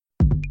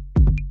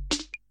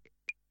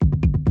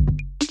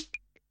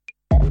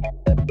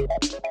This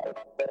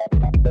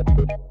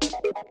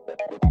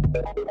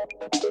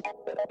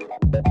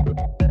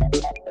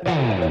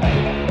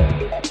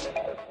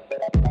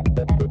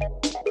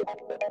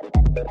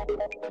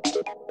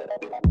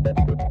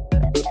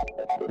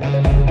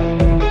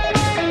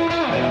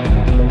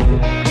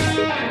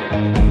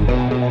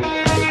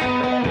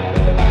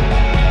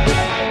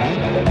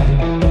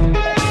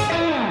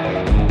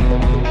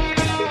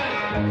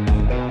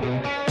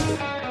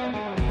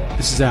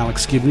is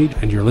Alex Gibney,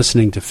 and you're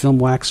listening to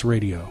Filmwax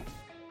Radio.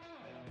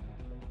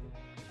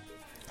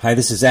 Hi,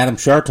 this is Adam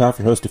Shartoff,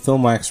 your host of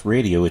Filmwax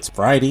Radio. It's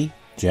Friday,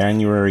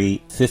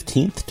 January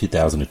 15th,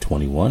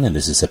 2021, and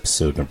this is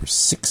episode number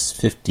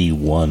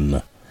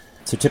 651.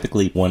 So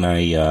typically when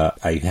I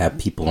have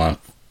people on,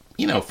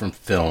 from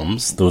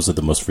films, those are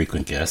the most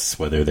frequent guests,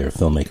 whether they're a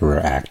filmmaker or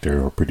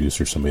actor or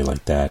producer, somebody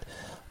like that.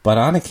 But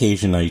on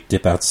occasion, I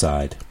dip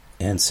outside.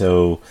 And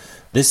so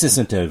this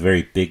isn't a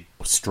very big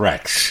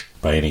stretch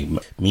by any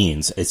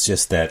means. It's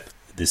just that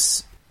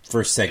this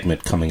first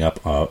segment coming up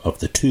of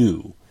the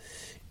two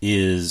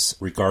is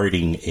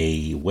regarding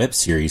a web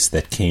series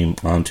that came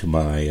onto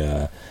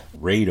my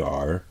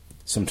radar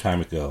some time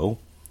ago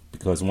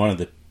because one of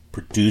the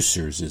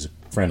producers is a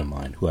friend of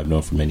mine who I've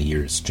known for many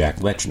years, Jack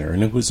Lechner,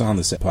 and it was on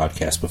this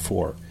podcast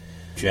before.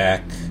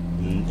 Jack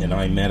and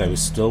I met. I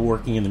was still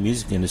working in the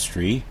music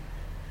industry.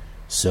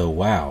 So,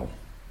 wow.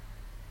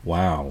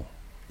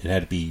 It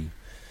had to be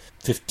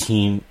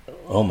 15...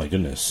 Oh, my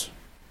goodness.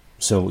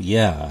 So,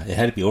 yeah, it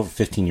had to be over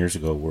 15 years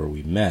ago where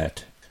we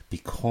met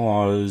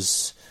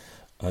because,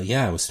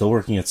 I was still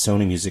working at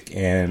Sony Music,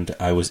 and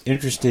I was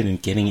interested in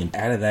getting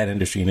out of that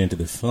industry and into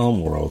the film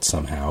world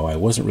somehow. I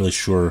wasn't really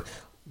sure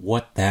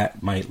what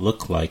that might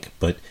look like,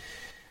 but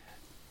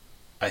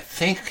I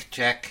think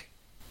Jack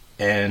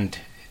and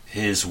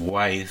his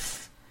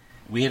wife,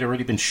 we had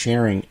already been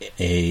sharing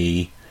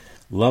a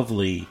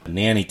lovely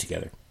nanny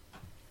together.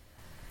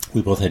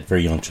 We both had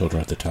very young children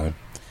at the time.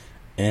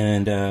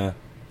 And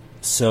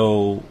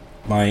so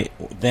my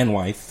then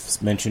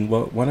wife mentioned,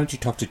 well, why don't you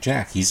talk to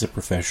Jack? He's a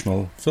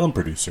professional film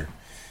producer.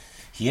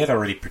 He had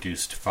already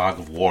produced Fog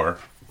of War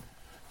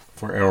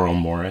for Errol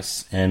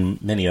Morris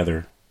and many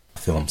other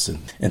films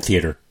and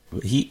theater.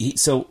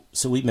 So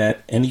we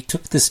met, and he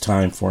took this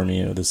time for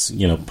me, this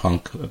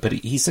punk, but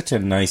he's such a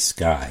nice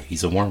guy.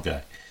 He's a warm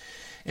guy.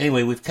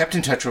 Anyway, we've kept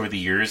in touch over the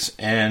years,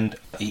 and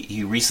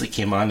he recently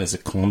came on as a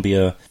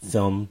Columbia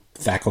Film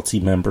faculty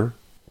member.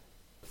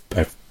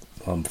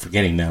 I'm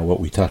forgetting now what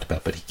we talked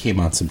about, but he came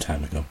on some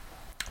time ago.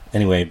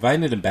 Anyway, I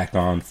invited him back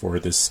on for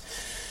this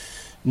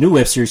new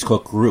web series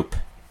called Group.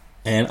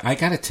 And I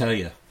got to tell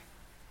you,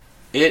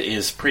 it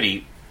is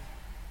pretty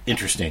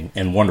interesting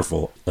and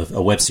wonderful,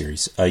 a web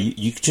series.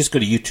 You just go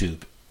to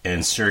YouTube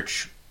and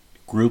search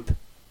Group,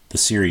 the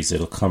series.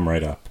 It'll come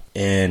right up.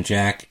 And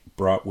Jack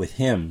brought with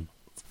him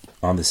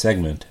on the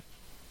segment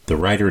the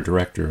writer and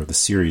director of the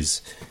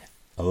series,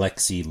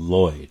 Alexis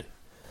Lloyd.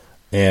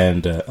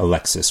 And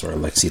Alexis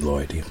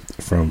Lloyd,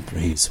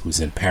 who's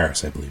in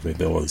Paris, I believe.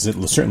 Well, he's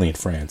certainly in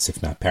France,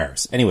 if not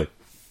Paris. Anyway,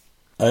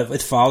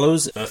 it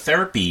follows a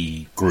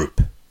therapy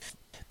group.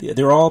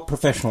 They're all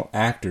professional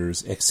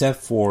actors, except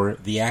for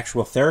the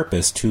actual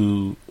therapist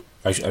who,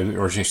 or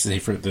I should say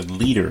for the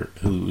leader,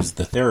 who's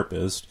the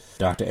therapist,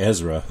 Dr.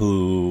 Ezra,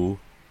 who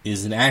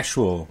is an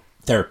actual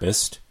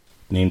therapist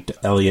named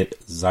Elliot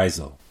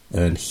Zeisel.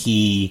 And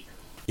he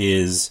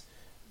is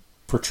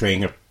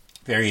portraying a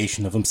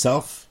variation of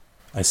himself,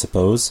 I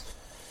suppose.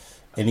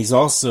 And he's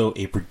also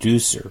a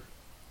producer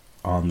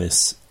on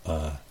this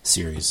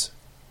series.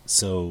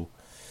 So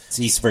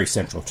he's very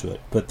central to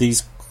it. But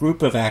these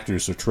group of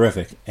actors are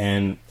terrific.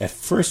 And at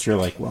first you're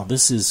like, well,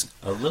 this is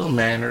a little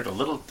mannered, a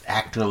little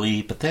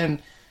actorly. But then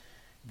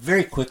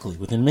very quickly,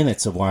 within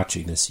minutes of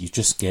watching this, you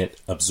just get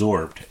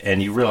absorbed.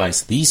 And you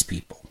realize these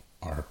people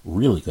are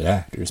really good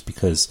actors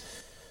because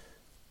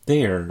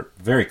they are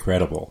very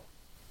credible.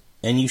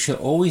 And you should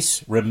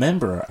always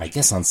remember, I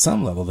guess on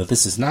some level, that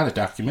this is not a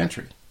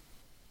documentary.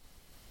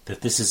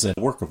 That this is a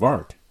work of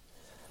art.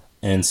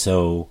 And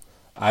so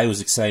I was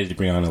excited to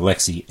bring on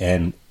Alexi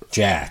and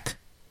Jack.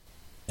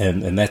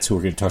 And that's who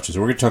we're going to talk to.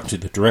 So we're going to talk to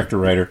the director,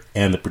 writer,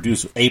 and the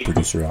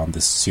producer on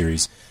this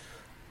series.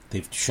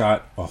 They've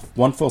shot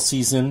one full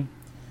season.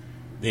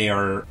 They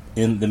are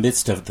in the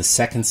midst of the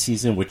second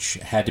season, which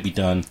had to be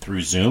done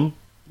through Zoom,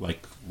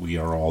 like we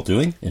are all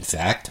doing. In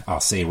fact,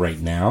 I'll say right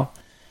now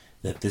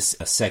that this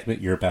segment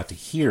you're about to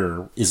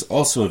hear is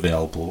also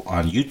available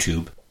on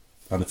YouTube,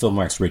 on the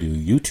Filmwax Radio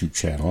YouTube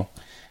channel,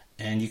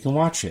 and you can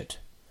watch it.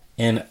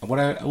 And what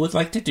I would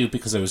like to do,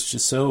 because I was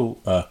just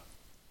so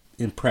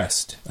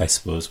impressed, I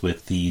suppose,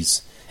 with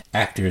these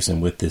actors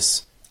and with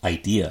this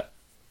idea,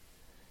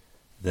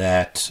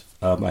 that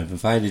I've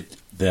invited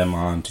them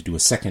on to do a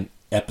second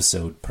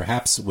episode,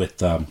 perhaps with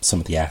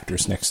some of the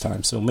actors next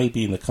time. So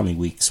maybe in the coming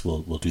weeks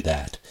we'll do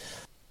that.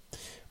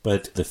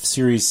 But the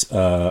series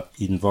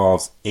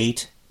involves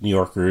 8 New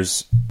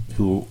Yorkers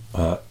who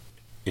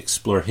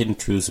explore hidden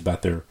truths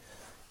about their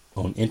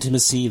own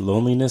intimacy,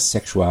 loneliness,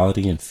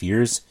 sexuality, and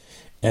fears.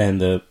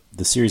 And the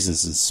series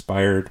is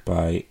inspired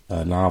by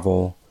a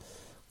novel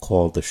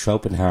called The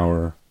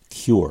Schopenhauer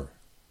Cure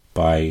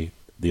by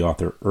the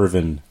author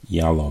Irvin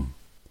Yalom.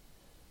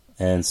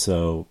 And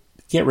so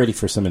get ready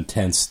for some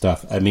intense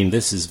stuff. I mean,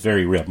 this is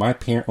very real. My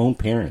own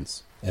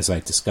parents, as I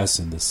discuss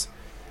in this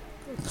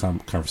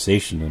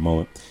conversation in a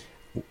moment,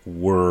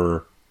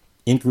 were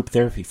in group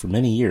therapy for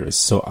many years.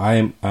 So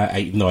I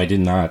even though I did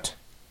not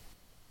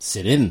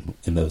sit in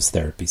those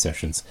therapy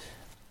sessions,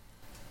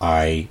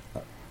 I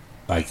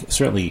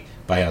certainly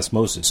by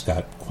osmosis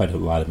got quite a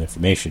lot of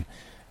information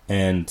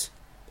and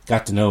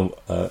got to know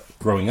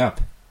growing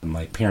up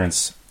my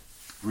parents'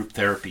 group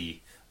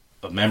therapy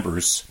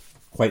members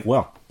quite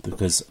well,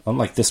 because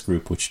unlike this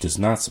group, which does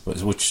not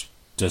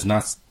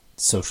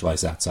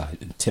socialize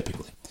outside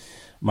typically,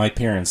 my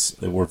parents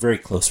were very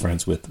close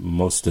friends with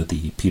most of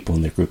the people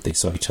in their group. They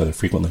saw each other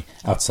frequently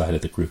outside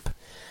of the group.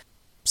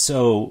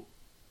 So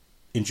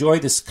enjoy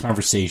this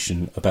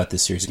conversation about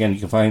this series. Again, you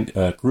can find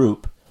a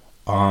group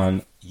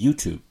on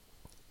YouTube,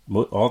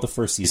 all the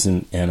first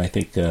season, and I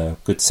think a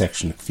good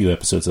section, a few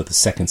episodes of the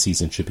second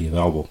season should be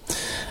available.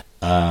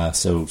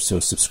 So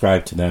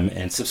subscribe to them,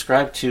 and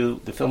subscribe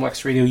to the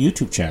Filmwax Radio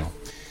YouTube channel.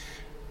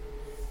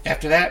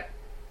 After that,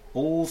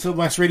 old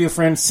Filmwax Radio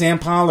friend Sam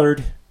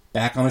Pollard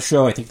back on the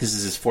show. I think this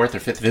is his 4th or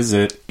 5th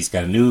visit. He's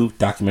got a new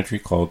documentary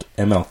called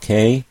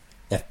MLK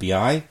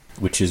FBI,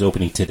 which is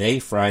opening today,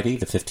 Friday,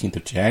 the 15th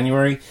of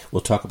January.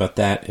 We'll talk about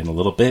that in a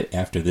little bit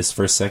after this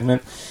first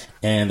segment.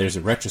 And there's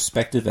a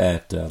retrospective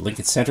at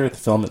Lincoln Center, the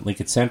film at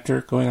Lincoln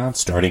Center, going on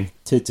starting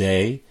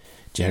today,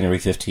 January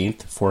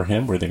 15th, for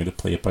him, where they're going to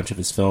play a bunch of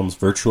his films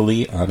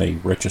virtually on a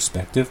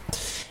retrospective.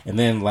 And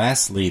then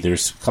lastly,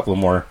 there's a couple of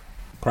more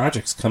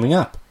projects coming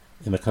up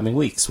in the coming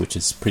weeks, which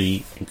is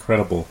pretty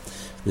incredible.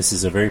 This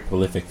is a very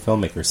prolific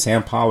filmmaker.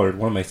 Sam Pollard,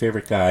 one of my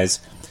favorite guys,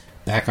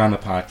 back on the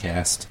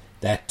podcast.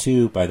 That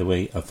too, by the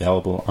way,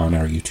 available on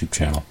our YouTube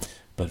channel.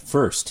 But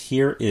first,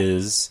 here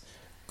is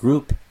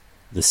Group,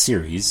 the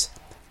series,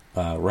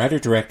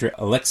 writer-director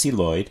Alexis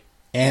Lloyd,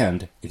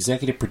 and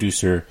executive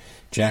producer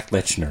Jack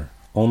Lechner,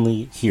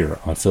 only here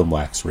on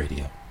Filmwax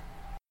Radio.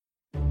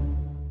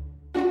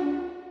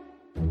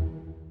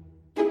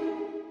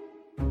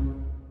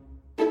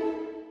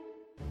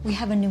 We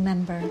have a new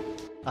member.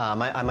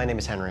 My name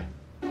is Henry.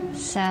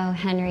 So,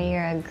 Henry,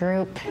 you're a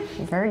group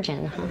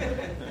virgin, huh?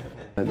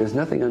 There's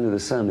nothing under the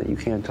sun that you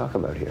can't talk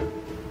about here.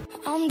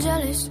 I'm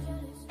jealous.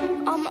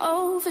 I'm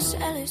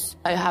overzealous.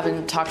 I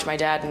haven't talked to my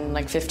dad in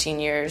like 15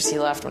 years. He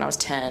left when I was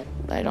 10.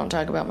 I don't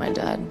talk about my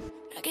dad.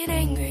 I get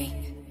angry.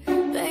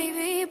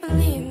 Baby,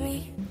 believe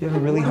me. You have a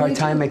really hard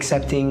time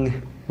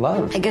accepting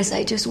love. I guess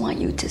I just want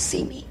you to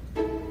see me.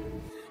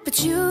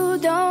 But you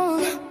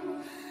don't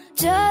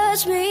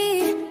judge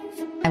me.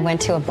 I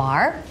went to a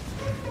bar,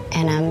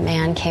 and a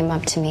man came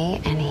up to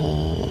me, and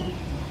he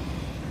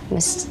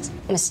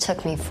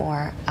mistook me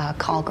for a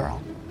call girl.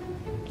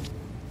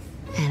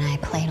 And I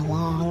played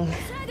along.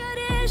 I got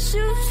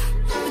issues,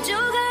 but you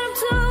got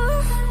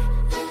them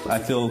too. I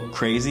feel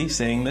crazy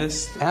saying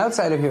this.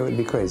 Outside of here it would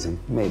be crazy,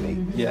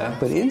 maybe. Yeah.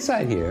 But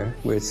inside here,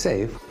 where it's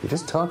safe, we're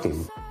just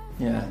talking.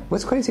 Yeah.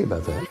 What's crazy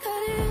about that?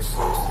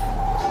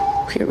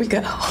 Here we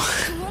go.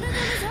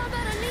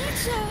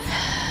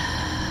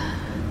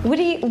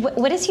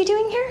 What is he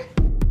doing here?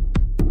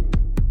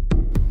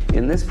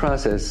 In this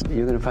process,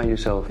 you're going to find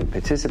yourself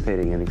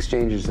participating in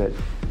exchanges that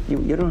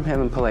you don't have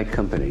in polite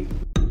company.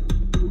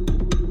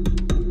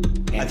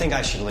 I think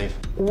I should leave.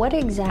 What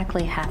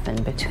exactly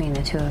happened between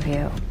the two of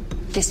you?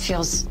 This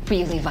feels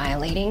really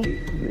violating.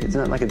 It's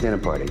not like a dinner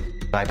party.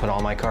 I put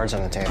all my cards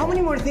on the table. How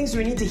many more things do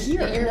we need to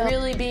hear? You're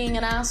really being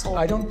an asshole.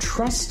 I don't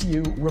trust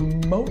you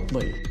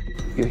remotely.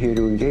 You're here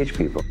to engage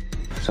people.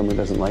 If someone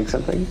doesn't like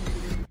something,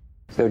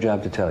 it's their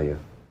job to tell you.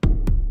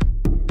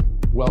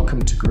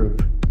 Welcome to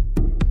group.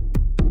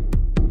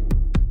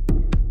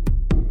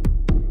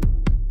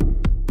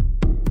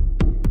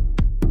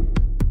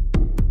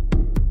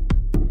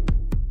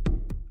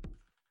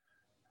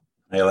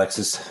 Hey,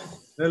 Alexis.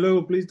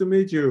 Hello, pleased to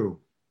meet you.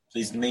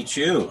 Pleased to meet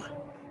you.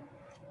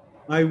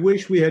 I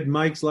wish we had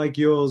mics like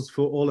yours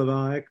for all of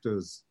our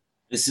actors.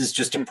 This is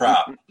just a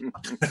prop.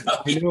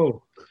 I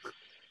know.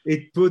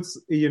 It puts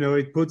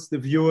the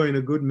viewer in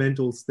a good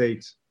mental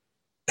state.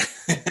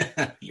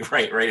 You're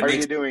right. How are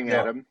you doing,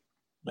 Adam?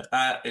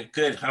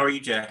 Good. How are you,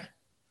 Jack?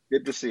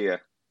 Good to see you.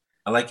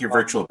 I like your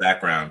virtual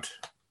background.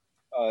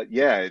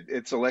 Yeah,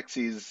 it's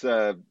Alexis'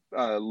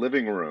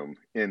 living room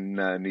in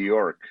New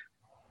York.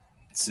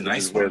 It's a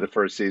nice where the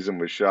first season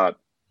was shot.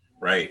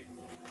 Right.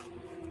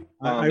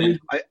 I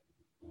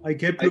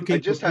kept looking. I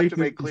just have to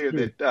make clear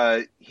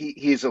that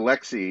he's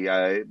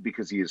Alexis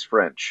because he is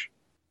French.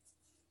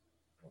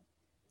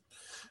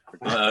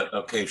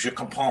 Ok, je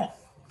comprends.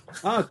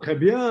 Ah, très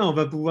bien. On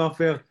va pouvoir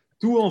faire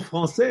tout en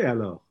français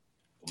alors.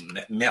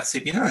 Merci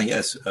bien.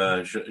 Yes.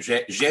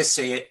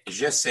 J'essaie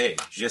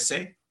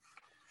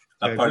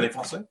à parler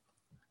français.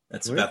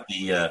 That's about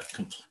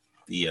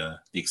the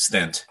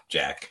extent,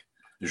 Jack.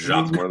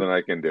 That's more than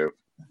I can do.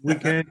 We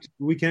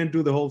can't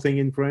do the whole thing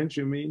in French,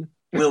 you mean?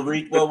 What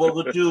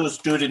we'll do is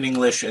do it in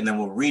English, and then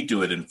we'll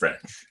redo it in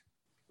French.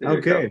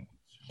 Okay.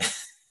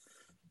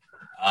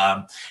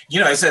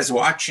 As I was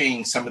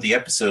watching some of the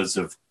episodes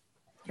of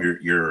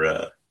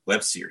your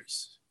web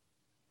series,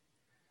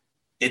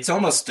 it's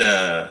almost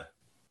I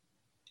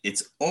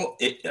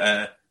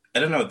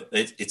don't know.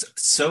 It's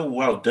so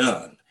well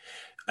done.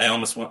 I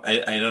almost want.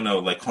 I don't know.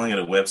 Like calling it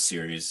a web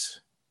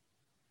series.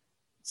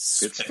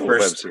 It's still a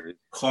web series.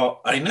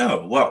 I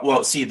know.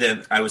 Well. See,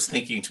 then I was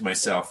thinking to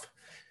myself,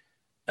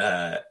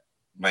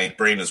 my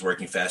brain is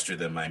working faster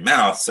than my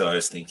mouth, so I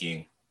was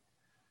thinking,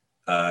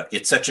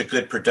 it's such a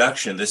good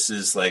production. This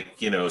is like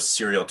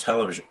serial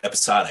television,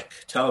 episodic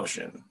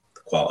television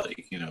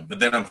quality. But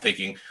then I'm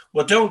thinking,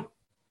 well, don't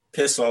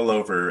piss all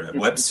over a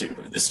web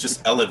series. This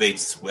just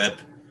elevates web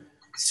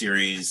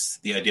series,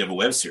 the idea of a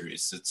web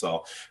series. It's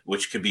all,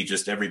 which could be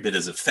just every bit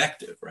as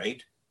effective,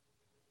 right?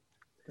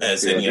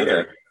 As any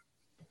other.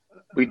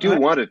 We do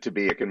want it to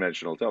be a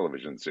conventional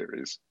television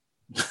series.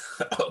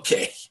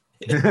 Okay.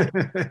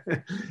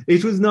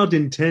 It was not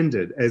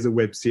intended as a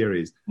web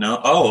series.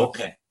 No. Oh,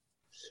 okay.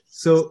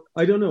 So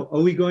I don't know.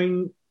 Are we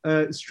going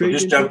straight? We're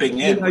just jumping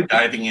in. We're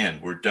diving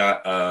in.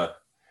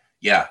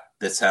 Yeah.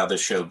 That's how the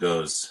show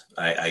goes.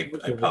 I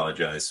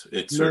apologize.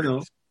 It's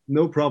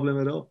no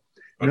problem at all.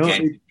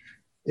 Okay. No,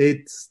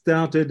 it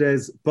started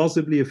as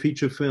possibly a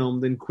feature film.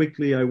 Then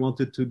quickly I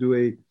wanted to do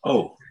a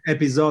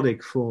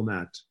episodic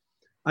format.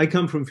 I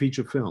come from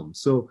feature film,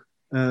 so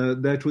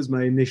that was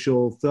my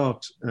initial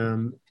thought,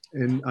 and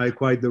I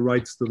acquired the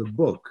rights to the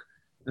book.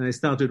 And I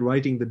started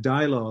writing the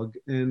dialogue,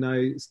 and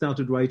I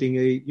started writing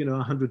a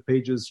 100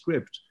 pages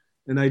script,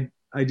 and I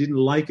didn't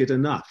like it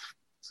enough.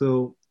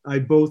 So I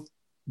both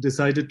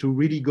decided to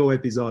really go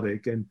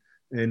episodic and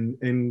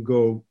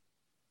go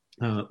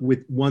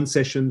with one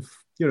session.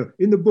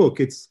 In the book,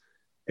 it's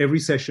every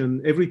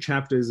session, every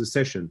chapter is a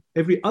session.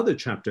 Every other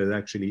chapter is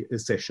actually a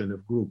session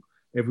of group.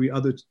 Every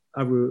other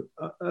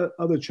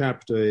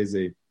chapter is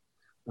the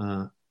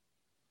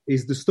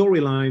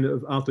storyline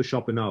of Arthur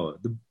Schopenhauer.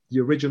 The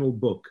original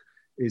book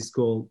is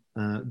called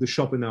The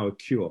Schopenhauer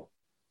Cure.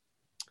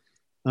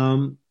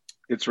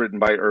 It's written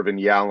by Irvin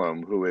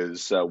Yalom, who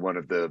is one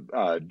of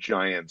the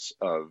giants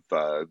of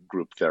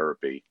group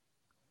therapy.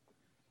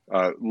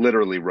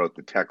 Literally wrote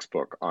the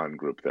textbook on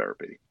group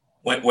therapy.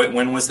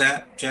 When was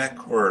that,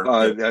 Jack? Or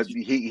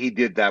he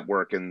did that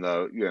work in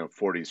the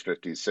 40s,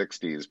 50s,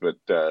 60s, but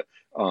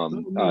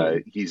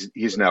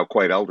he's now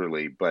quite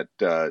elderly, but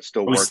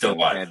still working. Still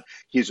alive. And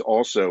he's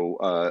also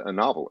a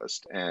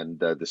novelist, and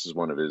this is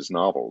one of his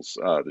novels,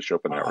 The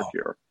Schopenhauer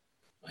Cure.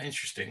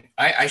 Interesting.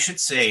 I should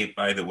say,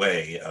 by the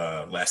way,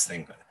 last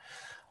thing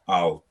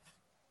I'll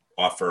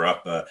offer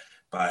up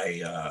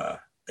by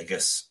I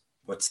guess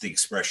what's the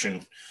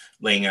expression?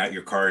 Laying out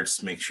your cards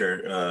to make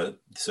sure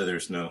so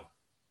there's no.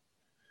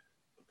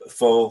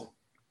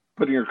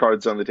 Putting your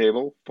cards on the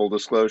table, full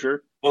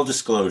disclosure. Full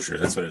disclosure,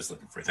 that's what I was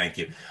looking for. Thank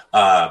you.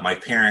 My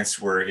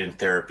parents were in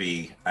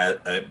therapy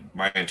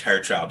my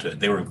entire childhood.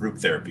 They were in group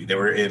therapy. They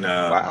were in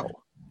wow.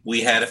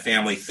 We had a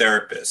family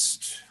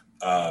therapist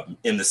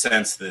in the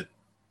sense that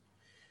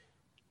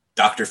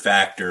Dr.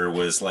 Factor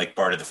was like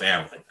part of the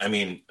family. I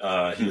mean,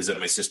 he was at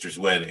my sister's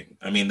wedding.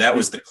 I mean, that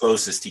was the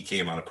closest he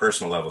came on a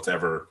personal level to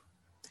ever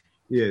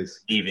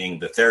leaving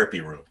the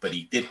therapy room. But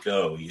he did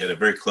go. He had a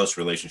very close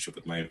relationship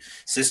with my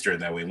sister in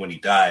that way. When he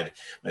died,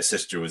 my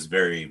sister was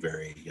very,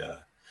 very,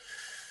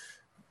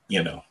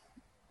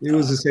 He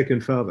was a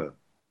second father.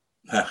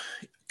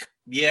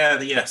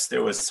 Yes,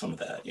 there was some of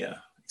that. Yeah,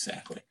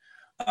 exactly.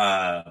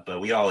 But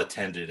we all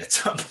attended at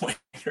some point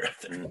or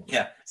other.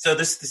 Yeah. So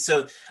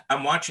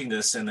I'm watching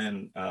this, and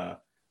then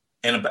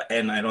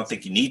and I don't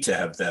think you need to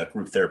have that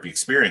group therapy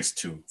experience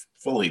to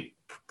fully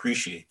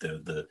appreciate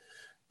the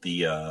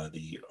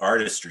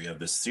artistry of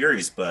this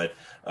series, but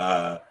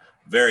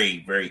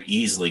very, very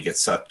easily get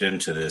sucked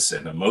into this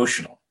and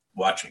emotional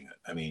watching it.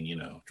 I mean,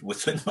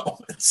 within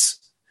moments.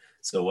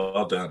 So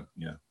well done.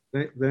 Yeah.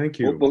 Thank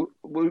you. Well,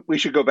 we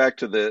should go back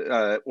to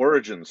the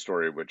origin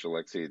story, which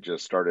Alexis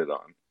just started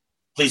on.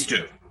 Please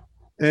do.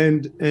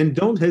 And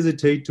don't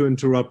hesitate to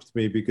interrupt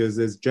me, because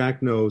as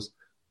Jack knows,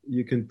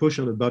 you can push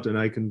on a button.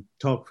 I can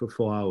talk for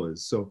 4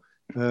 hours. So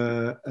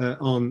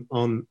on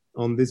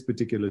this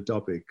particular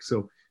topic.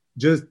 So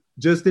just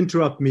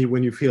interrupt me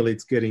when you feel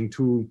it's getting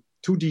too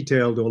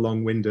detailed or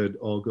long-winded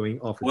or going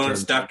off. Well,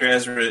 as Dr.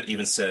 Ezra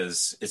even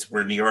says,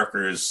 we're New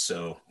Yorkers,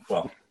 so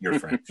you're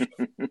French. Go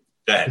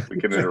ahead. We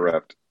can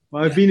interrupt.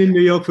 Well, I've been in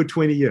New York for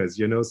 20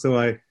 years, so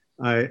I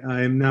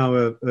am now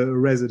a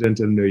resident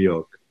in New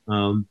York.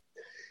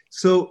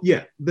 So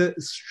yeah, the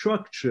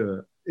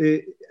structure.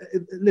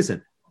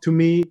 Listen, to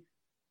me,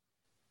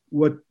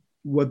 what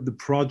the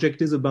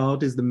project is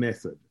about is the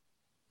method.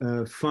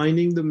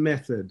 Finding the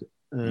method,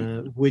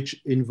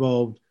 which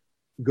involved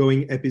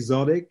going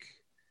episodic,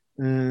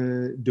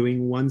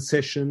 doing one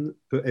session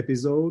per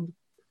episode,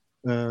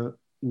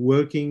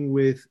 working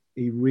with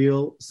a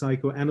real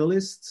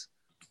psychoanalyst,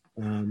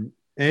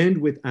 and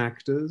with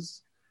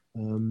actors,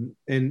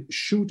 and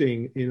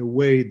shooting in a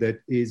way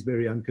that is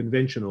very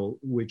unconventional,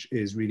 which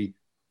is really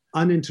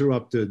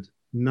uninterrupted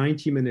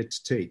 90-minute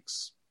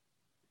takes,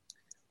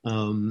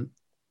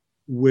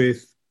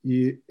 with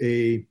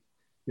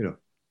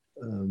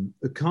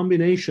a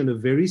combination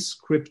of very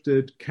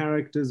scripted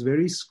characters,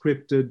 very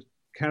scripted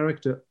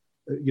character,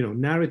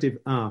 narrative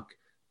arc,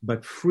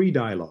 but free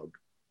dialogue.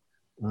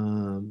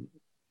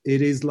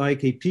 It is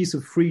like a piece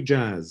of free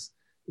jazz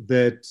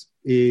that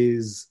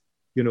is,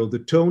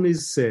 the tone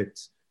is set,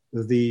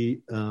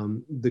 the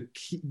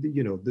key,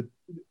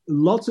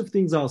 lots of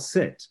things are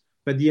set,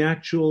 but the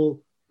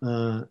actual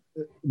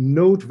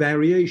note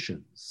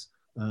variations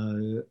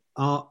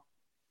are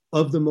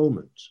of the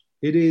moment.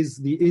 It is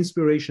the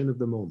inspiration of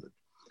the moment.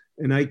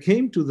 And I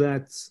came to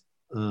that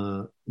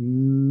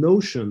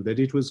notion that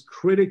it was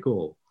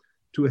critical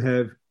to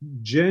have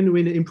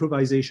genuine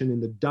improvisation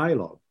in the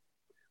dialogue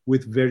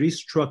with very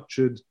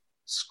structured,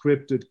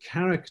 scripted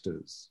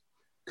characters,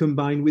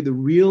 combined with a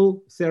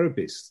real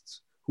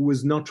therapist who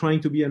was not trying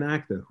to be an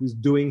actor, who's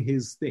doing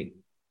his thing,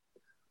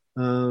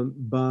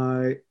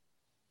 by,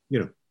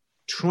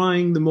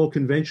 trying the more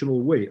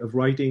conventional way of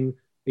writing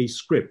a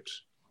script.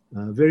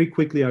 Very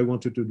quickly, I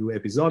wanted to do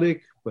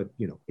episodic, but,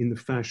 in the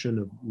fashion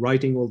of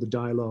writing all the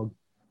dialogue.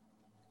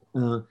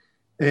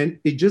 And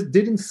it just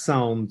didn't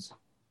sound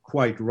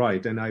quite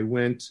right. And I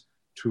went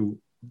to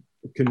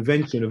a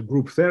convention of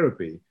group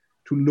therapy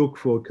to look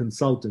for a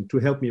consultant to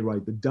help me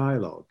write the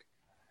dialogue.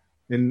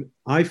 And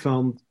I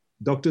found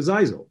Dr.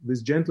 Zeisel,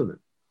 this gentleman,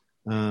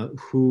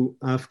 who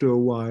after a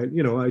while,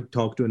 I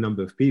talked to a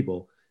number of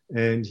people,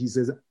 and he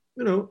says,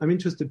 I'm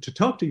interested to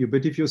talk to you,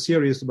 but if you're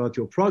serious about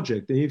your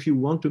project, and if you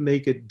want to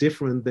make it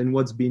different than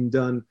what's been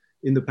done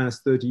in the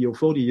past 30 or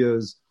 40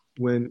 years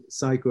when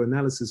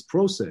psychoanalysis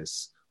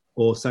process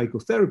or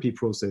psychotherapy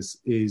process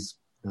is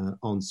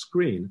on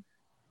screen,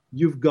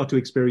 you've got to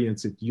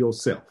experience it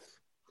yourself.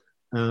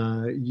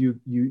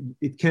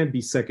 It can't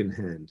be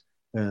secondhand.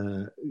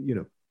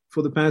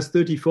 For the past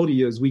 30, 40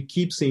 years, we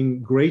keep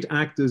seeing great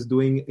actors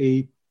doing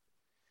a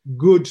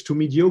good to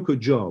mediocre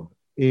job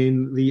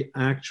in the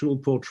actual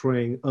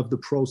portraying of the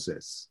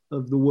process,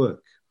 of the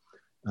work.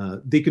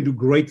 They can do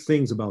great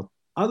things about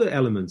other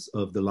elements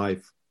of the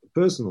life,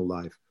 personal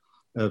life,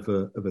 of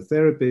a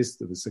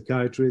therapist, of a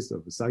psychiatrist,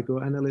 of a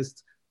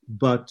psychoanalyst.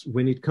 But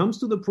when it comes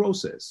to the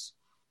process,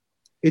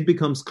 it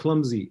becomes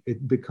clumsy.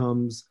 It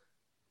becomes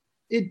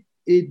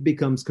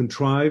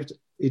contrived.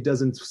 It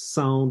doesn't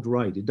sound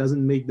right. It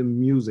doesn't make the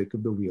music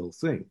of the real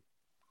thing.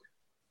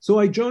 So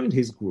I joined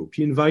his group.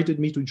 He invited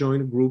me to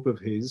join a group of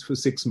his for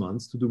 6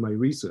 months to do my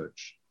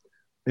research.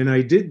 And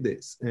I did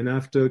this. And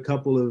after a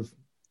couple of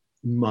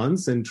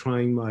months and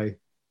trying my,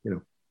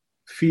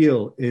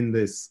 feel in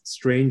this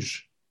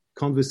strange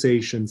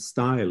conversation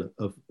style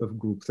of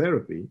group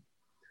therapy,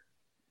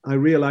 I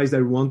realized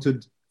I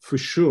wanted for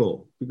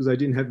sure, because I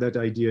didn't have that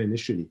idea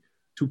initially,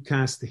 to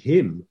cast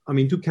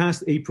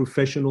a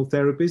professional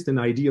therapist, and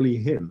ideally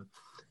him,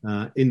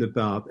 in the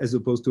part, as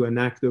opposed to an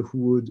actor who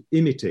would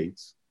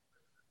imitate.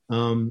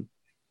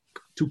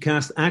 To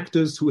cast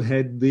actors who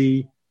had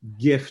the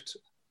gift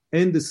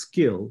and the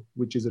skill,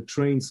 which is a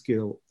trained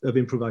skill of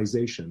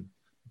improvisation,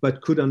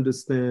 but could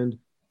understand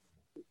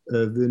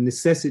the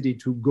necessity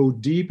to go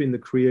deep in the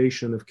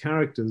creation of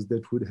characters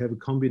that would have a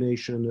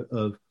combination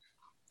of,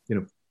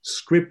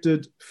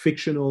 scripted,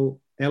 fictional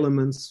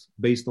elements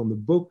based on the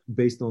book,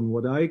 based on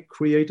what I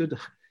created.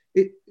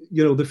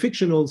 The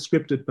fictional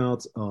scripted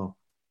parts are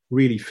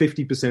really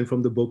 50%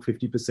 from the book,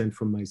 50%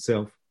 from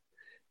myself.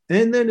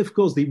 And then, of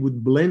course, they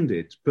would blend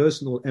it,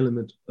 personal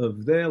element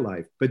of their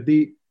life. But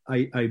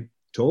I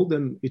told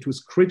them it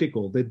was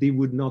critical that they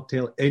would not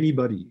tell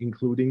anybody,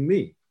 including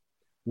me,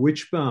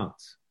 which part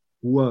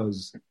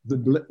was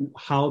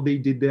how they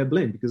did their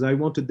blend, because I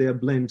wanted their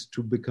blend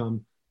to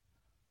become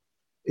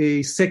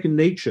a second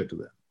nature to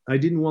them. I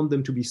didn't want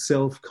them to be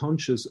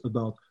self-conscious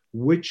about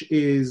which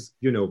is,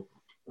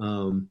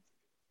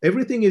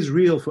 everything is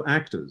real for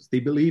actors. They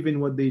believe in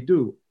what they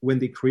do. When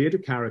they create a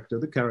character,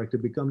 the character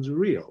becomes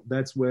real.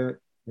 That's where,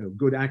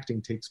 good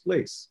acting takes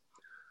place.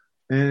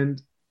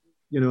 And,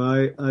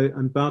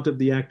 I'm part of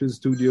the Actors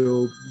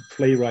Studio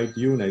playwright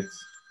unit.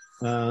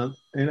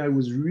 And I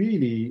was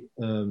really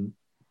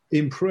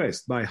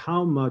impressed by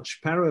how much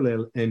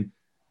parallel and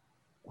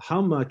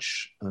how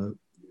much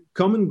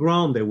common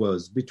ground there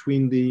was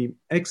between the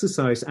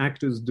exercise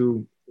actors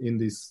do in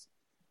this,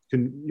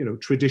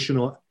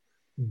 traditional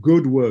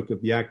good work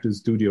of the Actors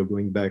Studio,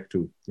 going back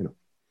to,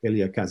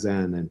 Elia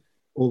Kazan and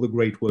all the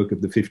great work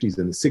of the 50s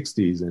and the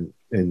 60s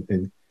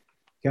and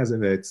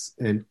Cassavetes,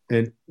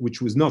 and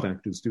which was not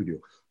Actors Studio,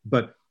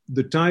 but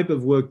the type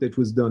of work that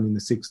was done in the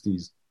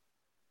 60s.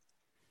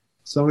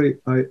 Sorry,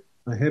 I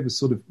have a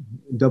sort of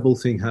double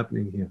thing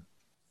happening here.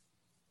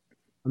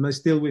 Am I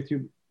still with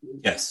you?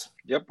 Yes.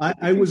 Yep.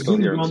 I was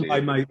zoomed on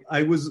by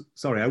I was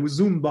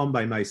zoomed on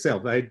by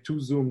myself. I had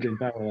two zoomed in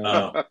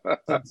parallel.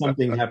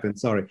 Something happened.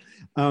 Sorry.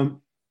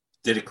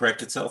 Did it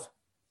correct itself?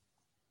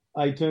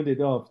 I turned it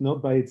off,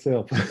 not by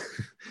itself.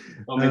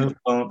 Maybe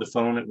the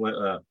phone. It went.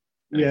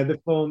 Yeah, the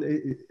phone.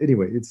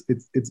 Anyway,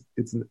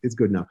 it's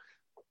good now.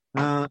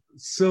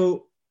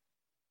 So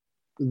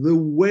the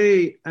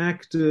way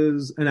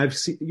actors, and I've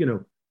seen,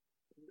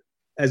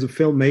 as a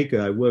filmmaker,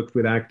 I worked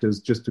with actors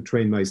just to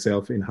train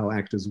myself in how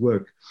actors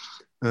work.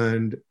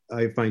 and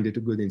I find it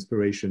a good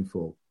inspiration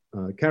for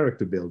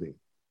character building.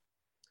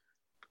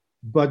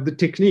 But the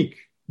technique,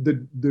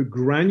 the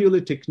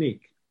granular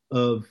technique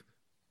of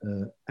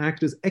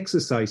actors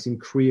exercising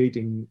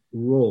creating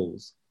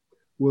roles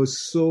was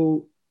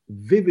so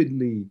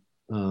vividly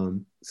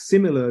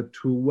similar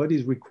to what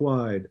is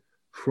required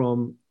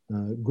from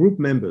group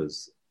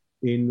members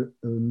in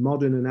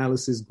modern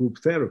analysis group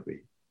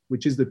therapy,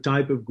 which is the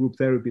type of group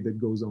therapy that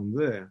goes on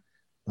there,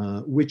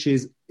 which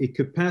is a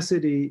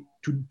capacity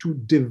to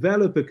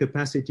develop a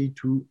capacity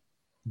to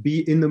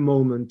be in the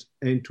moment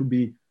and to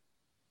be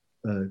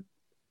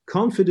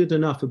confident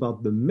enough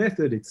about the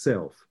method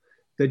itself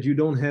that you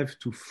don't have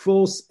to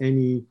force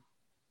any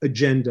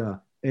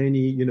agenda,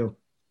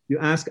 you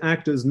ask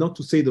actors not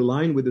to say the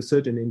line with a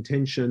certain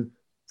intention,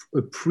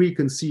 a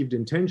preconceived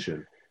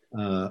intention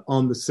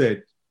on the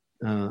set.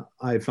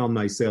 I found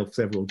myself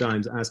several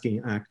times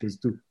asking actors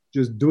to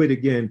just do it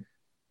again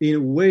in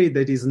a way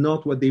that is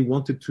not what they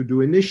wanted to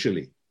do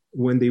initially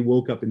when they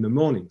woke up in the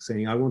morning,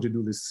 saying, I want to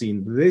do this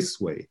scene this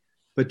way,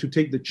 but to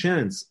take the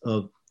chance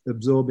of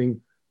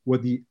absorbing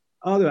what the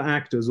other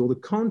actors or the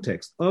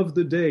context of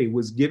the day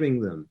was giving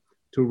them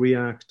to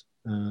react,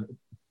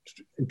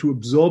 to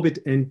absorb it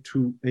and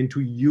to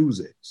use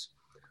it.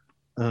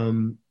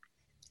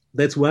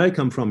 That's where I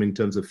come from in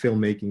terms of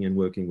filmmaking and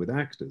working with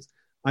actors.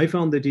 I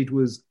found that it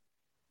was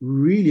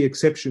really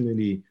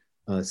exceptionally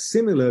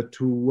similar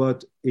to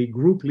what a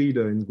group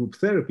leader in group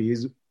therapy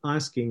is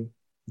asking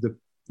the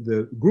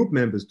group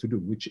members to do,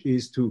 which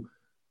is to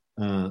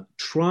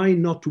try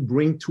not to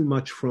bring too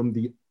much from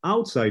the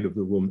outside of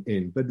the room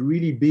in, but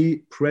really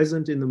be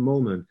present in the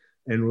moment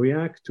and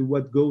react to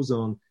what goes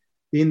on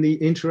in the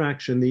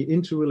interaction, the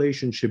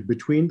interrelationship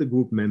between the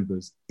group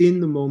members in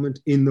the moment,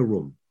 in the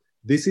room.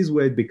 This is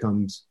where it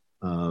becomes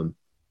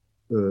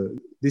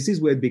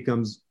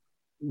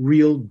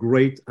real,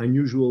 great,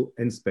 unusual,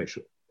 and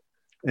special.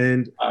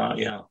 And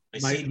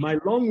my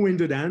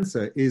long-winded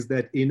answer is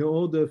that in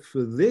order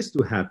for this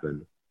to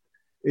happen,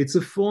 it's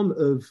a form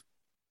of,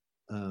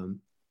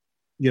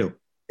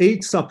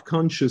 8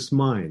 subconscious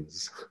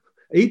minds,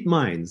 8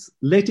 minds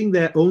letting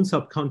their own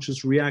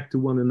subconscious react to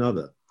one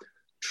another,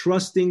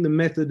 trusting the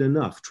method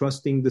enough,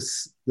 trusting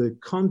the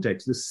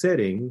context, the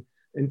setting,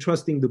 and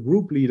trusting the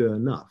group leader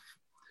enough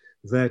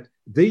that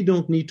they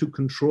don't need to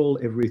control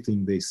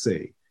everything they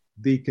say.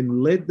 They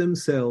can let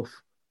themselves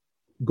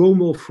go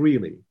more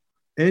freely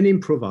and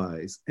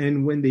improvise.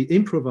 And when they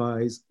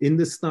improvise in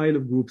the style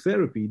of group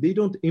therapy, they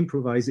don't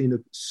improvise in a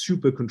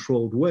super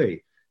controlled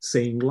way,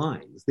 saying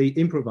lines. They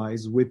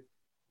improvise with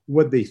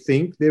what they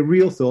think, their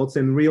real thoughts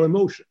and real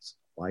emotions,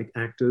 like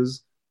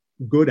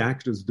good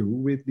actors do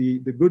with the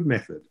good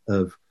method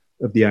of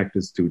the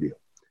Actors Studio.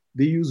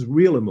 They use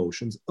real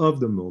emotions of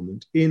the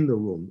moment in the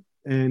room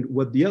and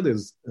what the other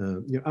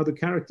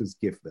characters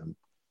give them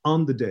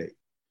on the day.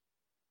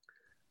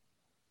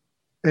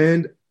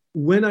 And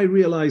when I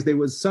realized there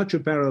was such a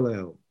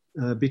parallel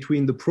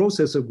between the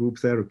process of group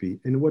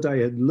therapy and what I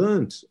had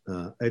learned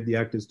at the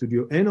Actors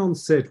Studio and on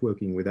set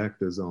working with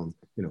actors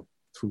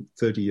through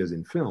 30 years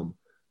in film,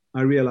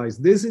 I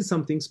realized this is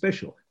something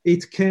special.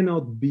 It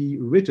cannot be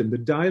written. The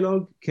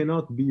dialogue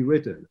cannot be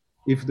written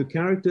if the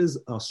characters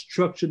are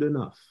structured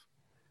enough,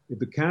 if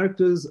the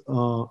characters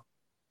are,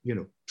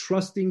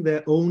 trusting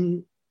their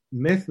own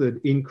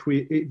method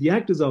the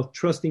actors are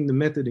trusting the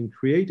method in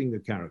creating the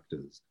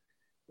characters,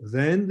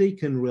 then they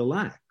can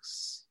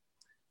relax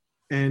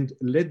and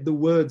let the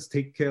words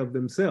take care of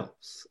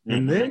themselves. Mm-hmm.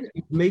 And then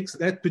it makes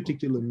that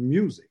particular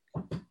music.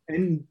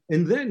 And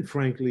then,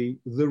 frankly,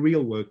 the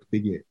real work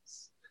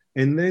begins.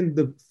 And then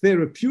the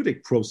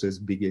therapeutic process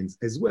begins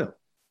as well.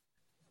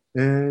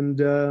 And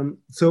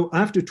so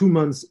after 2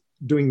 months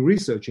doing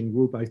research in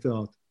group, I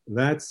thought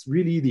that's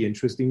really the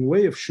interesting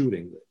way of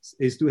shooting this,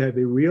 is to have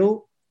a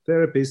real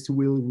therapist who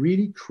will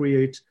really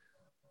create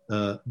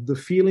the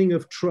feeling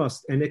of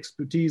trust and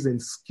expertise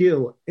and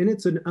skill, and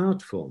it's an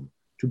art form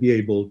to be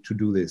able to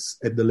do this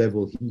at the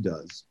level he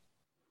does.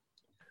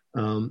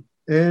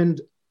 And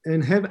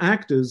have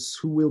actors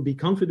who will be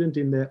confident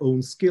in their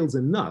own skills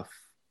enough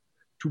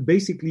to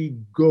basically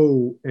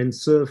go and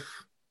surf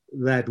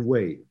that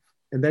wave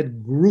and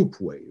that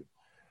group wave.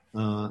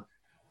 So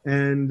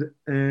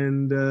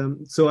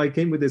I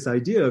came with this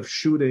idea of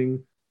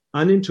shooting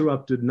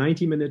uninterrupted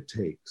 90-minute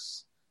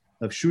takes,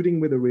 of shooting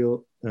with a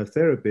real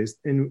therapist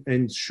and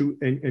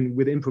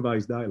with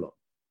improvised dialogue.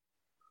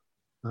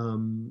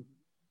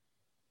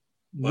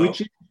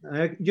 Which,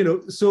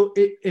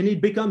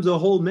 it becomes a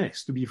whole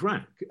mess, to be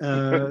frank.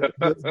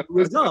 The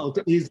result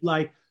is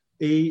like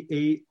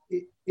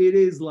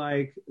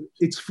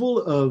it's full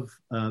of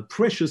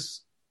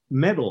precious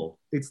metal.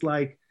 It's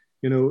like,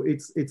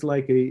 it's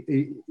like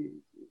a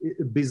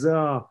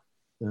bizarre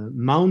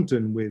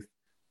mountain with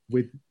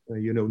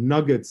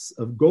nuggets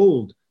of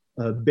gold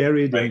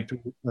buried into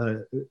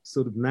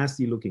sort of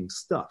nasty looking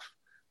stuff.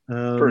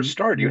 For a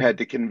start, you had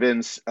to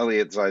convince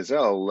Elliot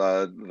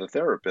Zeisel, the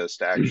therapist,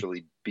 to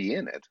actually be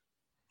in it.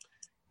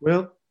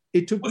 Well,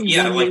 it took me.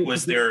 Yeah, like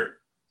was there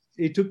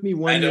it took me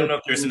 1 year. I don't know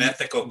if there's an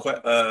ethical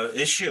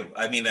issue.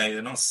 I mean, I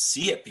don't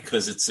see it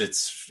because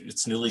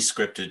it's newly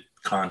scripted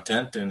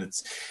content, and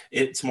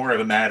it's more of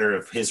a matter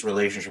of his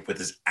relationship with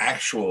his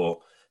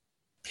actual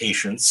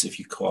patients, if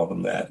you call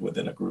them that,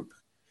 within a group.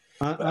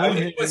 I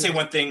want to say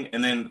one thing,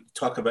 and then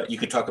you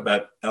could talk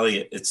about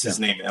Elliot. It's his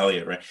name,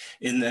 Elliot, right?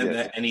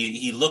 And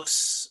he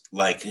looks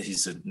like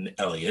he's an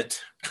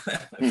Elliot,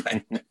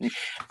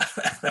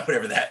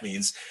 whatever that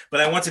means.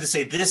 But I wanted to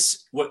say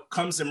this: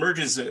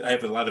 emerges. I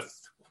have a lot of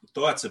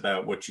thoughts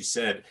about what you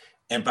said.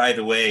 And by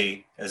the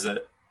way, as a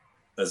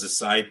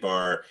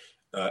sidebar,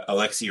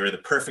 Alexi, you're the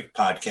perfect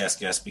podcast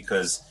guest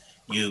because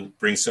you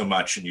bring so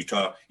much, and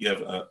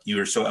you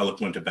are so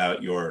eloquent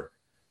about your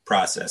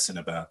process and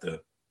about the.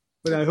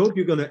 But I hope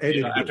you're going to edit.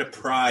 You don't have to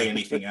pry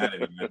anything out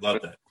of it. I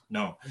love that.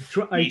 No,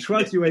 I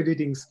trust your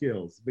editing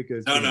skills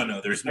because no.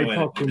 There's no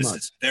editing. This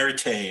is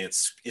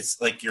verite. It's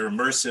like your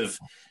immersive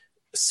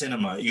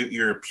cinema.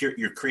 You're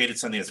created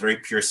something that's very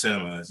pure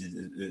cinema.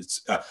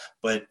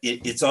 But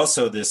it's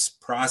also this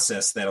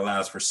process that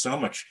allows for so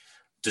much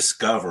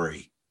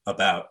discovery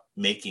about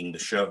making the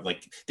show,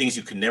 like things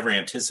you can never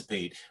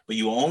anticipate, but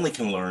you only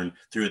can learn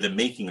through the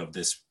making of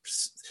this.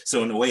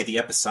 So in a way, the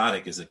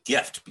episodic is a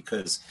gift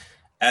because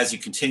as you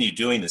continue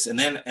doing this, and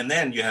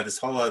then you have this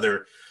whole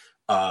other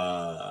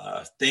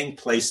thing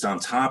placed on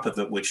top of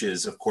it, which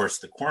is, of course,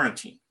 the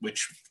quarantine,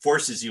 which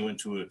forces you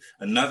into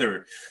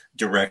another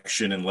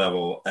direction and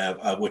level,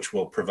 which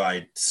will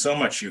provide so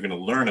much you're going to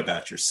learn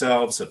about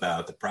yourselves,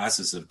 about the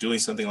process of doing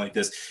something like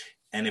this.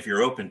 And if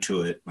you're open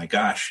to it, my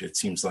gosh, it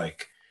seems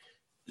like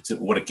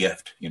what a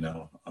gift, you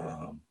know.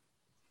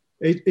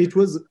 It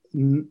was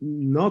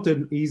not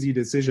an easy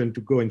decision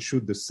to go and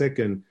shoot the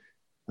second,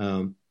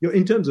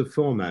 in terms of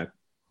format.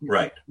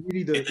 Right.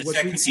 Really the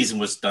second season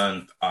was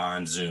done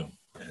on Zoom,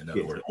 in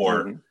other words,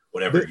 or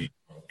whatever you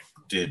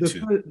did.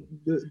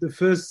 The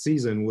first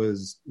season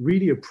was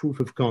really a proof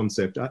of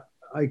concept.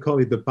 I call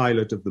it the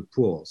pilot of the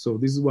poor. So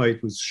this is why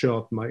it was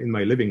shot in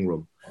my living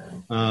room,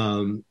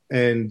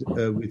 and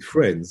with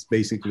friends,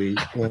 basically.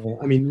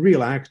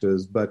 Real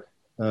actors, but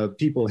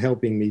people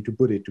helping me to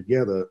put it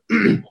together,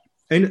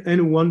 and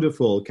a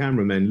wonderful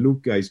cameraman,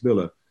 Luke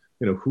Geisbiller,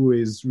 who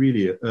is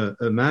really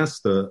a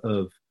master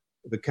of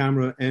the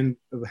camera and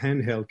of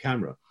handheld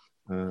camera.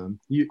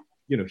 He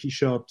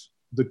shot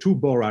the 2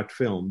 Borat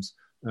films,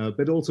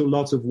 but also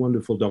lots of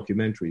wonderful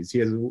documentaries. He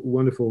has a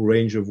wonderful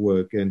range of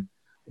work, and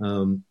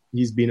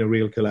he's been a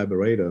real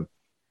collaborator.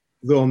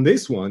 Though on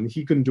this one,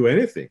 he couldn't do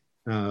anything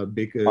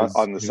because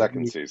on the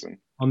second season.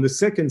 On the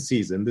second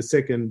season,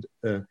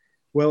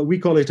 we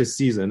call it a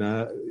season.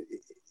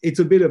 It's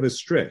a bit of a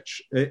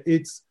stretch.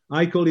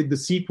 I call it the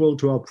sequel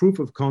to our proof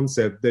of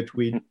concept that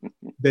we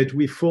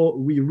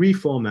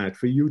reformat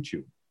for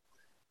YouTube.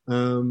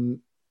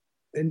 And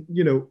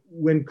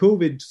when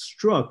COVID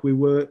struck, we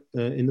were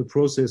in the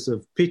process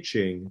of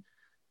pitching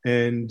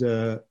and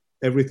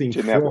everything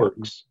to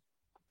networks.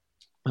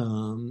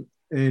 And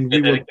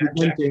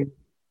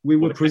we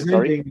were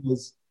presenting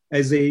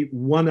as a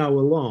 1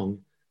 hour long.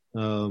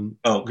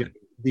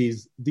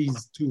 These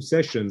 2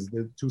 sessions,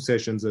 the 2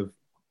 sessions of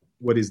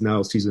what is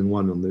now season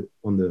 1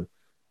 on the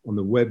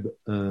web,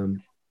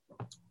 and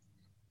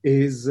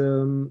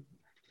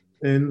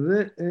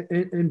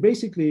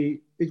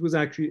basically it was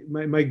actually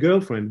my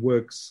girlfriend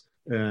works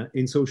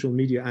in social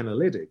media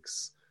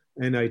analytics,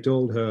 and I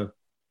told her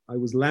I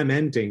was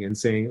lamenting and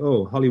saying,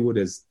 "Oh, Hollywood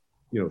has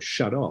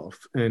shut off,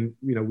 and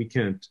we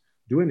can't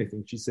do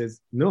anything." She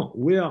says, "No,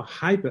 we are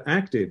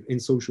hyperactive in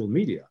social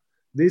media.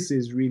 This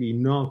is really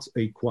not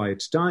a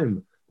quiet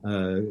time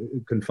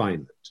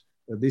confinement.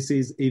 This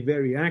is a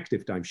very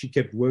active time." She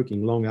kept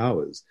working long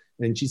hours,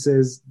 and she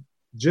says,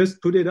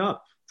 "Just put it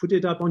up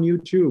on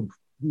YouTube.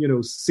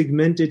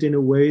 Segment it in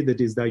a way that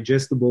is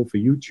digestible for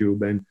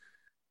YouTube."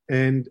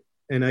 And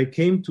I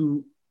came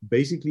to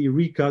basically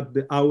recut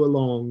the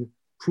hour-long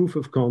proof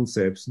of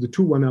concepts, the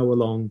 2 1 hour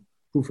long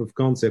proof of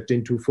concept,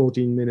 into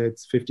 14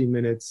 minutes, 15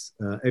 minutes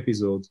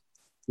episodes.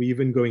 We're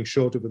even going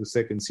shorter for the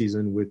second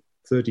season with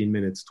 13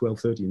 minutes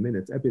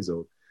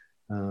episode.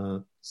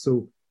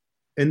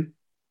 And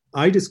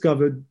I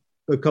discovered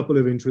a couple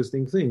of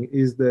interesting things,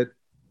 is that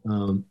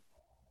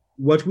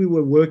what we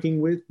were working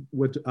with,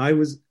 what I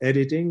was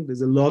editing,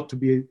 there's a lot to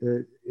be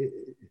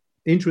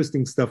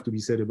interesting stuff to be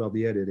said about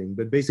the editing,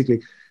 but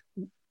basically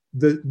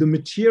the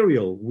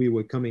material we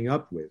were coming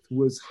up with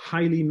was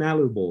highly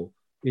malleable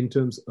in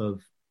terms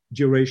of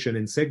duration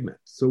and segment.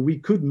 So we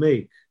could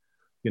make,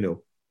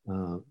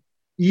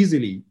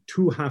 easily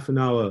 2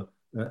 half-an-hour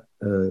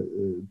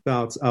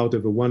parts out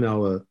of a 1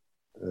 hour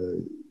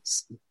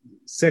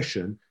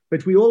session,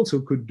 but we also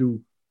could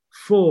do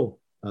 4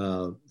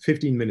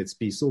 15 minutes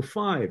piece, so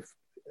 5.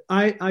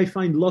 I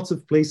find lots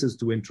of places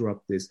to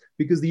interrupt this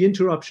because the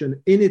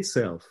interruption in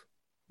itself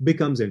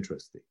becomes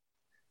interesting.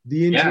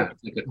 The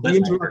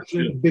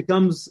interruption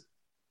becomes,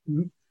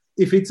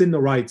 if it's in the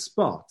right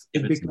spot,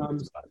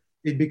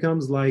 it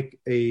becomes like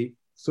a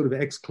sort of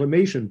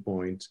exclamation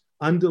point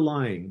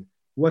underlying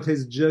what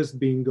has just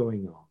been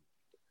going on.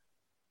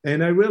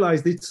 And I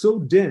realized it's so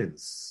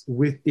dense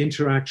with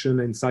interaction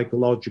and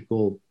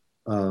psychological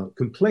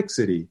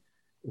complexity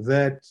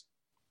that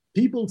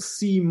people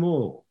see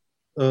more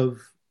of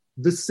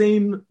the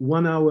same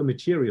 1 hour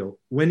material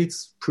when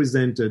it's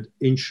presented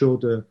in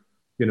shorter,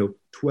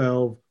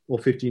 12 or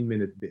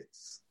 15-minute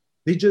bits.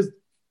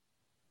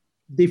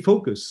 They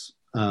focus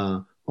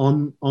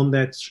on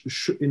that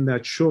in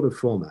that shorter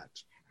format.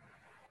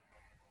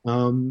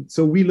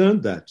 So we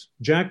learned that.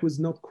 Jack was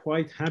not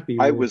quite happy.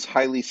 I was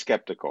highly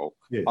skeptical.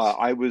 Yes.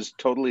 I was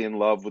totally in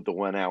love with the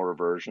 1 hour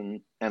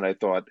version, and I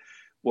thought,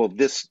 well,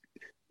 this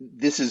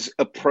is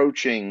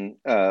approaching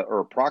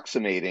or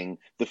approximating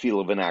the feel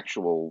of an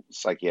actual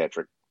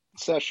psychiatric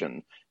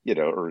session,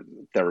 or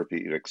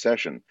therapeutic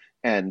session,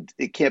 and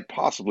it can't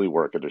possibly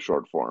work at a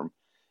short form.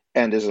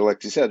 And as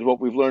Alexis said,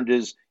 what we've learned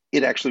is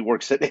it actually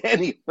works at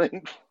any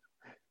length.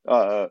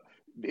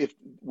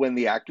 When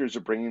the actors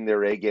are bringing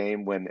their A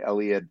game, when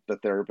Elliot, the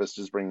therapist,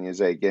 is bringing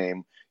his A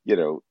game,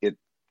 it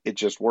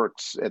just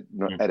works at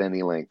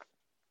any length.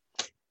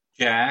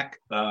 Jack,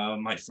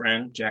 my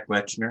friend, Jack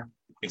Lechner,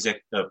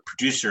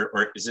 producer,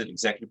 or is it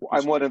executive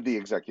producer? I'm one of the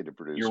executive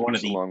producers. You're one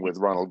of the, along with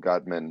Ronald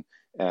Gutman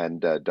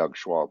and Doug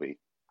Schwalbe.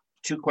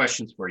 Two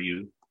questions for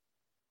you.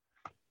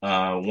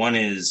 One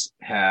is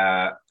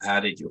how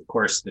did you? Of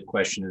course, the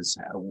question is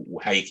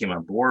how you came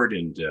on board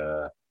and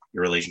your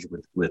relationship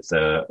with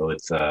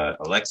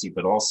Alexi,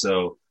 but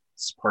also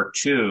part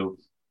two.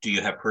 Do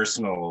you have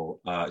personal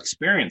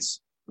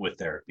experience with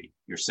therapy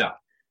yourself?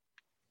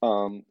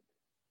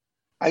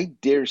 I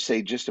dare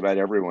say just about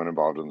everyone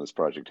involved in this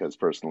project has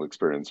personal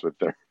experience with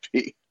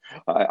therapy.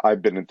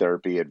 I've been in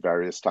therapy at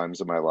various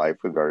times in my life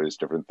with various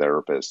different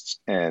therapists,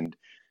 and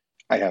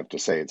I have to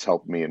say it's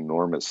helped me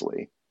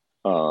enormously.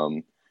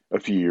 A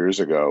few years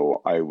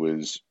ago, I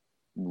was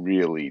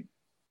really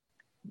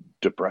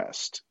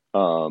depressed.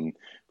 The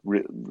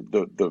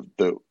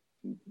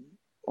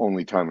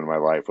only time in my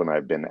life when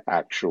I've been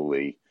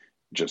actually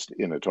just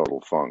in a total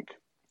funk,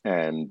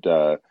 and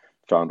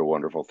found a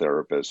wonderful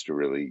therapist who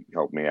really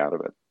helped me out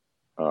of it.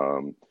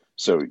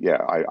 So yeah,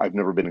 I've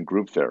never been in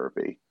group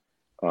therapy,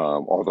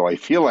 although I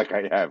feel like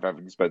I have,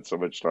 having spent so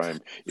much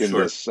time in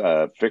this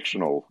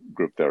fictional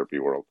group therapy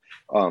world.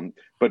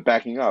 But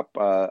backing up,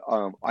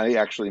 I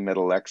actually met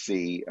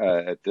Alexi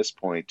at this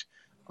point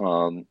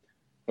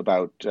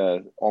about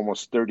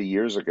almost 30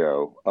 years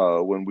ago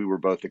when we were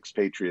both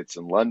expatriates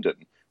in London,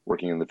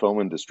 working in the film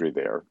industry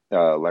there.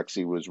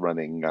 Alexi was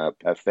running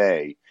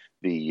Pathé,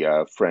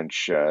 the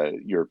French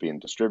European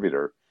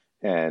distributor,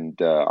 and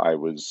I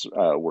was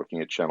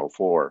working at Channel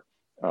 4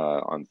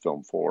 on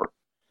Film 4.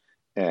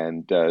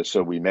 And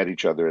so we met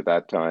each other at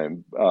that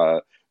time,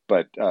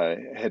 but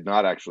had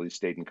not actually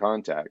stayed in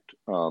contact.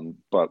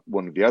 But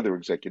one of the other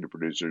executive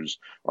producers,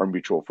 our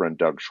mutual friend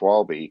Doug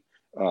Schwalbe,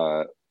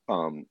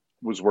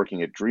 was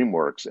working at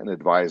DreamWorks and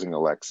advising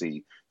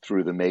Alexi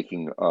through the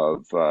making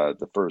of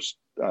the first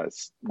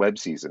web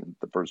season,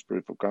 the first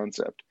proof of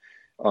concept,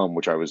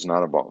 which I was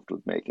not involved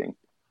with making.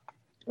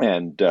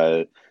 And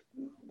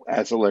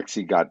as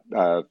Alexi got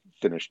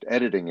finished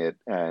editing it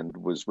and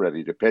was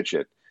ready to pitch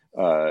it,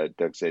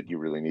 Doug said, you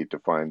really need to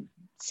find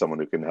someone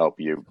who can help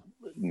you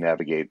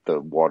navigate the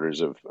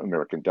waters of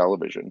American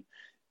television,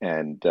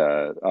 and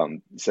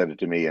sent it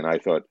to me. And I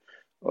thought,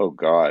 oh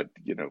God,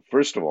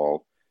 first of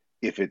all,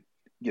 if it,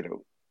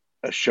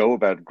 a show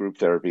about group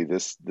therapy,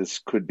 this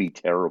could be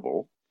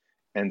terrible.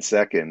 And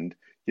second,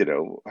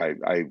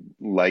 I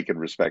like and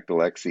respect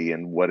Alexi,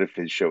 and what if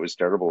his show is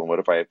terrible? And what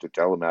if I have to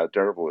tell him how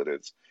terrible it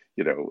is?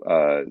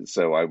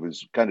 So I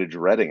was kind of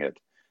dreading it.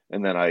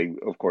 And then I,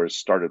 of course,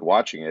 started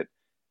watching it,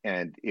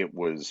 and it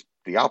was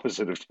the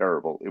opposite of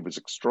terrible. It was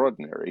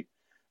extraordinary.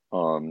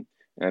 And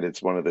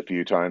it's one of the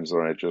few times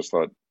when I just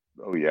thought,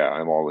 oh yeah,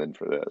 I'm all in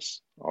for this.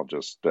 I'll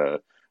just,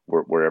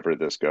 wherever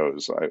this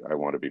goes, I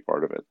want to be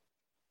part of it.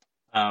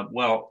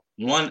 Well,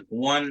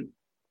 one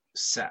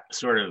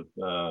sort of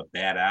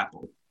bad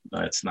apple.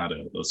 It's not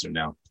those are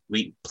now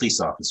police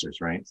officers,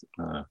 right?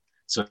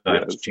 So I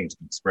have to change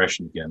the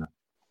expression again.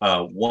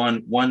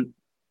 One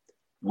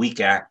weak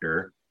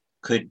actor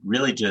could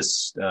really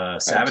just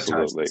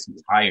sabotage this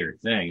entire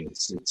thing.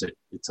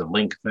 It's a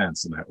link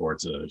fence, or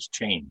it's a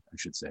chain, I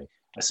should say.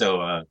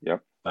 So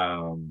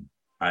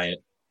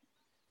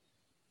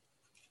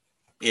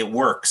it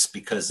works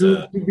because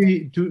to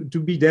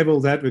be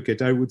devil's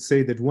advocate, I would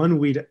say that one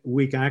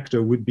weak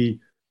actor would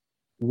be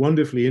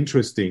wonderfully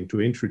interesting to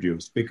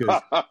introduce,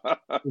 because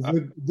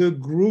the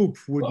group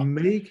would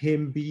make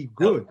him be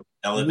good.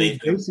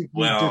 Elevate him.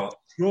 Well,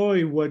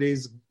 destroy what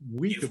is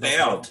weak.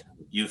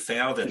 You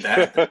failed at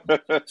that.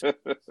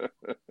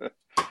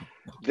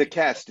 The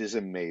cast is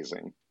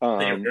amazing. They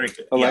are very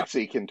good.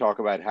 Alexi can talk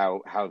about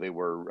how they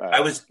were. I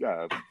was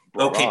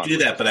okay. Do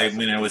that, but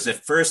I was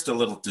at first a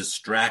little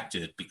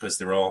distracted because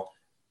they're all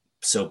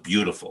so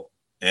beautiful,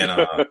 and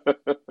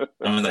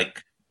I'm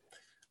like,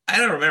 I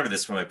don't remember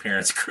this from my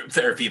parents' group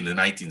therapy in the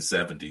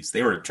 1970s.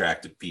 They were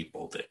attractive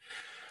people.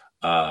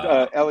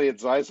 Elliot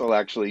Zeisel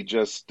actually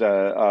just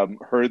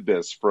heard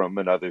this from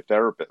another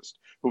therapist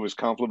who was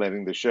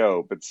complimenting the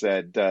show, but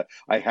said,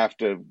 I have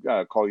to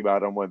call you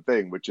out on one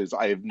thing, which is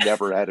I have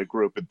never had a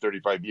group in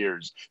 35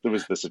 years that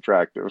was this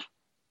attractive.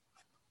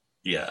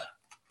 Yeah.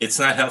 It's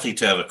not healthy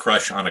to have a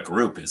crush on a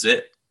group, is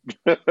it?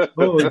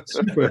 Oh, it's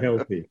super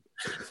healthy.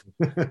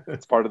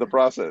 It's part of the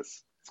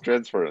process. It's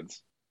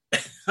transference.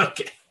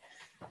 Okay.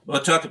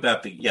 Well, talk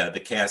about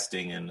the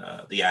casting and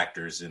the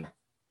actors and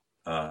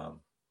I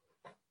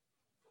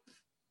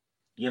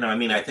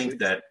think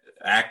that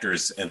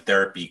actors and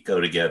therapy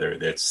go together.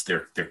 They're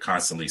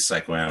constantly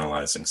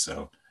psychoanalyzing,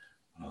 so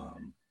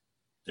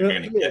they're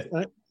going to get.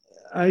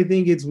 I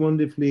think it's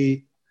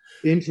wonderfully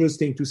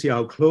interesting to see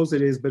how close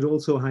it is, but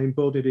also how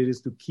important it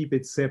is to keep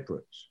it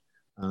separate.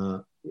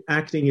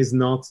 Acting is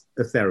not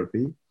a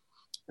therapy,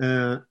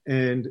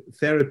 and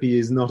therapy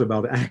is not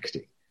about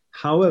acting.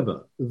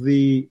 However,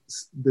 the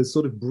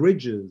sort of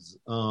bridges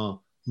are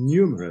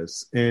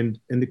numerous, and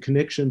the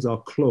connections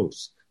are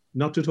close.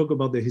 Not to talk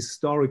about the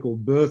historical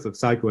birth of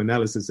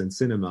psychoanalysis and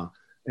cinema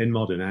and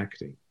modern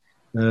acting.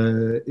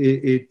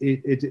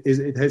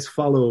 It has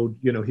followed,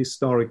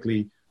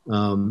 historically,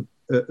 a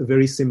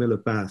very similar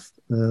path,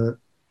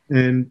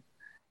 and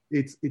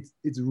it's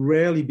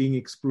rarely being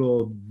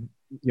explored,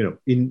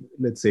 in,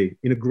 let's say,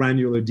 in a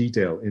granular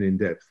detail and in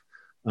depth.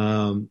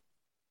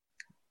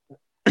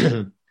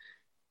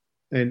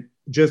 And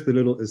just a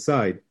little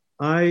aside,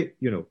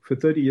 for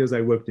 30 years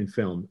I worked in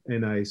film,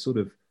 and I sort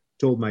of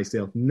told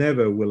myself,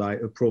 never will I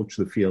approach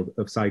the field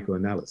of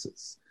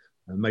psychoanalysis.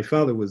 My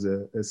father was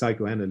a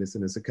psychoanalyst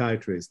and a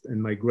psychiatrist, and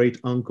my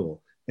great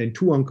uncle and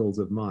two uncles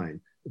of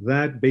mine,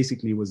 that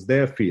basically was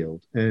their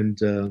field.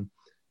 And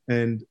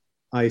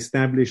I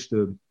established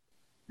a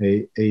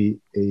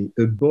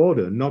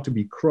border not to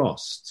be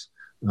crossed,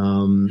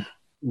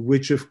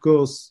 which of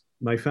course,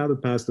 my father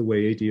passed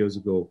away 8 years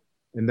ago,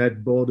 and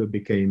that border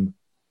became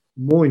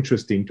more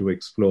interesting to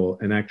explore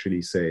and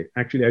actually say,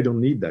 actually, I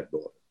don't need that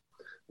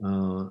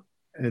border.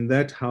 And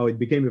that's how it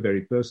became a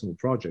very personal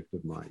project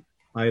of mine.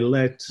 I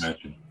let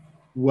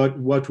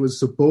what was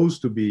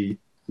supposed to be,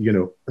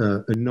 a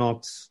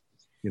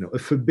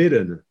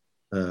forbidden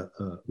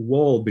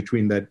wall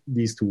between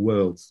these two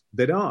worlds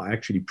that are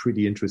actually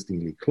pretty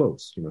interestingly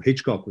close.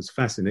 Hitchcock was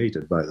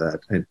fascinated by that,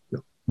 and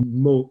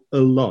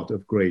a lot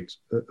of great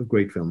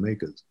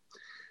filmmakers.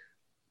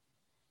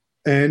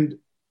 And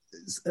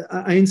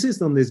I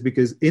insist on this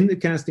because in the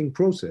casting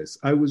process,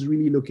 I was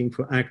really looking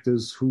for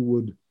actors who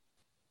would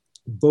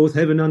both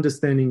have an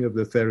understanding of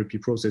the therapy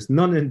process.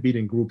 None had been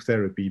in group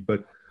therapy,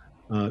 but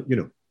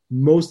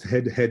most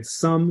had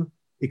some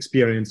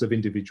experience of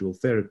individual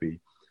therapy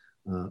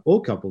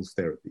or couples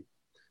therapy.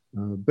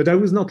 But I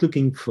was not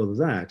looking for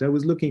that. I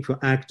was looking for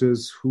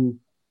actors who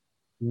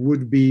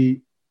would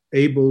be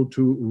able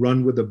to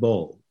run with the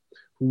ball,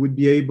 who would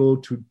be able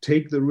to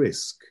take the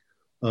risk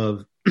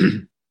of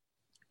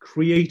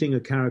creating a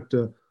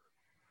character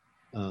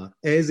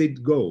as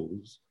it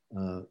goes,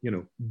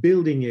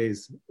 building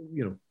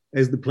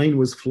as the plane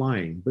was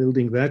flying,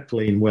 building that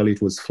plane while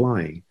it was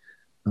flying,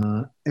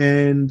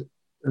 and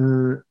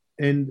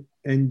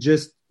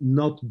just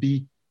not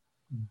be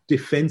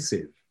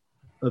defensive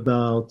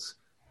about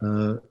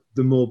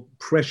the more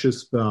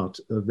precious part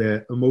of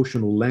their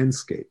emotional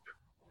landscape.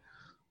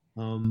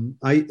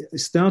 I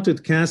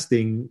started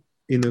casting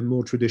in a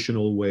more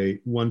traditional way,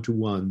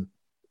 one-to-one,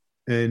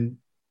 and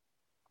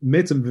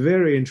met some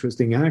very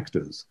interesting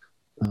actors.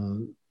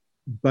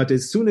 But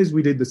as soon as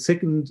we did the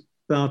second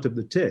part of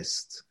the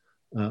test,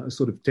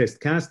 sort of test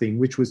casting,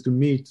 which was to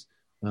meet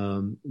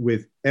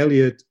with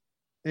Elliot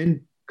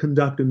and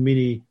conduct a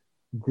mini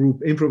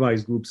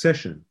improvised group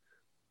session,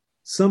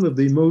 some of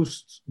the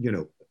most,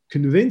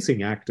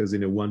 convincing actors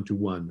in a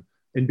one-to-one,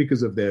 and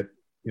because of their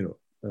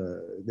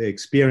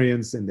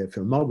experience and their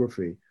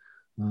filmography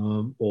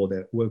or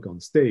their work on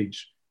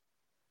stage,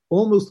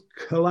 almost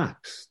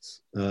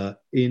collapsed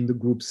in the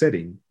group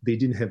setting. They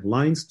didn't have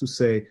lines to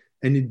say,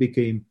 and it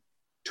became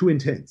too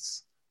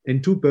intense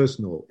and too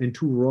personal and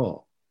too raw.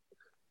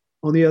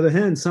 On the other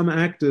hand, some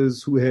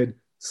actors who had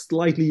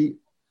slightly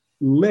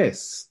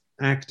less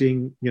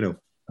acting,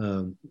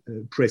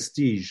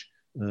 prestige,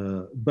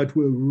 but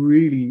were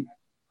really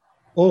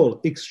all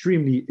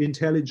extremely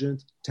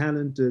intelligent,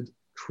 talented,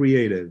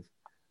 creative,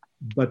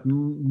 but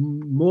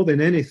more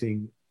than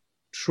anything,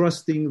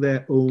 trusting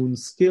their own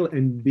skill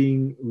and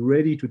being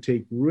ready to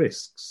take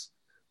risks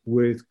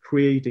with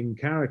creating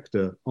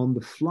character on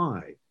the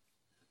fly.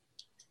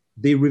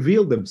 They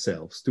revealed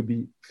themselves to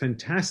be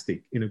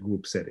fantastic in a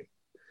group setting.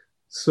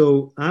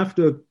 So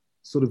after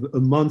sort of a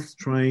month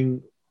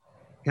trying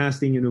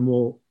casting in a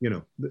more,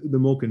 the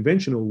more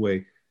conventional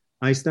way,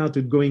 I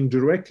started going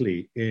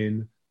directly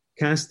in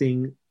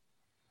casting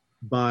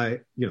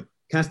by,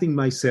 casting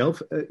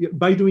myself,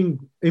 by doing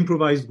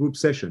improvised group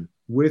session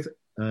with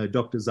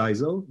Dr.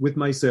 Zeisel, with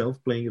myself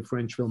playing a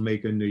French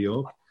filmmaker in New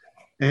York,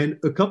 and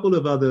a couple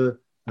of other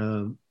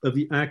of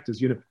the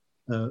actors.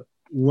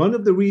 One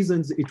of the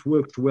reasons it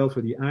worked well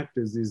for the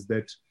actors is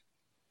that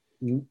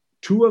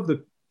two of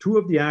the two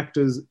of the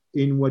actors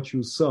in what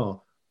you saw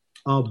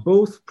are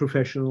both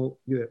professional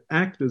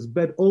actors,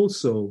 but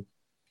also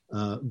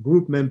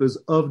group members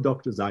of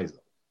Dr. Zeisel.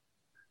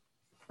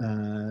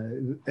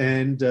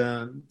 Is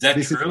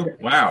that true?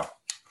 Wow.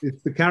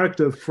 It's the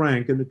character of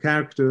Frank and the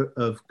character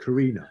of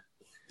Karina.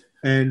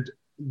 And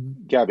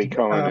Gabby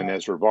Cohen and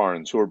Ezra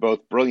Barnes, who are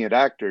both brilliant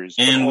actors,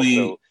 and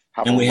we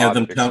have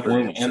them come,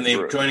 and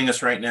they're joining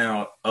us right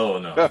now. Oh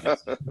no!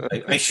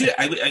 I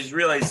was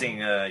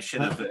realizing I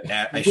should have done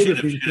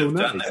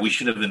that. We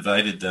should have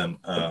invited them.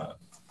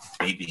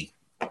 Maybe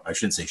I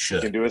shouldn't say should.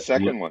 We can do a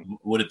second one.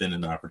 Would have been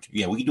an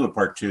opportunity. Yeah, we can do a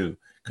part 2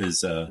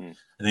 because I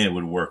think it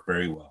would work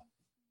very well.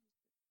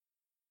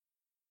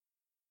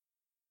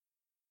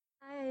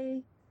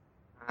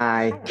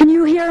 Hi. Can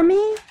you hear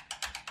me?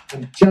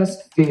 I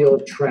just feel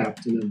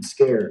trapped and I'm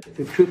scared.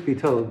 The truth be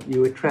told,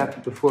 you were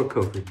trapped before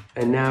COVID,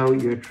 and now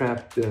you're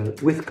trapped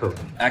with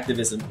COVID.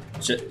 Activism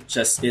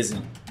just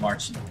isn't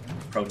marching,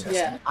 protesting.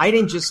 Yeah. I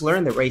didn't just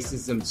learn that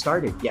racism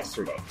started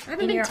yesterday. I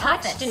haven't been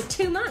touched in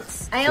 2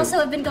 months. I also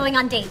have been going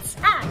on dates.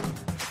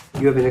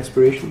 You have an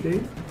expiration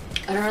date?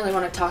 I don't really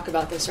want to talk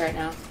about this right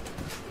now.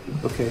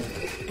 Okay.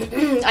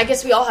 I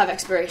guess we all have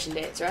expiration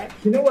dates, right?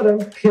 You know what? I'm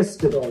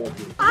pissed at all of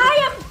you.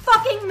 I am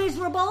fucking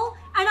miserable,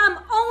 and I'm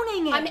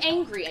owning it. I'm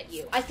angry at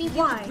you. I think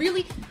Why? you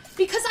really...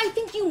 Because I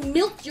think you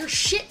milk your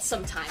shit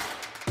sometimes.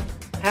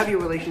 Have your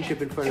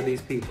relationship in front of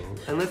these people,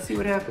 and let's see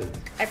what happens.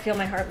 I feel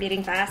my heart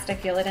beating fast. I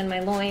feel it in my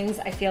loins.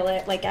 I feel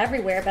it, like,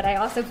 everywhere, but I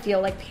also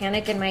feel, like,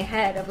 panic in my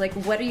head of, like,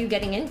 what are you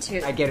getting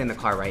into? I get in the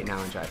car right now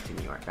and drive to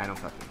New York. I don't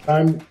fucking care.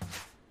 I'm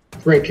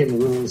breaking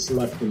rules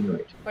left and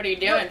right. What are you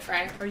doing,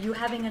 Frank? Are you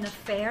having an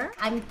affair?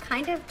 I'm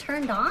kind of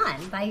turned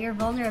on by your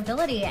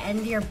vulnerability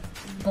and your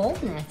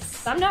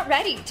boldness. I'm not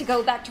ready to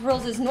go back to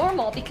rules as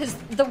normal because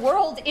the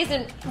world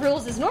isn't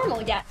rules as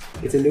normal yet.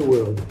 It's a new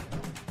world.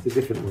 It's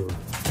a different world.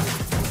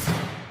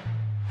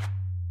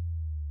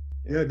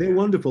 Yeah, they're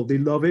wonderful. They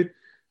love it.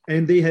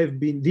 And they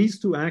have been, these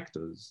two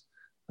actors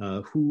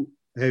who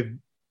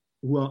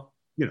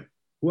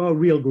are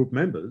real group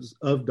members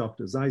of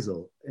Dr.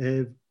 Zeisel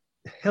have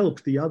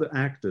helped the other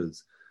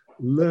actors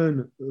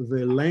learn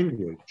the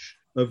language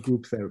of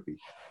group therapy,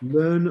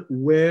 learn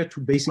where to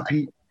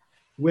basically,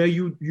 where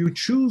you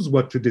choose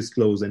what to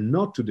disclose and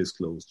not to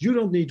disclose. You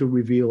don't need to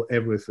reveal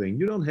everything.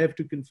 You don't have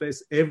to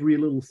confess every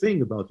little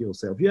thing about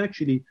yourself. You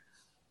actually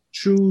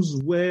choose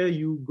where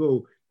you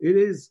go. It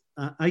is,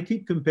 I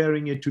keep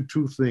comparing it to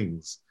two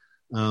things.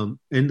 And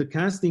the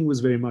casting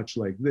was very much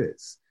like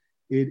this.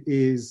 It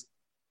is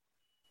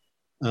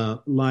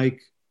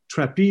like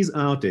trapeze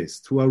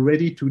artists who are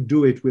ready to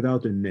do it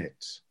without a net.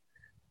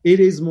 It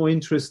is more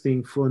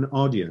interesting for an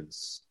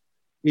audience.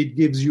 It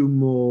gives you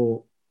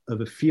more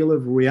of a feel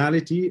of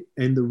reality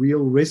and the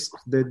real risk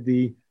that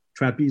the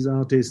trapeze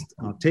artists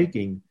are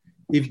taking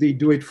if they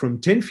do it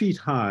from 10 feet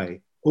high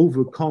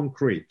over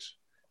concrete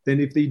than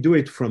if they do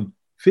it from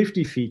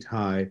 50 feet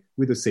high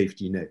with a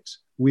safety net.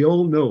 We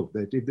all know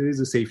that if there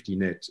is a safety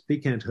net, they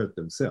can't hurt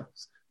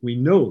themselves. We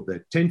know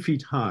that 10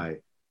 feet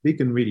high, they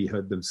can really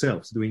hurt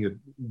themselves doing a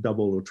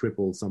double or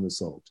triple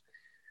somersault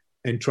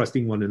and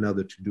trusting one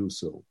another to do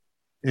so.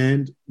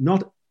 And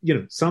not,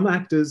 some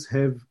actors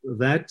have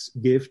that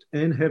gift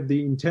and have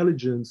the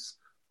intelligence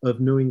of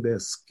knowing their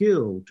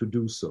skill to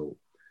do so.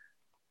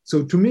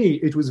 So to me,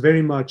 it was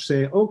very much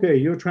say, okay,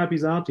 you're a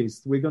trapeze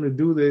artist. We're going to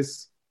do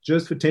this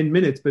just for 10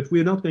 minutes, but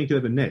we're not going to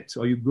have a net.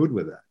 Are you good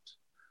with that?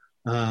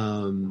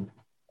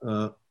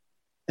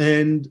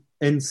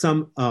 And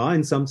some are,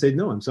 and some said,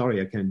 no, I'm sorry,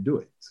 I can't do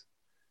it.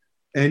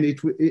 And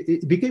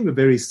it became a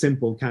very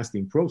simple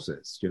casting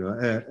process.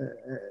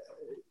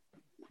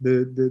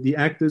 The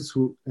actors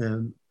who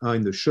are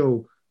in the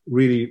show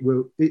really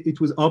were. It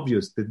was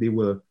obvious that they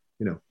were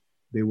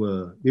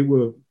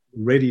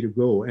ready to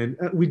go. And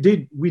we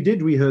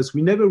did rehearse.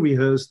 We never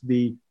rehearsed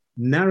the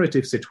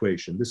narrative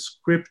situation, the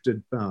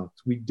scripted part.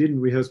 We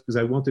didn't rehearse because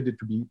I wanted it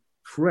to be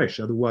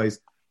fresh. Otherwise,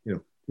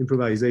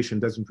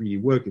 improvisation doesn't really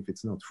work if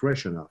it's not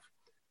fresh enough.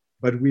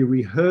 But we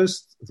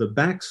rehearsed the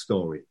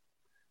backstory.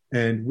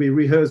 And we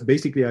rehearsed,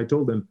 basically, I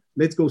told them,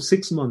 let's go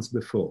 6 months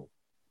before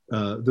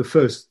the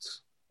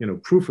first,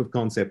 proof of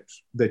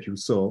concept that you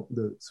saw,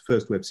 the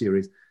first web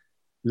series.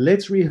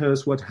 Let's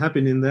rehearse what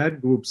happened in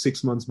that group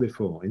 6 months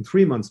before, and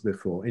 3 months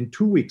before, and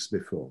 2 weeks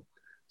before.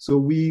 So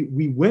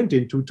we went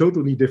into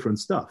totally different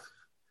stuff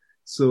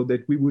so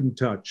that we wouldn't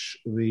touch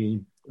the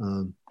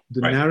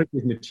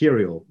narrative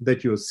material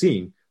that you're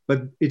seeing,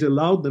 but it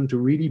allowed them to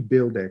really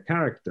build their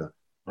character.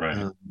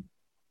 Right.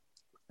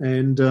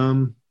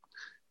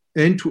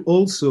 And to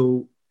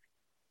also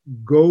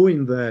go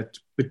in that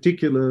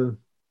particular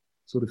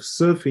sort of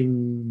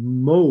surfing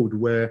mode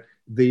where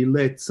they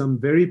let some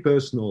very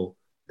personal,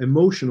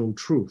 emotional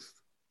truth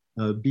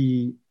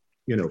be,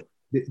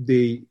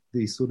 they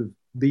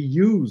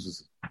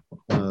use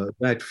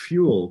that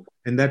fuel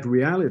and that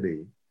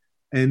reality,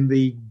 and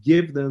they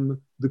give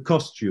them the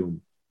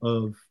costume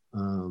of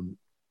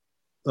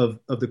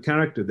the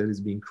character that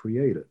is being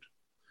created.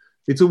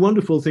 It's a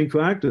wonderful thing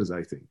for actors,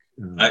 I think.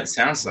 It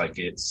sounds like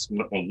it's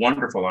a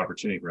wonderful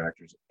opportunity for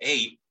actors.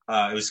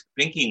 I was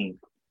thinking,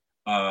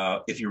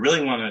 if you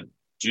really want to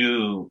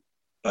do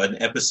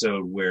an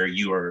episode where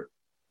you are,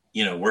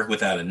 work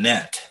without a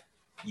net,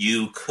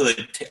 you could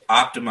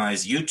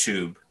optimize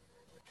YouTube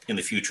in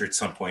the future at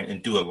some point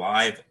and do a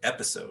live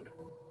episode.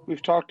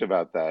 We've talked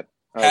about that.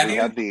 We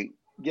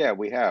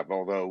have,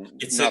 although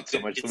not so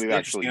much that we've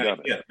actually done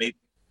it. Yeah, maybe.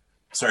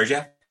 Sorry,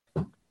 Jeff?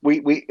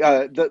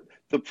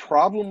 The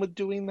problem with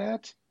doing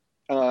that,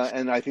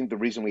 and I think the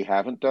reason we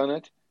haven't done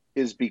it,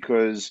 is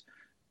because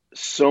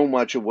so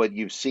much of what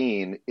you've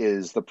seen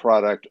is the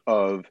product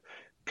of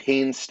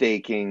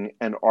painstaking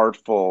and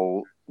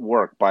artful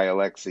work by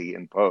Alexi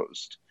in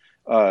post,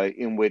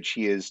 in which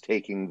he is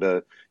taking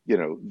the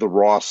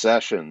raw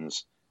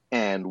sessions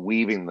and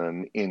weaving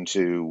them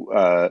into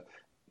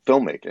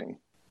filmmaking,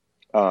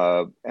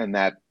 and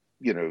that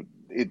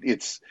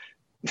it's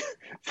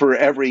for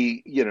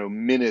every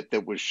minute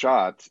that was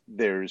shot,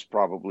 there's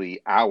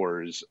probably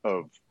hours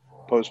of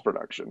post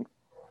production.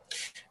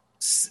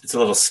 It's a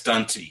little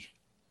stunty.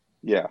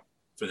 Yeah.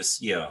 For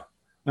this, yeah.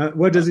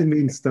 What does it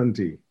mean,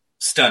 stunty?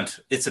 Stunt.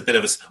 It's a bit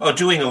of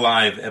doing a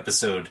live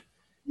episode.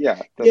 Yeah,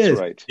 that's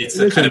right. It's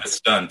a kind of a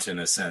stunt in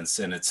a sense,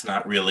 and it's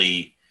not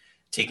really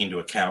taking into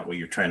account what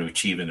you're trying to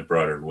achieve in a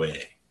broader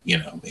way.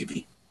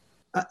 Maybe.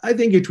 I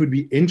think it would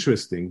be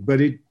interesting, but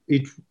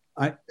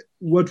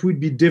what would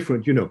be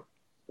different?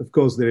 Of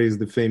course, there is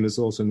the famous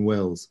Orson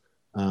Welles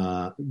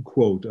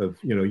quote of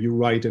you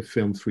write a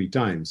film 3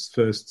 times.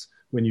 First,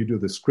 when you do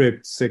the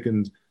script.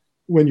 Second,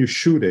 when you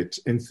shoot it,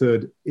 and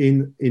third,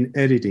 in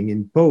editing,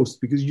 in post,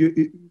 because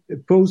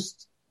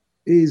post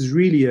is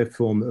really a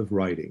form of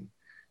writing.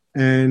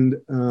 And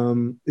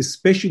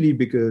especially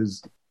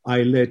because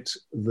I let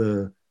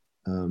the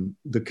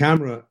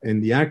camera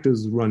and the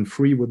actors run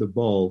free with the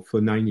ball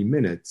for 90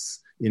 minutes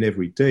in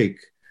every take,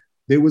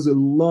 there was a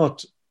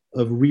lot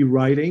of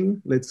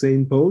rewriting, let's say,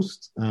 in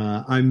post.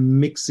 I'm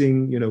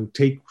mixing,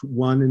 take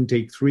 1 and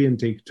take 3 and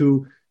take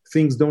 2.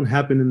 Things don't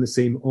happen in the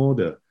same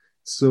order.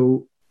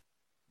 So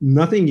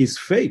nothing is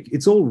fake.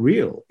 It's all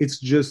real. It's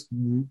just,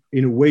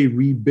 in a way,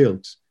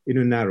 rebuilt in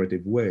a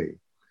narrative way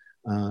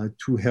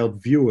to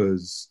help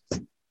viewers.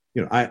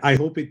 I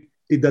hope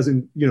it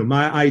doesn't,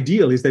 my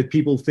ideal is that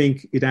people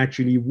think it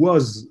actually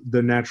was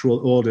the natural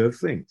order of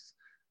things.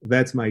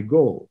 That's my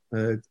goal.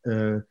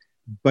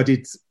 But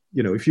it's,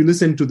 if you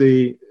listen to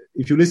the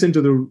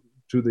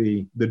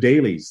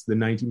dailies, the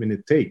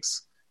 90-minute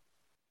takes,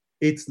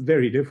 it's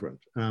very different.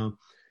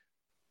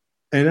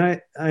 And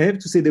I have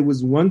to say, there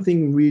was one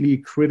thing really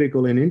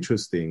critical and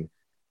interesting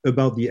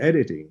about the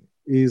editing,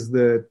 is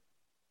that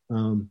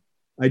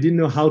I didn't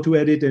know how to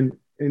edit, and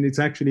it's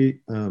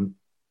actually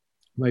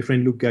my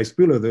friend Luke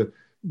Geispuller,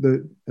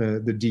 the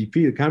DP,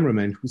 the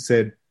cameraman, who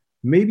said,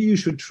 maybe you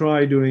should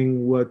try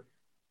doing what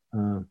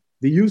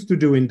they used to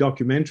do in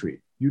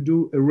documentary. You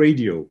do a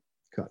radio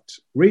cut.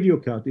 Radio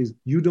cut is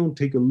you don't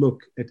take a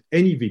look at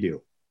any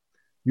video.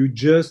 You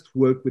just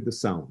work with the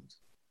sound.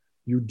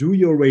 You do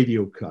your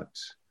radio cut,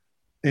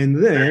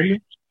 and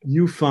then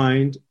you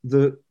find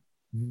the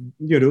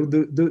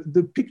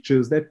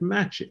pictures that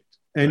match it.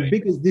 And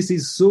because this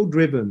is so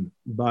driven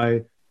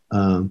by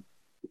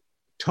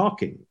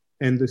talking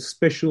and the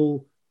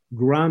special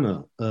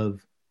grammar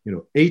of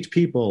 8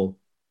 people,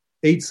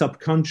 8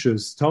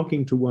 subconscious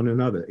talking to one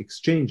another,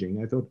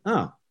 exchanging, I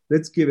thought,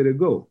 let's give it a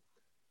go.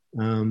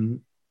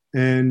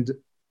 And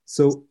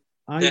so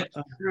I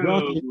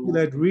brought into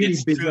that really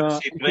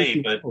bizarre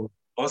way, but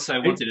also I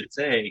wanted to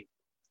say,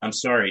 I'm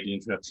sorry to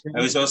interrupt.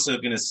 I was also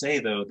going to say,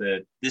 though,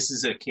 that this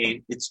is a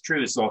case. It's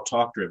true. It's all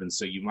talk driven.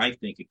 So you might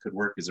think it could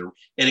work as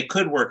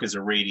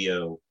a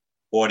radio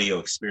audio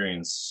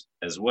experience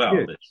as well.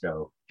 Yes. The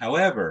show.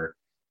 However,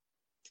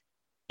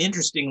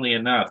 interestingly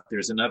enough,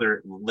 there's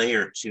another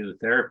layer to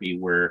therapy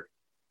where,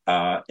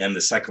 and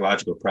the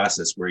psychological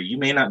process where you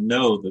may not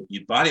know that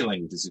your body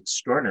language is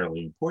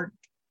extraordinarily important.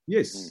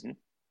 Yes,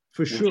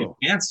 for sure. You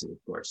can't see, of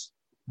course.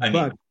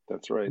 But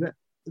that's right.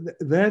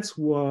 That's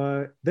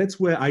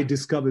where I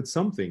discovered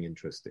something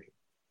interesting.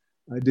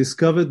 I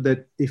discovered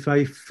that if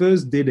I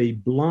first did a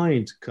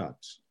blind cut,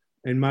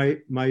 and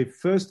my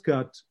first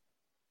cut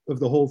of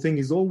the whole thing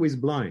is always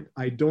blind.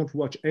 I don't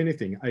watch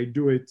anything. I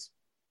do it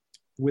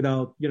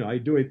without, I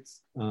do it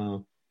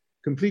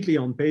completely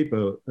on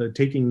paper,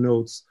 taking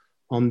notes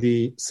on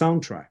the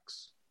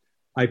soundtracks.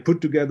 I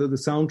put together the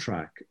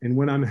soundtrack, and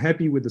when I'm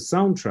happy with the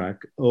soundtrack,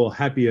 or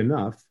happy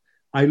enough,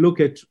 I look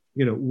at,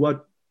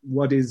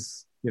 what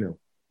is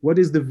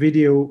the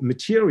video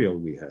material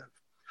we have,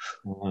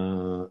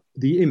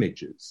 the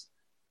images.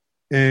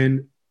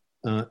 And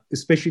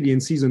especially in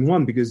season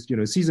 1, because,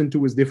 season 2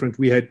 was different.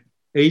 We had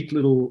 8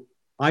 little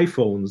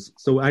iPhones,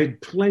 so I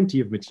had plenty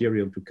of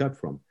material to cut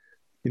from.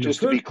 Just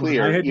to be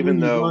clear,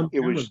 even though it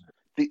was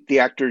the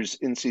actors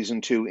in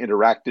season 2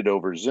 interacted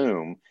over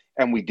Zoom,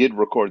 and we did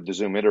record the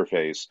Zoom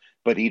interface,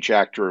 but each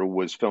actor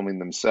was filming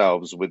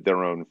themselves with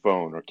their own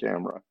phone or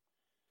camera,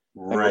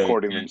 and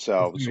recording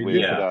themselves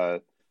with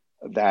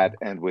that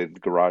and with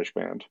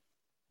GarageBand.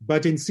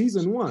 But in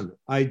season 1,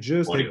 I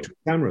just had 2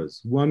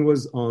 cameras. One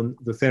was on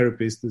the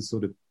therapist, this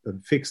sort of a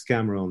fixed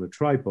camera on a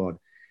tripod.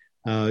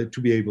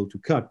 to be able to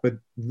cut. But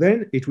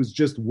then it was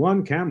just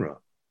one camera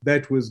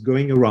that was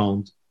going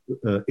around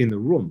in the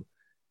room.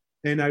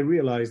 And I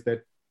realized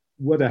that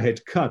what I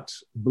had cut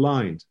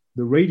blind,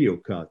 the radio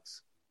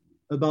cuts,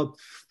 about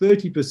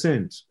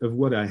 30% of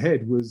what I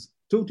had was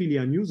totally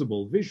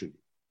unusable visually.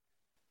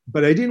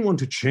 But I didn't want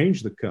to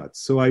change the cuts.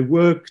 So I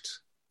worked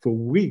for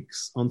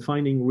weeks on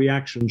finding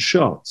reaction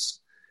shots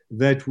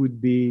that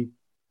would be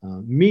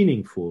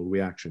meaningful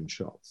reaction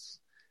shots.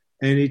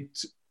 And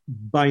it,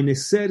 by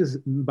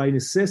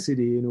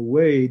necessity, in a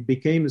way, it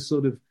became a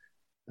sort of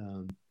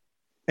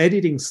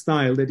editing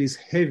style that is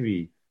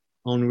heavy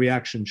on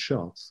reaction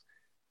shots,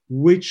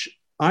 which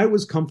I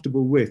was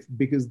comfortable with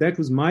because that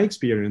was my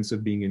experience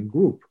of being in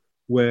group,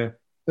 where,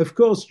 of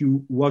course,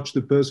 you watch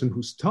the person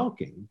who's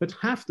talking, but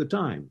half the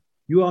time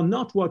you are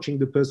not watching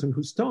the person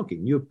who's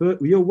talking.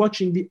 You're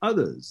watching the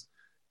others,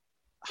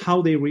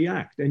 how they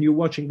react, and you're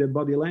watching their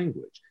body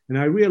language. And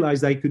I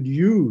realized I could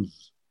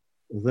use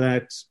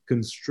that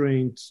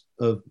constraint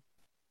of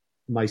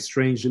my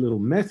strange little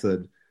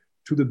method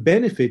to the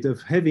benefit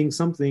of having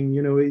something,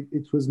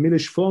 it was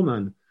Miloš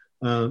Forman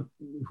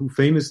who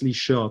famously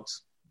shot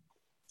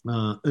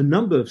a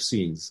number of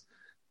scenes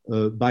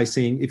by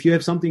saying, if you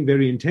have something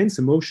very intense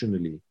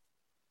emotionally,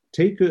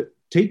 take a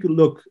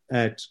look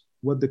at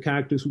what the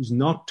character who's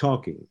not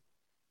talking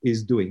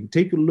is doing.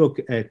 Take a look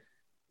at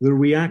the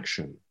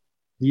reaction,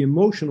 the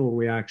emotional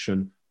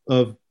reaction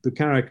of the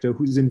character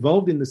who's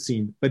involved in the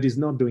scene but is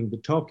not doing the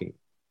talking.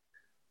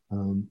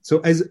 So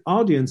as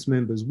audience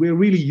members, we're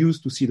really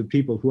used to see the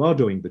people who are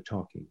doing the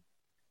talking.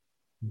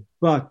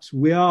 But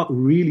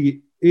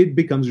it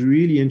becomes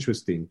really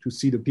interesting to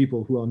see the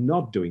people who are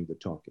not doing the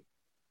talking.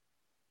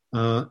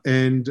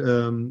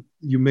 And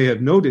you may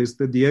have noticed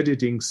that the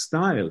editing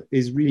style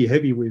is really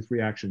heavy with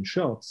reaction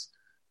shots,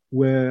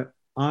 where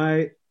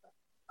I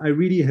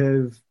really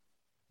have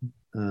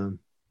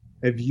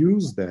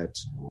used that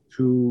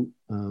to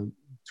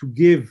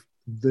give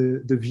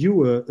the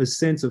viewer a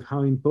sense of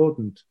how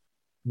important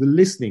the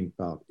listening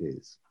part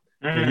is.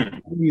 And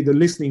not only the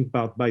listening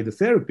part by the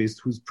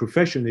therapist, whose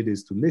profession it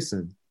is to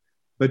listen,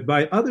 but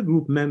by other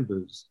group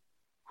members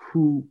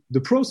who the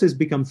process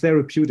becomes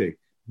therapeutic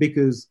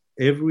because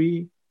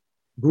every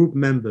group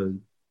member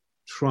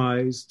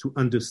tries to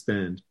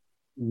understand,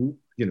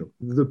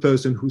 the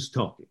person who's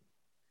talking.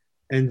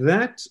 And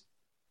that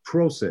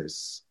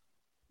process,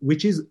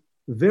 which is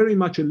very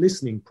much a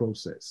listening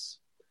process,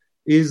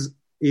 is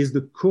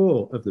the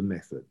core of the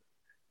method.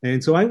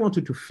 And so I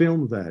wanted to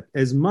film that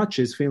as much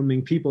as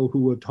filming people who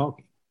were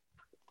talking.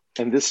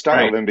 And this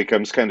style then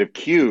becomes kind of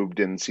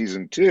cubed in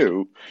season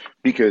 2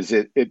 because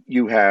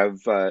you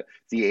have the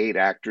 8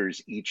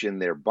 actors each in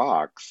their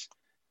box.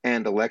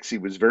 And Alexis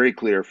was very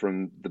clear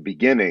from the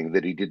beginning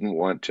that he didn't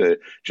want to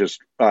just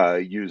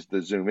use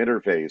the Zoom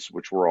interface,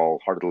 which we're all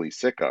heartily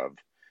sick of,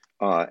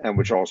 and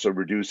which also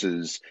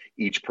reduces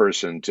each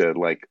person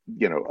to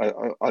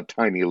a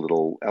tiny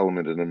little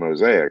element in a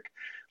mosaic.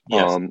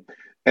 Yes.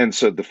 And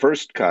so the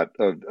first cut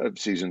of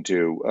season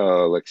 2,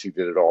 Alexis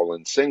did it all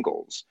in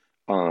singles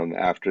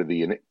after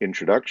the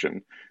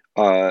introduction,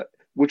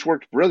 which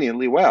worked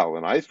brilliantly well.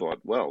 And I thought,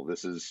 well,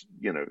 this is,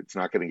 it's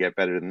not going to get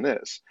better than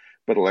this.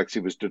 But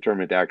Alexis was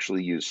determined to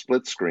actually use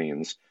split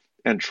screens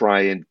and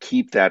try and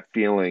keep that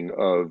feeling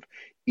of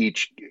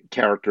each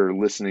character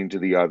listening to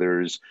the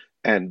others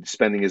and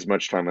spending as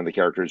much time on the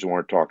characters who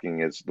aren't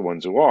talking as the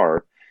ones who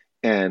are.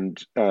 And,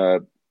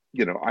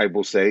 I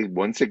will say,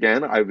 once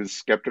again, I was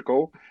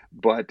skeptical,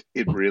 but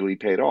it really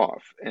paid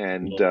off.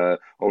 And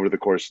over the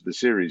course of the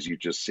series, you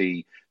just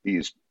see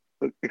these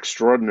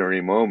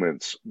extraordinary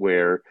moments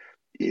where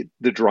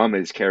the drama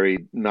is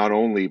carried not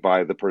only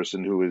by the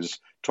person who is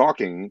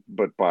talking,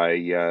 but by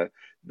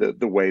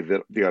the way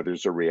that the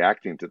others are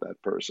reacting to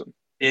that person.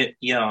 It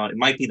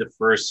might be the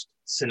first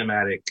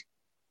cinematic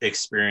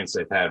experience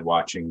I've had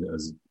watching,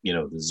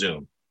 the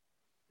Zoom,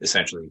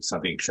 essentially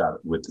something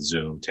shot with the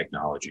Zoom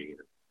technology.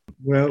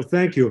 Well,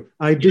 thank you.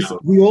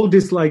 We all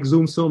dislike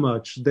Zoom so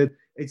much that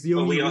it's the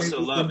only we way also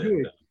we love can do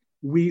it.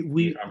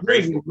 We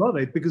love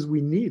it because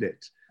we need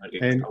it.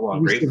 And we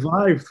grateful.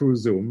 survive through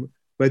Zoom,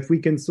 but we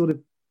can sort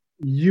of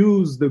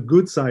use the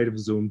good side of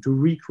Zoom to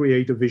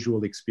recreate a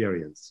visual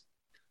experience.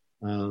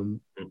 There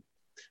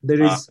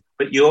is,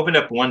 but you opened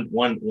up one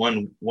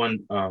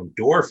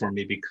door for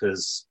me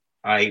because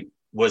I've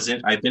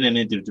been in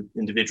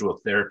individual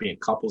therapy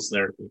and couples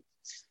therapy,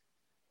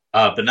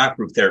 but not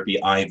group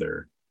therapy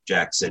either.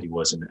 Jack said he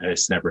wasn't.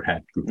 It's never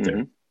had group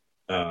therapy,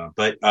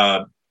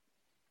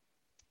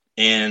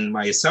 and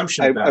my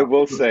assumption I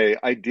will say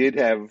I did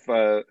have.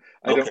 I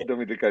don't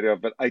mean to cut you off,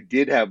 but I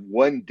did have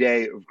one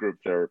day of group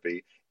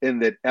therapy in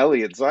that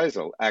Elliot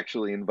Zeisel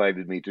actually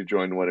invited me to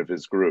join one of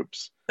his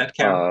groups. That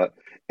counts.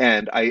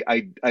 And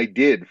I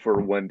did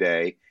for one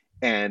day.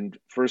 And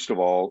first of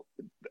all,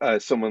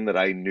 someone that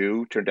I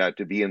knew turned out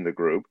to be in the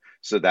group.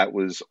 So that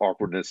was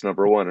awkwardness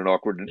number one. And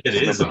awkwardness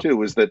number two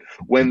was that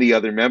when the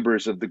other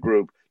members of the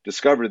group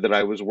discovered that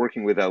I was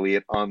working with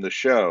Elliot on the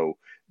show,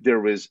 there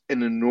was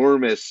an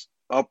enormous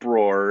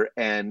uproar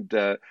and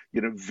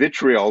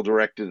vitriol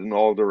directed in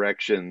all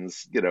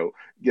directions,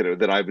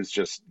 that I was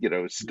just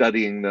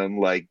studying them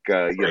like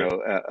a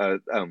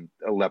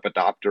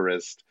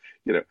lepidopterist,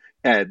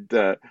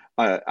 and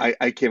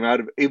I came out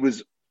of it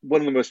was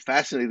one of the most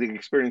fascinating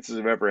experiences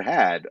I've ever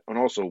had. And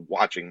also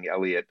watching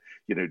Elliot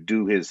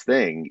do his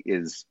thing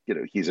is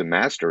he's a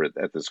master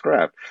at this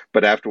craft.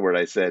 But afterward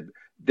I said,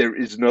 there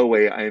is no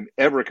way I am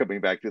ever coming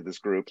back to this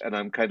group, and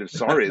I'm kind of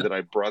sorry that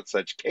I brought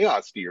such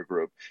chaos to your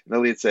group. And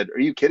Elliot said, "Are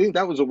you kidding?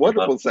 That was a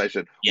wonderful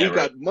session. We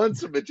got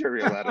months of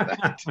material out of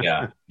that."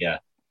 Yeah.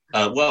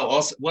 I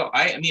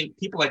mean,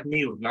 people like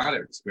me who have not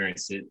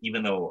experienced it,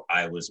 even though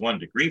I was 1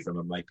 degree from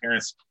them, my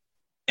parents,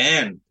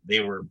 and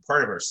they were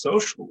part of our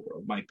social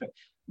world.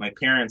 My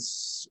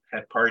parents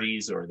had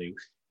parties, or they,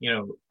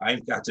 I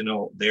got to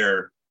know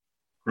their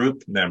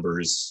group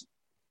members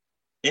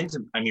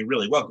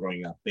really well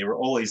growing up. They were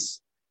always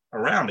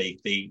around.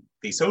 They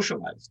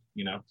socialized,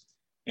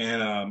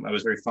 and I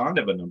was very fond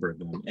of a number of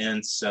them.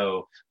 And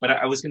so, but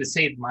I was going to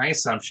say, my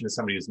assumption as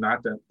somebody who's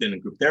not been in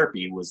group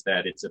therapy was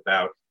that it's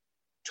about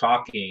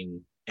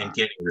talking and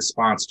getting a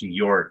response to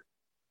your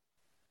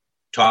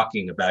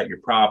talking about your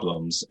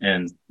problems,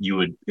 and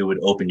it would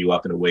open you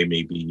up in a way,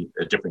 maybe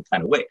a different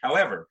kind of way.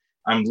 However,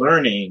 I'm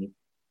learning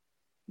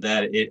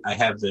that I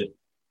have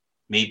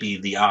maybe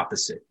the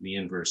opposite, the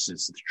inverse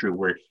is true,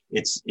 where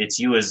it's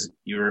you as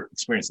your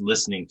experience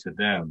listening to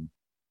them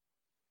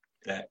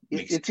that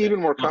it's even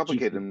more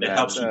complicated than that. That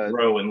helps you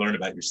grow and learn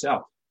about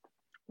yourself.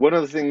 One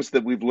of the things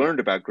that we've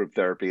learned about group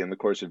therapy in the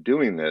course of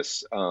doing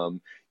this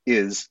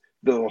is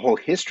the whole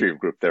history of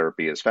group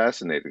therapy is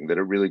fascinating, that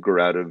it really grew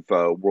out of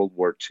World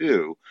War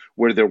II,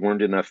 where there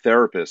weren't enough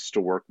therapists to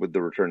work with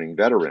the returning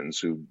veterans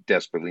who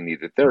desperately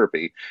needed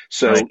therapy.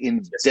 So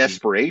in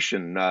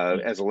desperation,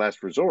 as a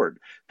last resort,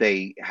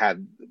 they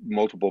had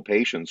multiple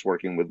patients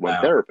working with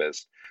one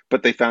therapist,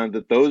 but they found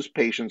that those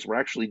patients were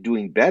actually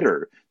doing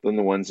better than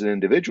the ones in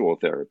individual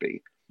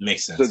therapy.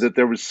 Makes sense. So that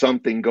there was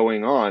something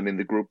going on in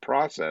the group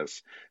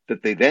process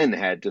that they then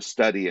had to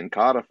study and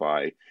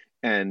codify.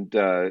 And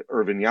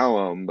Irvin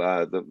Yalom,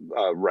 the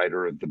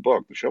writer of the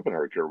book, The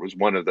Schopenhauer Cure, was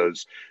one of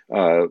those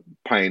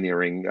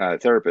pioneering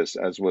therapists,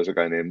 as was a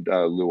guy named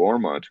Lou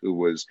Ormont, who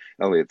was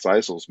Elliot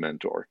Seisel's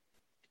mentor.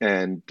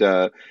 And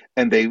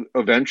they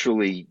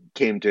eventually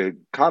came to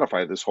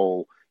codify this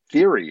whole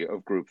theory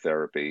of group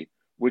therapy,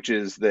 which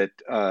is that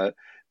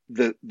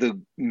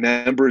the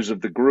members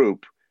of the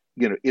group,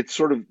 it's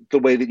sort of the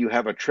way that you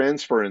have a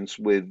transference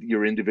with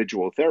your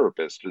individual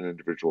therapist in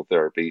individual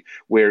therapy,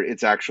 where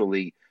it's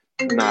actually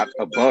not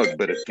a bug,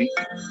 but a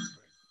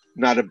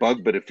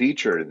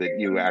feature that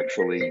you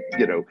actually,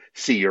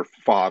 see your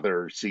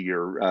father, see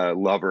your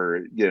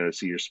lover,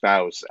 see your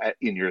spouse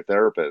in your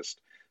therapist.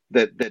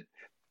 That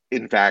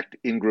in fact,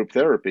 in group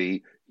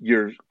therapy,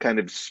 you're kind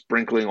of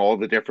sprinkling all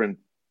the different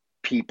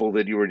people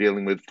that you were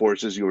dealing with,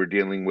 forces you were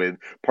dealing with,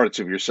 parts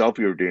of yourself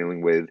you were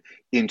dealing with,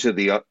 into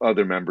the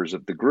other members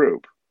of the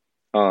group.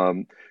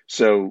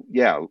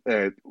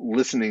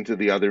 Listening to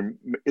the other,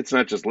 it's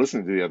not just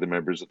listening to the other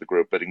members of the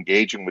group, but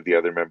engaging with the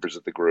other members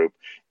of the group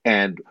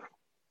and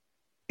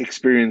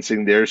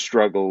experiencing their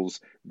struggles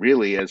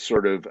really as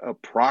sort of a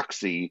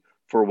proxy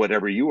for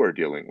whatever you are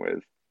dealing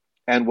with.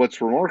 And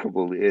what's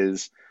remarkable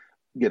is,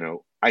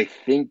 I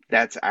think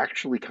that's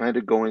actually kind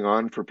of going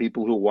on for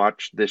people who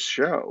watch this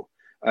show.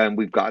 And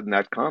we've gotten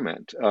that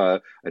comment. I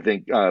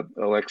think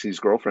Alexi's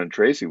girlfriend,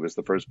 Tracy, was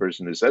the first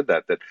person who said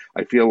that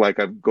I feel like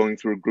I'm going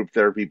through group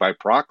therapy by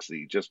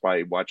proxy just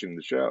by watching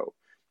the show.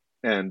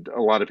 And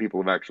a lot of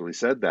people have actually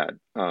said that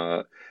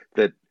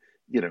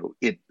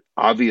it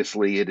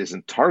obviously it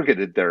isn't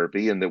targeted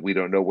therapy, and that we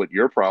don't know what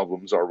your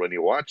problems are when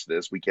you watch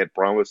this. We can't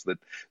promise that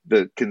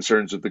the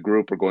concerns of the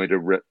group are going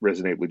to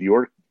resonate with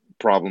your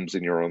problems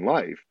in your own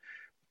life.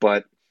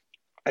 But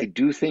I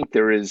do think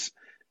there is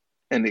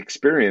an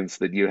experience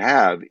that you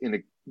have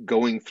in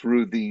going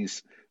through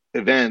these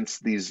events,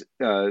 these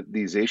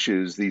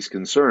issues, these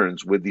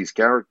concerns with these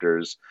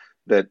characters,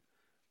 that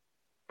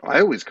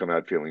I always come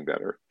out feeling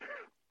better.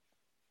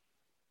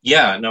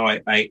 Yeah, no,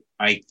 I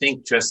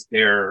think just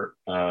their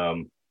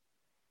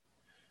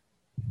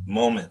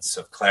moments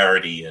of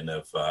clarity and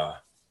of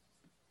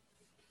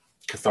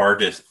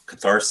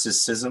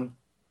catharsis.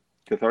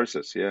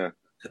 Yeah.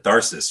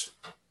 Catharsis.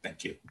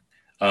 Thank you.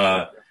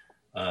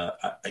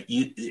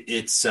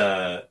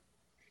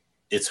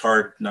 It's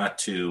hard not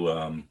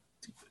to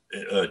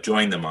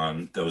join them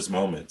on those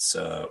moments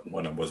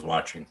when I was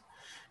watching.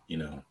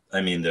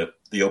 I mean,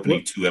 the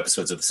opening 2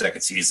 episodes of the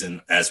second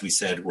season, as we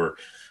said, were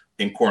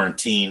in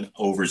quarantine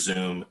over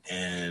Zoom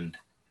and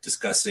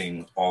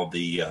discussing all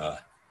the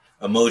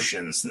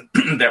emotions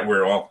that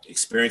we're all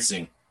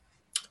experiencing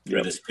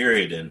through this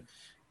period, and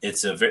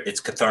it's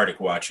cathartic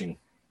watching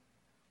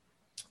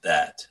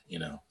that.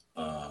 There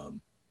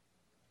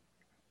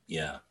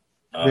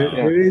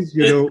is,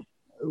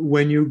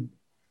 when you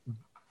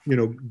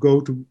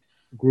go to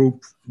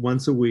group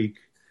once a week,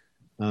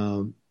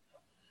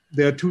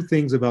 there are 2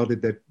 things about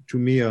it that to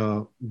me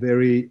are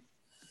very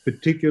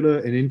particular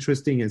and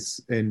interesting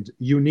and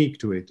unique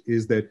to it,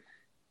 is that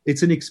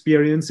it's an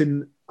experience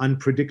in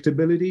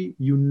unpredictability.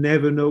 You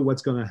never know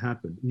what's going to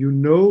happen. You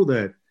know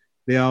that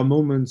there are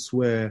moments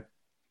where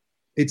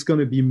it's going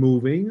to be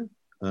moving,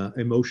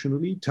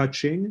 emotionally,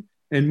 touching,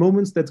 and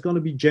moments that's going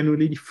to be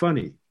genuinely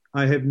funny.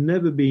 I have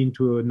never been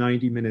to a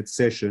 90-minute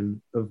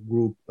session of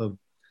group of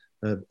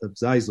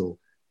Zeisel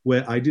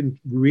where I didn't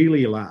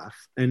really laugh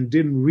and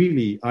didn't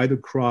really either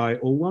cry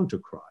or want to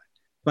cry.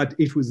 But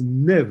it was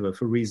never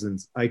for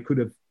reasons I could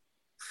have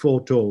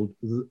foretold,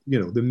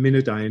 the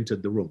minute I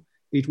entered the room.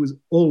 It was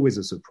always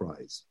a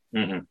surprise.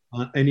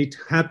 Mm-hmm. And it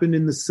happened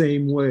in the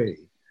same way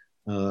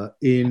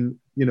in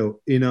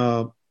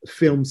our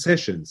film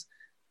sessions.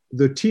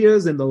 The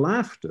tears and the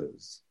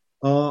laughters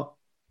are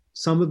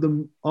some of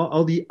them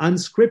are the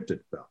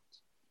unscripted part.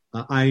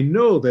 I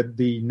know that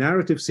the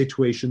narrative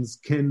situations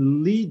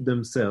can lead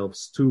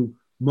themselves to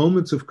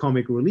moments of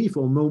comic relief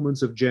or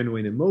moments of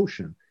genuine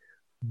emotion,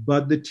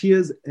 but the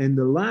tears and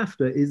the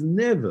laughter is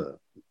never,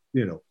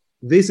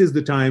 this is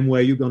the time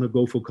where you're going to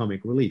go for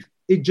comic relief.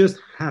 It just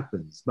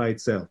happens by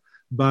itself.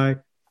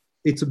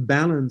 It's a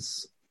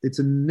balance. It's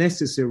a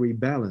necessary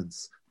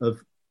balance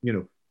of,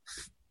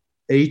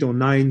 8 or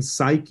 9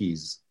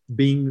 psyches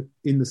being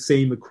in the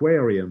same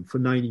aquarium for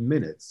 90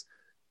 minutes.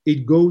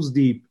 It goes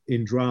deep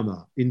in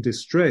drama, in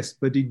distress,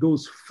 but it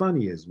goes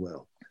funny as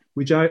well,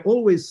 which I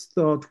always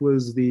thought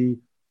was the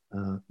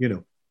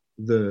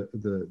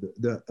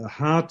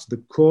heart,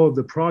 the core of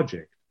the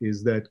project,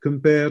 is that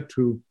compared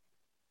to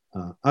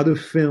other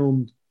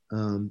filmed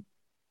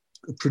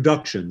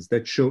productions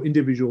that show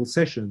individual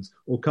sessions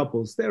or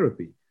couples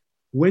therapy,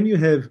 when you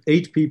have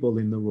 8 people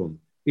in the room,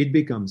 it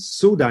becomes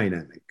so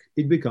dynamic,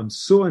 it becomes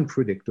so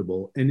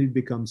unpredictable, and it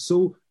becomes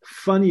so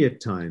funny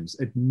at times,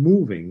 at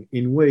moving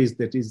in ways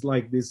that is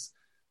like this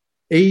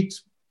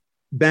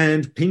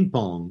 8-band ping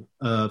pong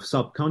of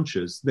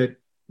subconscious that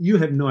you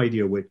have no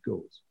idea where it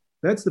goes.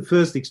 That's the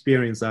first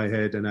experience I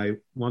had, and I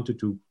wanted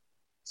to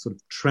sort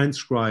of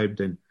transcribe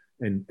and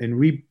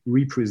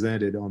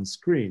represent it on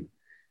screen.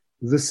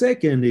 The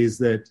second is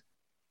that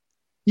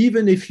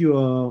even if you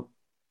are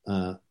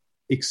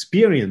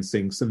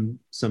experiencing some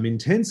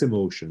intense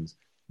emotions,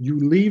 you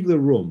leave the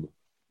room,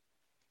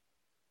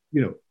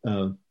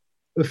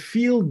 a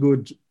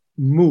feel-good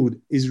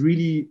mood is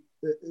really,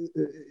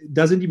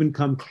 doesn't even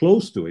come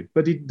close to it,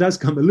 but it does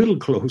come a little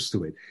close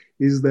to it,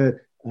 is that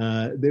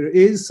there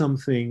is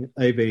something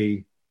of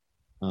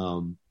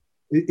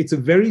it's a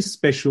very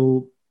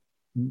special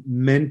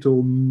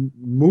mental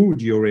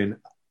mood you're in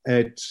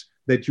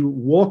that you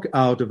walk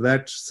out of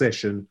that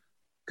session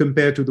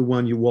compared to the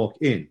one you walk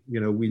in.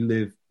 We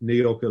live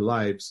mediocre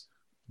lives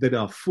that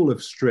are full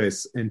of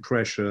stress and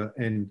pressure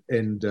and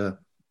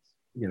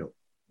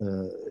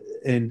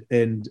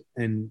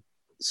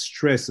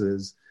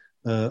stresses.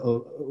 I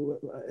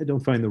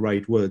don't find the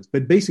right words,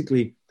 but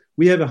basically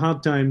we have a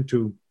hard time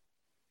to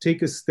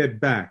take a step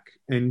back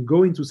and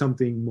go into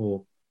something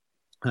more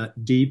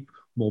deep,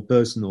 more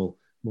personal,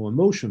 more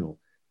emotional.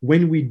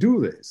 When we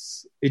do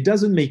this, it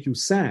doesn't make you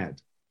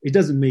sad. It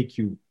doesn't make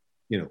you,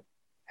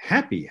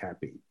 happy,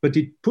 but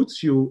it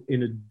puts you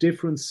in a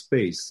different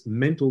space,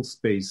 mental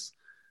space,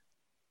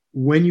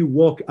 when you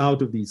walk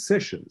out of these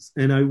sessions.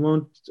 And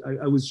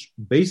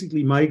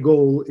my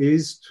goal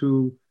is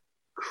to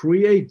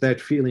create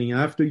that feeling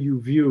after you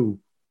view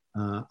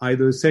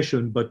either a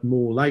session, but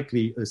more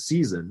likely a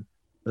season,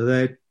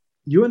 that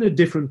you're in a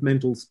different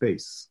mental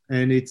space.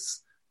 And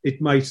it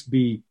might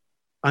be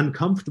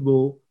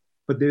uncomfortable,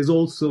 but there's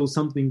also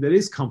something that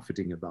is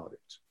comforting about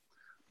it.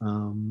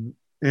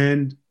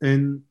 And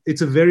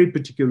it's a very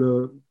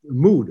particular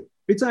mood.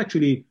 It's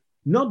actually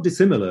not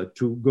dissimilar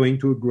to going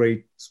to a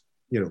great,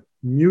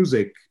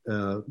 music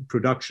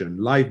production,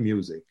 live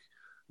music.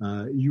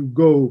 You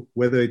go,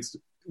 whether it's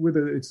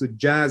a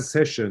jazz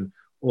session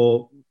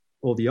or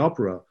the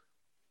opera,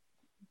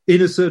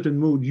 in a certain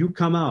mood, you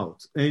come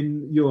out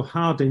and your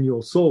heart and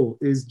your soul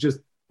is just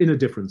in a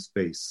different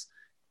space.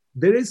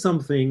 There is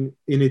something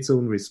in its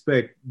own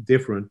respect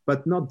different,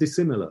 but not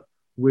dissimilar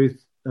with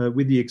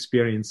the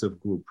experience of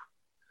group.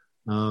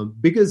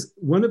 Because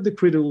one of the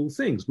critical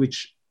things,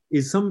 which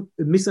is some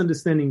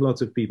misunderstanding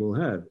lots of people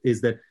have,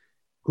 is that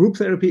group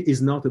therapy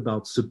is not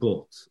about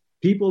support.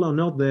 People are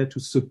not there to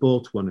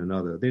support one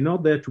another. They're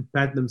not there to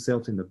pat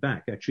themselves in the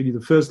back. Actually,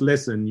 the first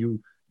lesson you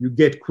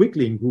get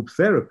quickly in group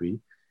therapy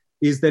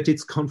is that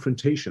it's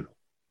confrontational,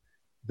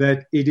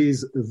 that it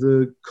is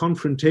the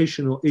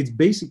confrontational, it's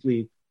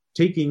basically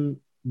taking,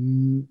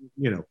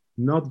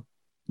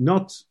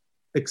 not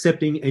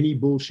accepting any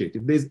bullshit.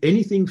 If there's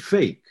anything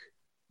fake,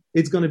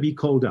 it's going to be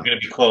called out. You're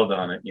going to be called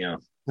on it, yeah.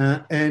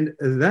 And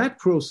that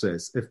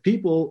process of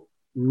people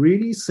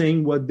really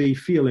saying what they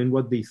feel and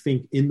what they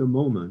think in the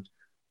moment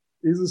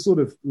is a sort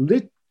of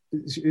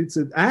it's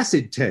an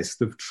acid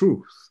test of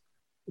truth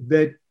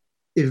that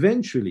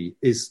eventually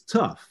is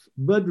tough,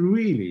 but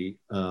really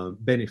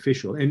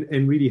beneficial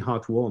and really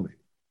heartwarming.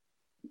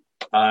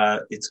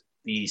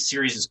 The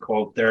series is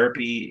called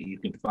Therapy. You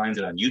can find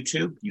it on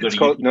YouTube.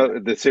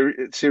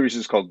 The series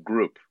is called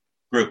Group.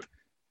 Let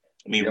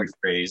me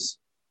rephrase.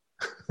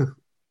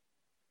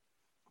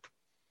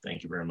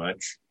 Thank you very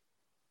much.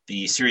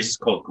 The series is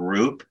called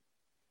Group.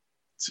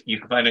 So you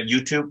can find it on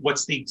YouTube.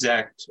 What's the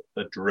exact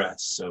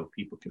address so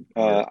people can?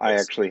 I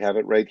actually have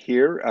it right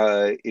here.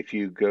 If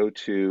you go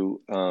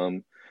to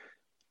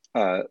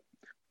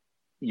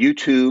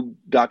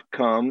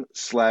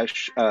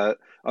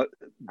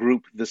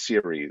youtube.com/group the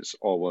series,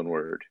 all one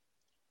word.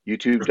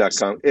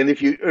 YouTube.com. And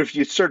if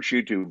you search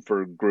YouTube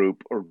for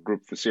Group or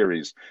Group the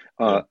series,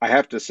 I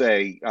have to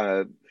say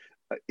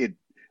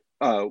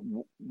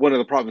one of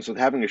the problems with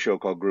having a show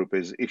called Group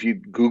is if you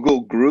Google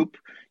Group,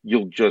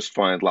 you'll just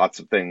find lots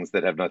of things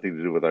that have nothing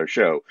to do with our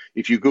show.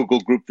 If you Google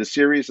Group the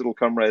series, it'll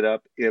come right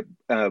up.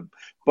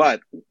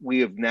 But we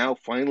have now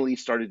finally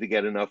started to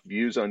get enough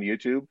views on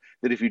YouTube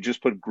that if you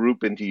just put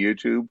Group into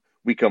YouTube,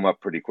 we come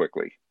up pretty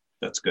quickly.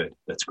 That's good.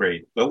 That's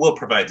great. But we'll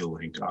provide the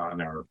link on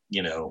our,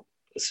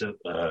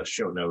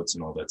 show notes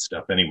and all that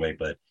stuff anyway.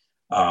 But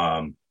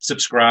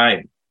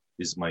subscribe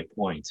is my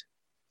point.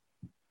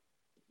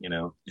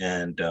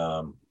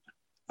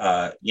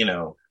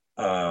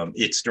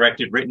 It's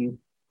directed, written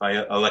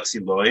by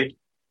Alexis Lloyd,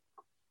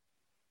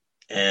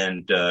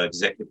 and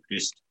executive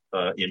produced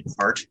in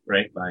part,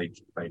 right, by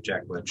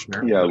Jack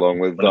Lechner. Yeah, along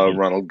with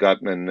Ronald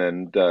Gutman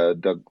and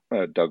Doug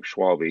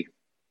Schwalbe.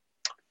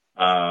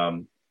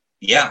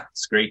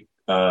 It's great.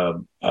 I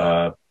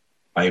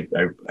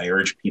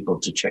urge people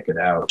to check it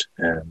out,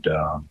 and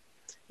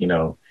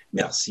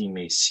merci,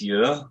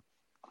 messieurs.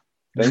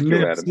 Thank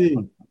you,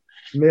 Adam.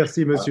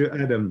 Merci, Monsieur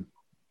Adam.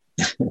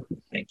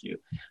 Thank you.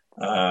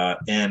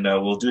 And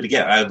we'll do it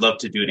again. I'd love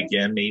to do it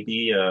again.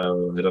 Maybe I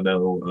don't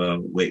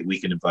know. We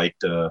can invite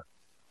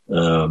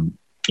some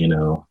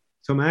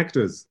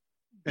actors.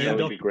 That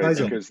would be great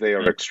because they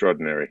are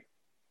extraordinary.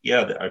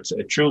 Yeah,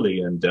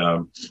 truly, and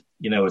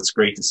it's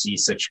great to see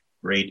such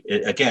great.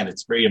 Again,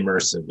 it's very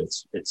immersive.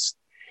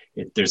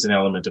 There's an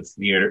element of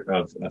theater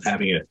of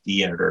having a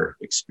theater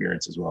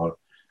experience as well,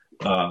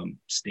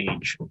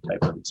 stage type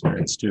of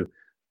experience too.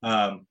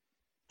 And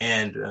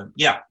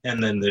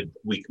then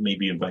we can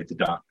maybe invite the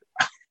doctor.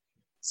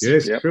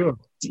 Yes, sure.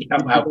 See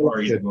how far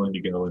he's going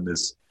to go in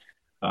this.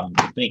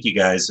 Thank you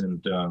guys,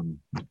 and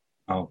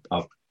I'll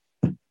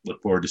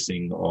look forward to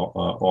seeing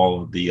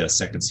all of the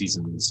second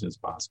season as soon as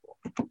possible.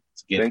 So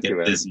get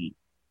busy.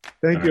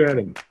 Thank you,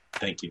 Adam.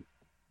 Thank you.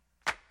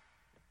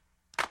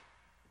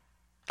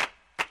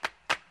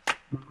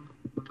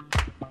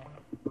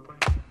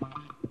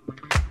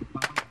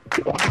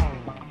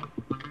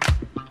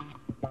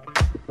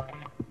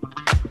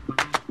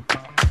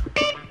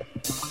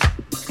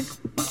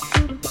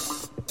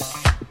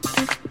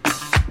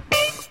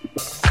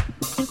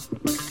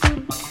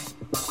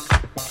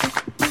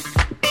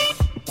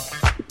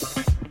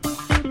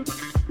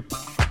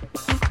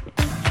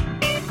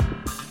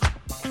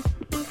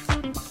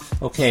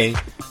 Okay,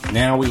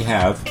 now we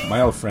have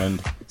my old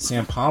friend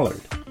Sam Pollard.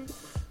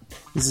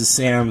 This is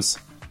Sam's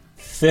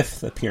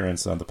 5th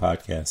appearance on the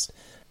podcast.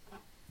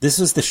 This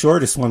is the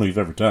shortest one we've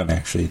ever done,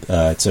 actually.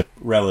 It's a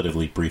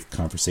relatively brief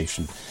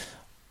conversation.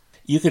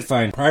 You can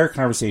find prior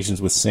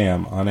conversations with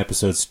Sam on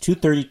episodes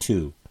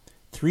 232,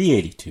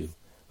 382,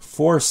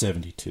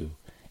 472,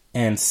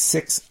 and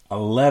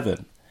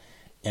 611.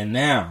 And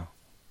now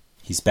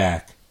he's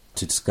back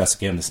to discuss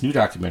again this new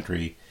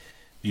documentary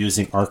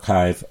using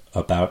archive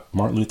about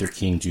Martin Luther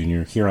King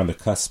Jr. here on the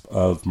cusp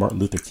of Martin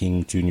Luther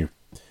King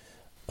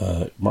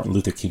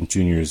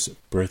Jr.'s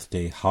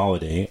birthday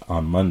holiday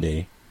on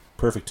Monday.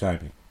 Perfect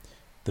timing.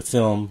 The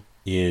film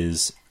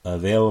is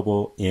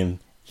available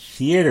in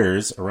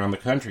theaters around the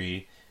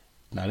country,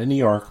 not in New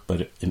York,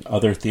 but in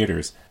other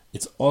theaters.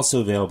 It's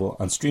also available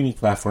on streaming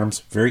platforms,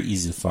 very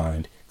easy to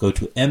find. Go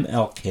to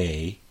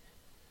mlkfbi.com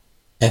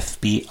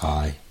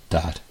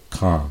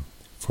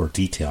for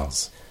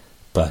details.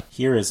 But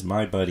here is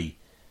my buddy,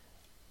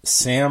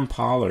 Sam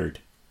Pollard,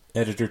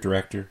 editor,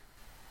 director,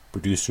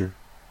 producer,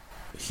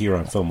 here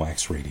on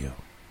Filmwax Radio.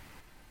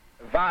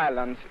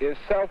 Violence is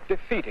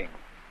self-defeating.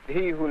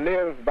 He who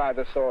lives by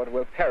the sword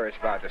will perish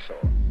by the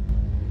sword.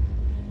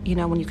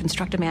 When you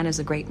construct a man as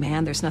a great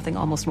man, there's nothing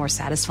almost more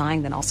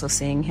satisfying than also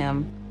seeing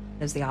him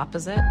as the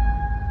opposite.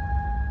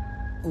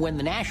 When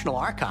the National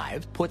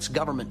Archive puts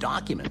government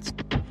documents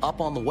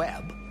up on the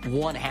web,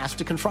 one has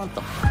to confront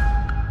them.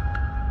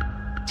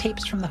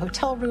 Tapes from the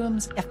hotel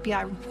rooms,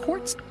 FBI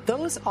reports,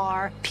 those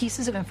are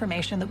pieces of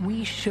information that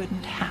we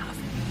shouldn't have.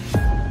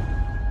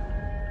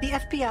 The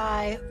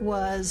FBI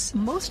was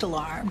most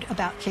alarmed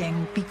about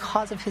King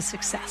because of his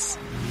success.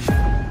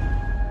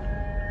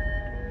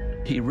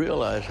 He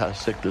realized how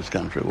sick this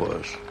country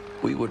was.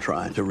 We were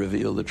trying to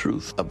reveal the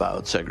truth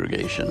about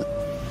segregation.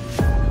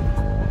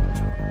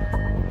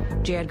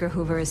 J. Edgar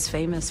Hoover is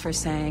famous for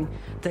saying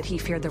that he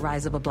feared the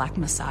rise of a black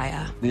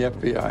messiah. The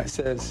FBI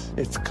says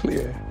it's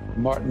clear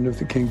Martin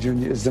Luther King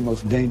Jr. is the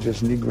most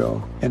dangerous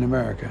Negro in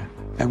America,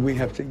 and we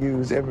have to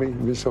use every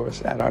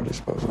resource at our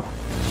disposal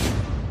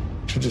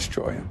to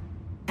destroy him.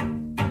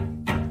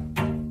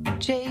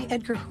 J.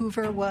 Edgar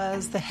Hoover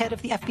was the head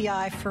of the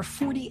FBI for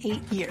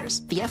 48 years.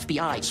 The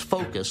FBI's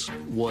focus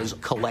was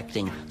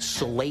collecting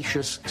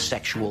salacious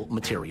sexual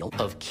material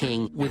of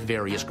King with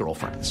various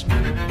girlfriends.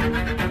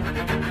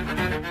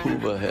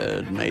 Hoover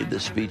had made the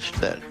speech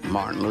that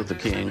Martin Luther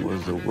King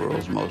was the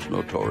world's most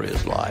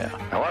notorious liar.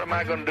 Now, what am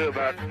I going to do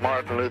about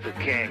Martin Luther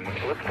King?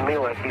 Looks to me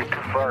like he's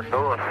too far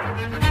gone.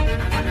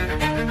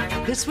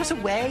 This was a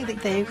way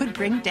that they could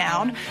bring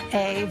down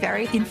a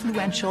very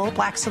influential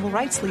black civil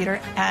rights leader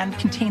and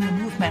contain the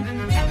movement.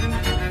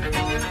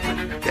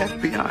 The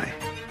FBI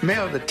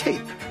mailed a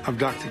tape of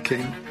Dr.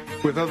 King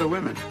with other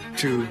women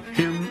to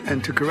him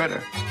and to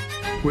Coretta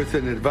with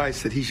an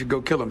advice that he should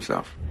go kill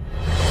himself.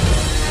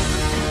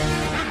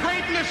 The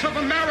greatness of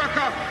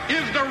America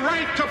is the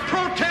right to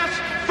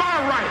protest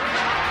far right.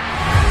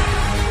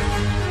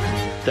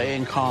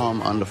 Staying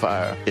calm under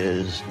fire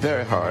is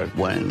very hard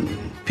when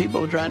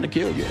people are trying to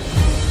kill you.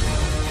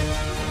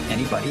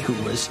 Anybody who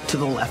was to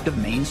the left of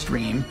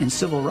mainstream in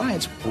civil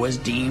rights was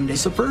deemed a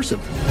subversive.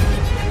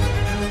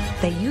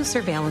 They use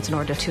surveillance in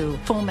order to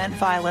foment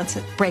violence,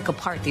 break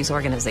apart these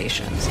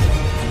organizations.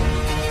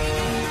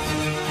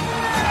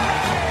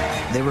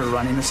 They were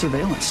running a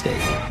surveillance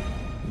state.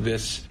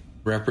 This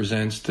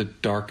represents the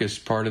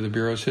darkest part of the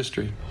Bureau's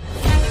history.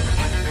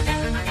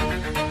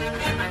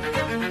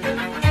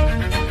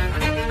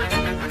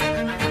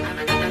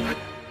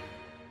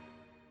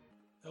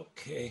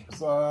 Okay. What's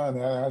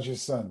going on? How's your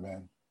son,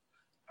 man?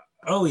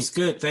 Oh, he's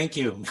good. Thank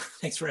you.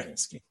 Thanks for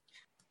asking.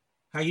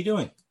 How you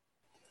doing?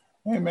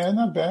 Hey, man,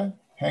 not bad.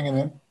 Hanging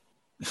in.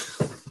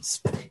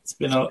 It's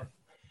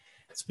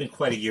been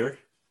quite a year.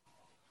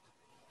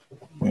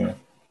 Yeah,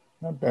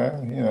 not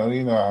bad. You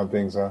know how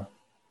things are.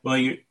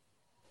 Well,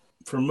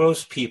 for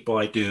most people,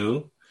 I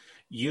do.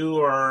 You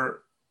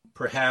are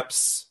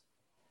perhaps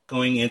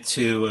going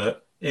into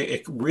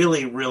a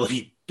really,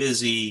 really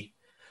busy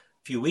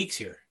few weeks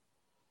here.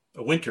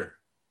 A winter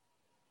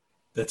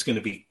that's going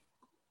to be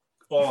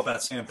all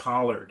about Sam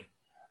Pollard.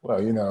 Well,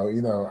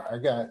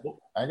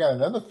 I got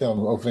another film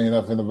opening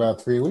up in about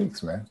 3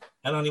 weeks, man.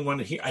 I don't even want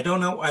to hear. I don't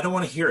know. I don't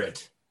want to hear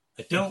it.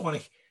 I don't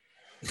want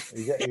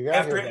to.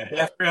 After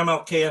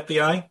MLK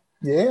FBI.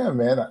 Yeah,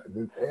 man.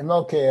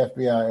 MLK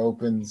FBI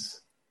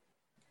opens.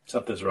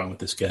 Something's wrong with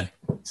this guy.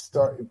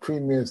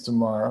 Premieres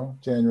tomorrow,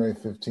 January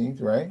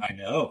 15th, right? I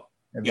know.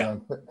 And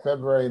on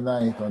February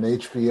 9th on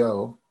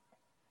HBO.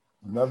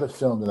 Another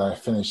film that I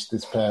finished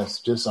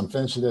I'm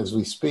finishing it as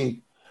we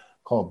speak,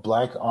 called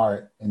Black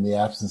Art in the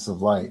Absence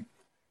of Light,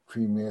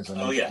 premieres on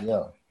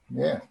HBO.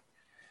 Yeah.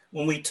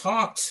 When we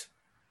talked,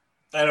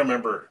 I don't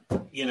remember,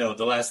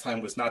 the last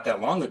time was not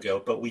that long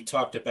ago, but we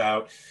talked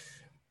about,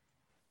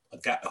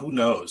 who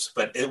knows,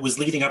 but it was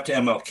leading up to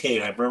MLK,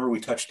 and I remember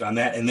we touched on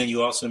that, and then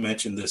you also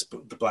mentioned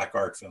the Black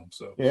Art film.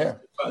 So yeah,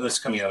 this is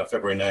coming out on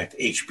February 9th,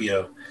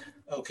 HBO.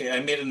 Okay, I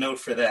made a note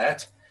for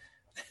that.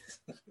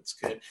 That's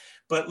good.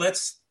 But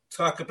let's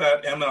talk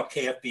about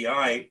MLK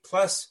FBI.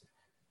 Plus,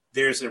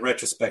 there's a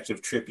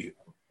retrospective tribute.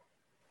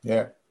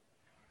 Yeah.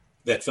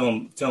 That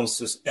film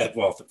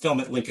the film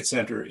at Lincoln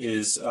Center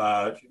is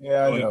going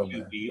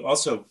to be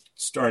also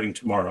starting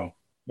tomorrow.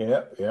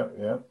 Yeah.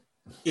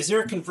 Is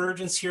there a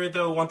convergence here,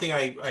 though? One thing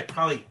I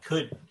probably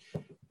could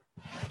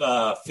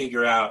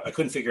figure out, I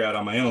couldn't figure out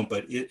on my own,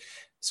 but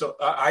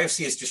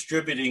IFC is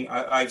distributing,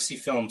 IFC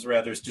Films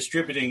rather, is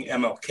distributing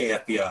MLK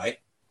FBI.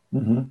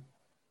 Mm-hmm.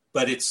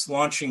 But it's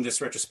launching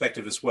this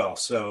retrospective as well.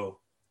 So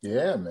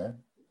yeah, man.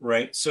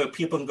 Right. So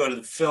people can go to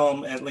the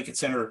film at Lincoln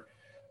Center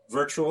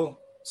virtual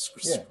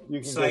site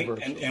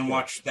and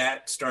watch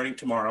that starting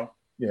tomorrow.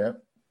 Yeah.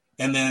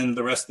 And then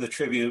the rest of the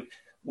tribute,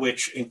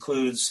 which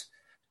includes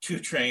 2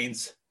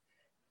 trains,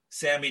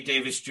 Sammy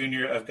Davis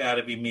Jr. of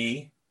Gotta Be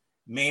Me,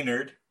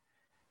 Maynard,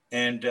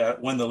 and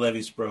When the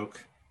Levees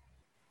Broke.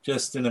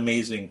 Just an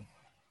amazing.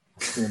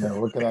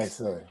 What can I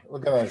say?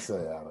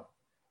 Adam?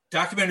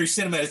 Documentary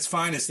cinema at its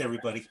finest,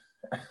 everybody.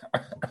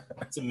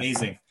 It's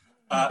amazing.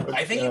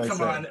 I think you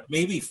come on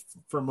maybe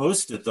for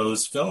most of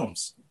those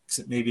films,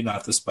 except maybe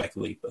not the Spike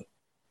Lee, but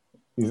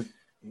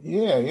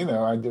yeah,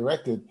 I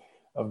directed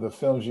of the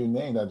films you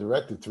named. I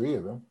directed 3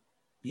 of them.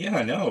 Yeah,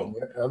 I know.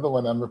 The other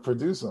one I'm a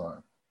producer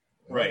on.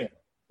 Right.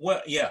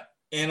 Well, yeah,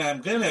 and I'm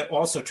gonna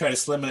also try to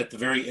slim it at the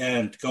very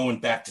end, going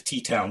back to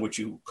T-Town, which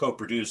you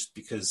co-produced,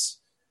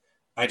 because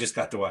I just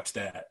got to watch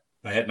that.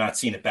 I had not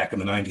seen it back in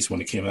the 90s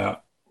when it came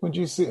out. Where'd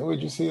you see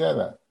that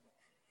at?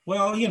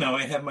 Well,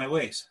 I have my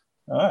ways.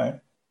 All right.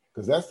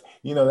 Because that's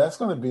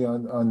going to be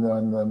on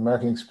the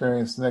American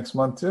Experience next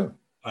month, too.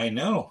 I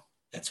know.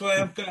 That's why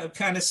I'm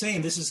kind of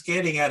saying this is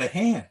getting out of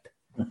hand.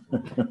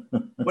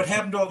 What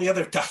happened to all the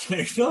other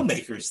documentary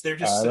filmmakers? They're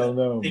just, I don't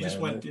know, they just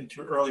went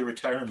into early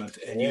retirement.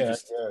 And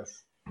yes.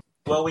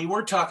 Well, we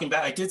were talking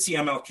about, I did see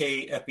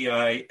MLK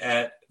FBI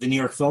at the New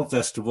York Film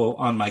Festival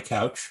on my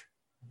couch.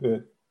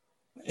 Good.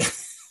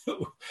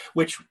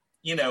 Which,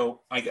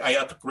 I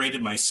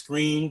upgraded my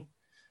screen.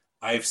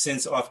 I've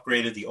since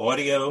upgraded the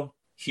audio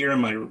here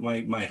in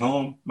my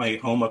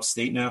home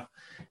upstate now.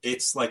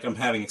 It's like I'm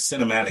having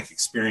cinematic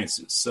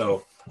experiences.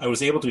 So I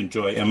was able to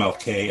enjoy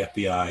MLK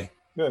FBI.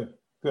 Good.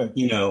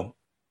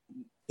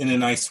 in a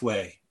nice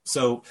way.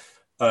 So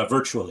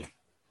virtually.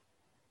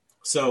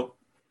 So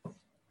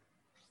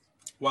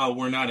while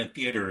we're not in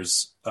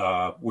theaters,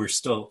 we're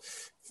still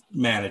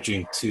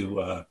managing to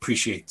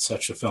appreciate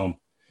such a film.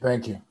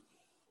 Thank you.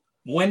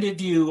 When did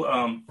you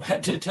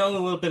to tell a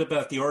little bit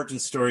about the origin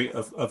story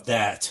of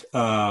that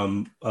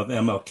of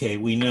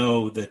MLK? We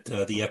know that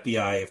the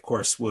FBI, of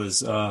course,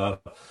 was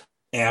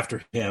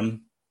after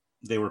him.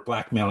 They were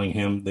blackmailing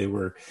him. They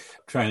were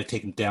trying to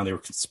take him down. They were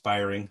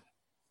conspiring.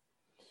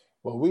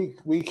 Well,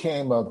 we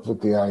came up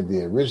with the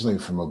idea originally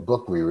from a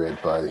book we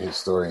read by the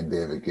historian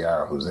David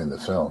Garrow, who's in the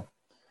film.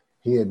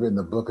 He had written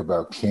a book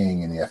about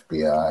King and the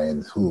FBI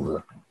and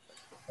Hoover.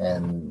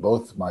 And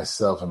both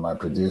myself and my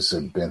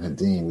producer, Ben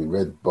Hadeen,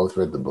 we both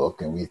read the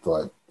book, and we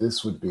thought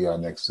this would be our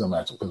next film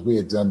actually, because we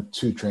had done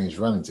 2 Trains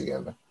Running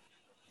together.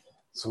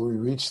 So we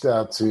reached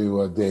out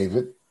to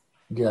David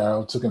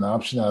Garrow, took an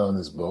option out on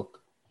his book.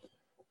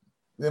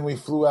 Then we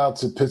flew out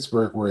to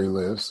Pittsburgh, where he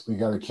lives. We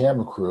got a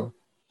camera crew.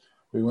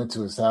 We went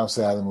to his house,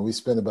 Adam, and we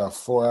spent about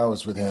 4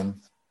 hours with him.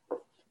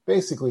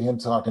 Basically, him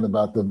talking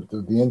about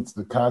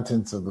the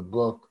contents of the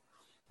book,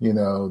 you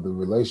know, the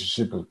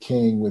relationship of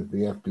King with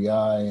the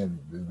FBI and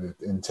the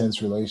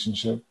intense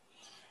relationship.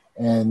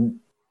 And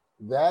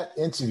that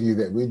interview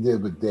that we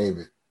did with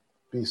David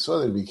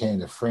sort of became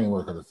the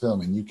framework of the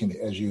film. And you can,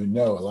 as you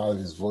know, a lot of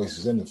his voice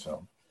is in the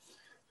film.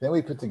 Then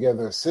we put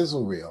together a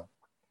sizzle reel.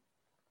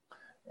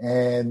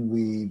 And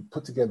we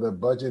put together a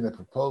budget and a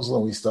proposal,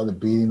 and we started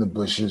beating the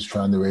bushes,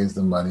 trying to raise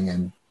the money.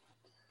 And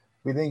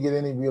we didn't get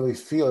any really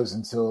feelers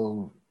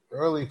until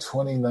early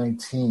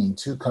 2019.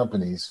 2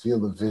 companies,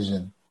 Field of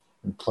Vision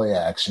and Play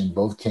Action,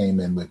 both came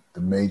in with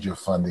the major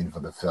funding for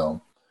the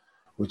film,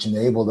 which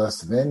enabled us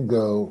to then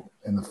go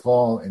in the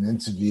fall and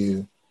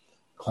interview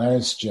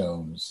Clarence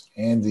Jones,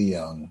 Andy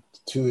Young,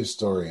 2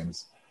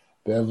 historians,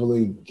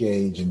 Beverly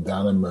Gage and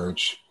Donna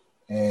Murch,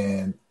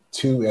 and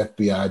 2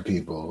 FBI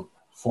people,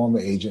 former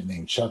agent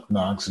named Chuck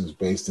Knox, who's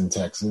based in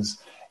Texas.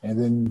 And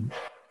then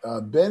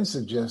Ben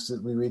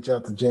suggested we reach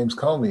out to James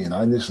Comey. And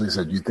I initially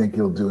said, you think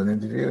he'll do an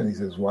interview? And he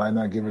says, why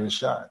not give it a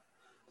shot?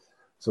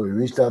 So we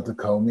reached out to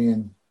Comey,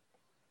 and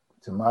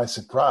to my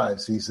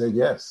surprise, he said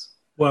yes.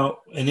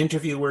 Well, an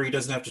interview where he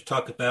doesn't have to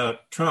talk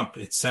about Trump.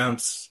 It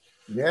sounds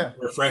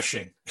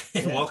refreshing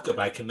and welcome,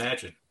 I can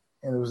imagine.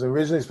 And it was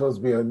initially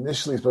supposed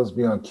to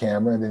be on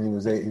camera, and then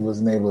he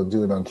wasn't able to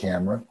do it on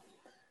camera.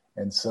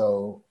 And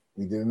so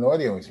we did an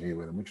audio interview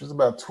with him, which was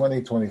about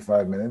 20,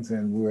 25 minutes,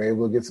 and we were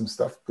able to get some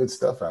good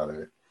stuff out of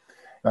it.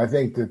 And I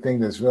think the thing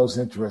that's most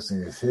interesting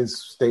is his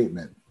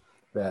statement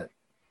that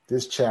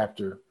this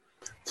chapter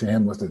to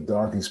him was the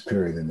darkest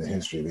period in the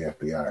history of the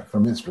FBI,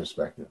 from his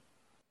perspective.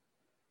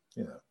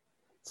 You know.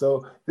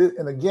 So,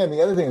 and again,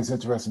 the other thing that's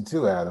interesting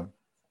too, Adam,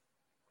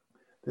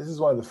 this is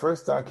one of the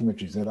first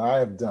documentaries that I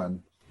have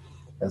done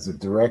as a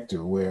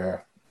director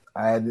where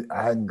I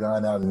hadn't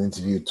gone out and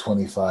interviewed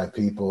 25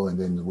 people and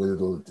then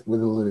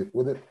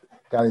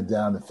got it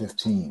down to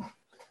 15.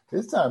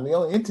 This time we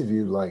only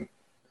interviewed like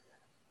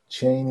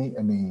Comey,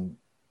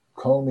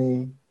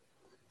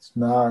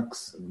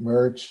 Knox,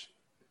 Murch,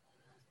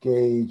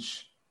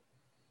 Gage,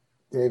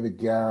 David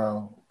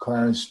Garrow,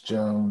 Clarence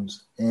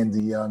Jones,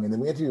 Andy Young, and then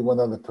we interviewed one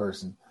other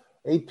person.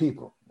 8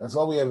 people. That's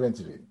all we ever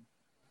interviewed.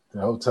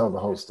 To tell the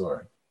whole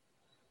story.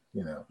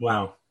 You know.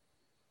 Wow.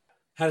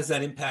 How does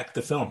that impact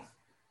the film?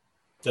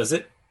 Does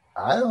it?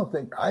 I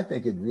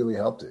think it really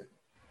helped it.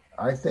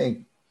 I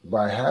think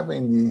by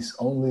having these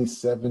only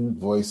 7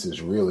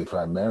 voices really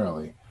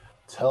primarily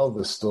tell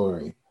the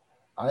story,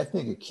 I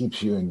think it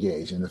keeps you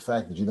engaged. And the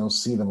fact that you don't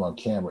see them on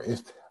camera,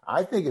 if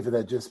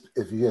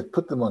you had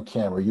put them on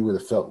camera, you would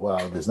have felt,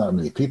 wow, there's not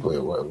many people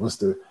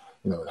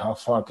here. How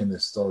far can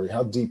this story,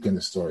 how deep can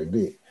the story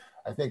be?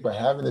 I think by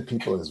having the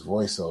people as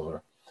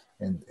voiceover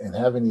and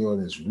having the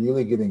audience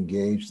really get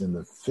engaged in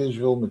the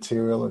visual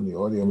material and the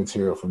audio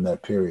material from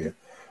that period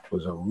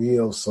was a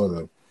real sort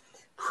of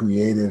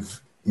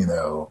creative,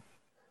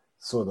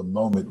 sort of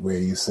moment where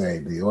you say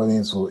if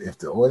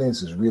the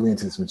audience is really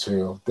into this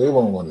material, they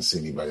won't want to see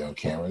anybody on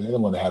camera. They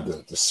don't want to have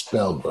the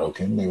spell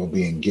broken. They will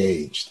be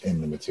engaged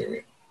in the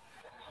material.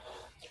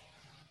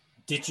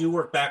 Did you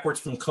work backwards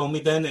from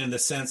Comey then, in the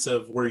sense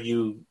of, were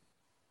you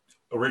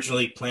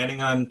originally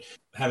planning on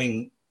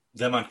having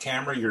them on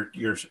camera,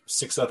 your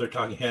 6 other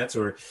talking heads,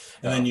 and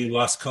then you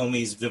lost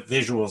Comey's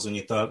visuals and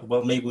you thought,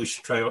 well, maybe we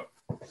should try? It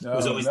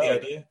was always the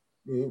idea?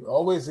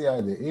 Always the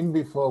idea, even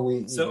before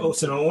we... So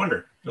no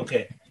wonder.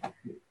 Okay.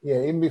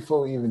 Yeah, even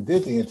before we even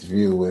did the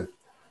interview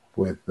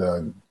with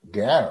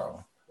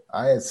Garrow,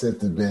 I had said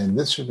to Ben,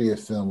 this should be a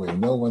film where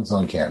no one's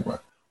on camera.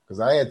 Because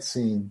I had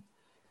seen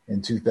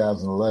in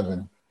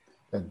 2011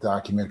 that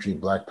documentary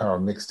Black Power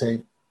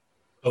Mixtape.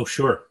 Oh,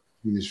 sure.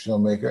 Swedish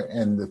filmmaker.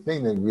 And the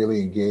thing that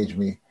really engaged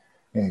me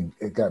and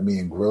it got me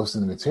engrossed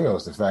in the material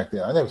is the fact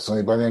that I never saw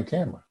anybody on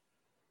camera.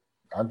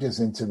 I'm just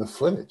into the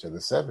footage of the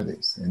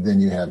 70s. And then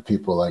you have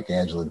people like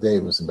Angela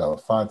Davis and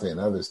Belafonte and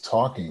others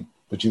talking,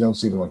 but you don't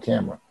see them on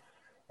camera.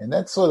 And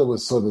that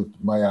was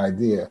my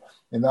idea.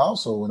 And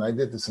also, when I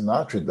did the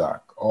Sinatra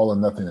doc, All or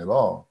Nothing at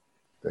All,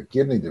 that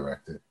Gibney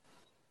directed,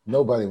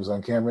 nobody was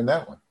on camera in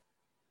that one.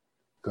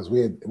 Because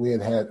we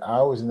had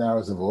hours and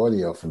hours of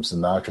audio from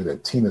Sinatra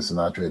that Tina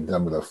Sinatra had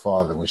done with her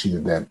father when she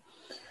did that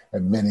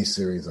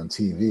miniseries on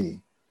TV.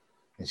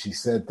 And she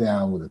sat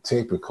down with a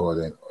tape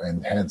recorder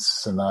and had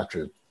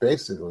Sinatra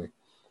basically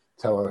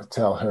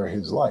tell her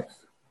his life.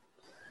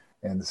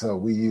 And so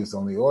we used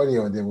only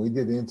audio, and then we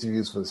did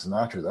interviews for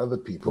Sinatra with other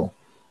people.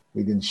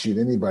 We didn't shoot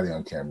anybody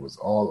on camera. It was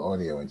all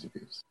audio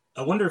interviews.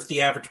 I wonder if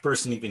the average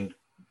person even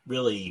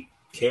really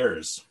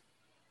cares.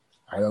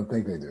 I don't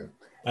think they do.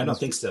 I don't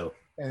think so.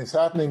 And it's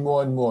happening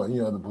more and more.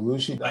 You know, the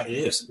Belushi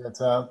documentary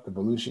that's out, the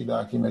Belushi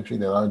documentary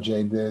that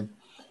RJ did,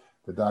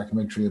 the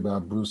documentary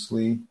about Bruce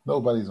Lee,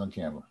 nobody's on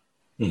camera.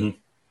 Mm-hmm.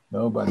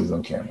 Nobody's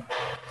on camera.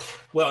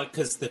 Well,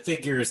 because the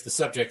figures, the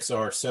subjects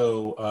are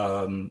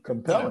so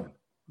compelling,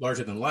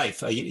 larger than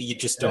life. You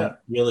just don't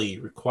really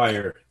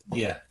require.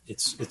 Yeah,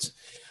 it's.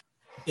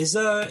 Is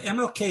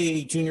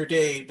MLK Junior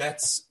Day?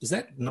 Is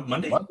that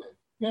Monday? Monday.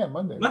 Yeah,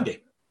 Monday.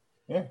 Monday.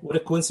 Yeah. What a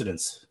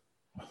coincidence.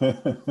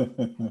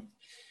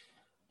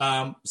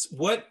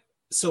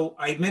 So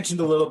I mentioned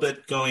a little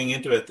bit going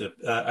into it that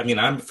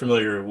I'm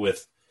familiar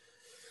with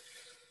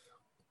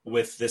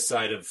this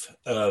side of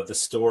the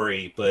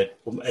story, but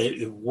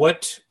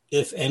what,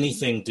 if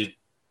anything, did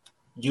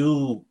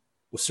you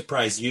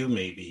surprise you?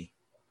 Maybe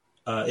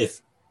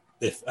if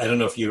I don't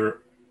know if you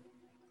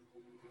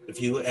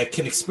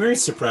can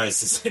experience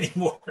surprises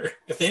anymore,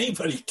 if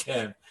anybody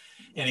can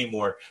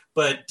anymore.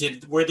 But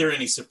were there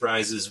any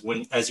surprises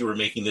as you were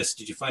making this?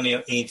 Did you find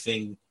out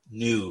anything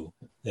new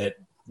that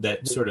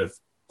sort of,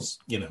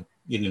 you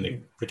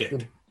didn't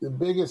predict? The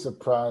biggest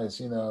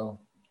surprise,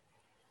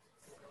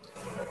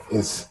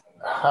 is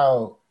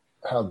how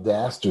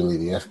dastardly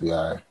the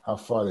FBI, how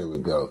far they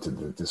would go to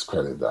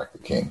discredit Dr.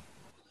 King.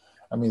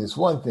 I mean, it's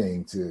one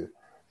thing to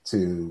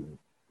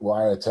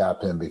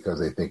wiretap him because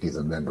they think he's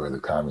a member of the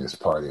Communist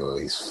Party or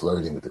he's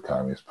flirting with the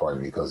Communist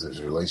Party because of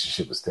his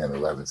relationship with Stanley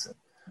Levinson.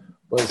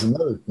 But it's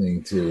another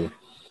thing to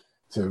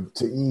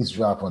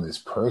eavesdrop on his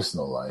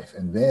personal life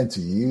and then to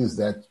use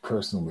that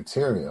personal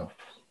material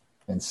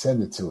and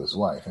send it to his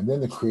wife, and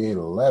then to create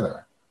a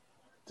letter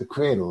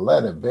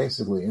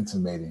basically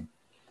intimating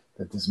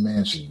that this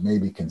man should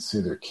maybe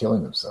consider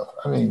killing himself.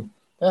 I mean,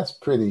 that's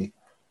pretty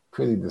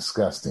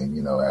disgusting,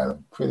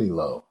 Adam, pretty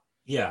low.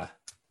 Yeah.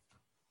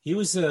 He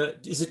was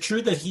is it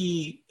true that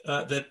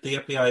that the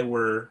FBI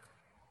were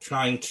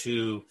trying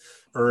to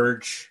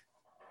urge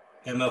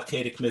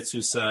MLK to commit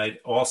suicide,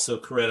 also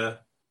Coretta?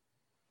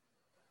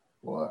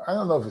 Well, I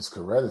don't know if it's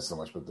Coretta so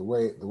much, but the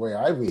way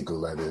I read the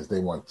letter is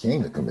they want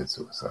King to commit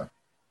suicide.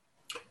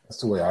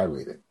 That's the way I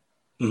read it.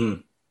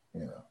 Mm-hmm.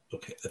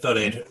 Okay. I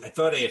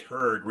thought I had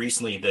heard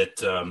recently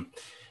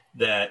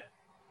that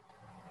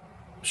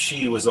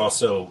she was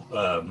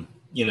also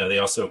they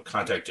also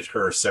contacted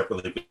her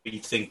separately. But you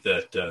think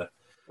that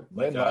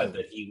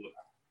that he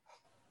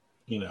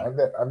would,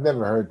 I've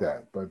never heard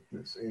that, but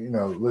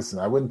listen,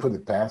 I wouldn't put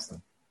it past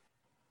him.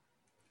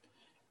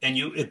 And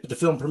the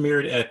film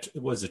premiered at,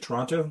 was it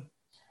Toronto?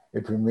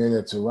 It premiered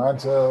at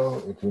Toronto.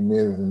 It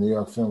premiered at the New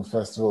York Film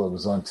Festival. It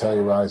was on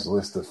Telluride's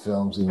list of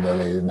films, even though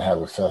they didn't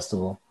have a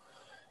festival.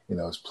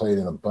 It's played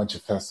in a bunch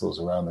of festivals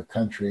around the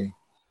country.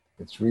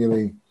 It's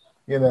really,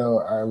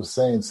 I was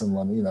saying to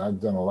someone,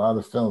 I've done a lot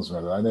of films,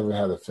 but I never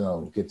had a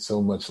film get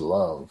so much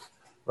love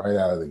right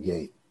out of the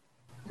gate.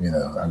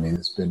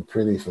 It's been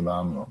pretty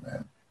phenomenal,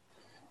 man.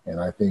 And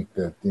I think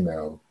that,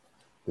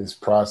 this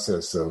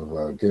process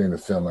of getting the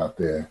film out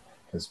there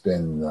has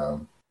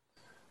been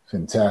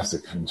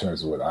fantastic in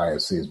terms of what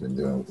IFC has been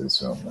doing with this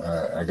film.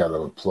 I got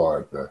to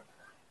applaud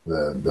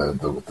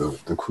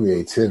the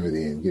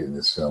creativity in getting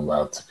this film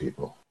out to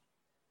people.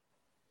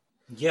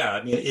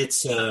 Yeah,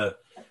 it's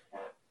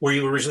were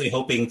you originally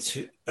hoping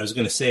to? I was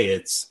going to say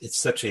it's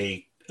such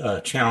a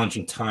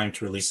challenging time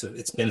to release it.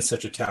 It's been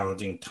such a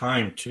challenging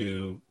time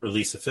to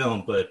release a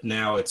film, but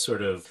now it's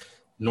sort of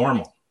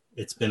normal.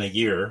 It's been a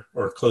year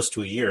or close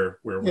to a year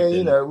where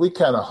we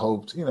kind of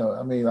hoped.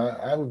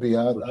 I would be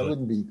honest. I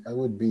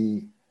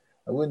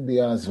wouldn't be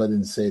honest if I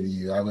didn't say to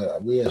you,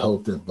 we had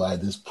hoped that by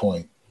this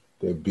point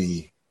there'd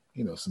be,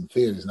 some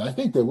theaters, and I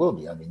think there will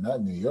be. Not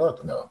in New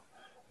York, no.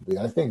 But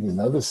I think in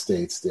other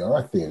states there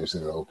are theaters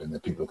that are open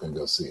that people can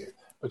go see it.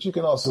 But you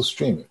can also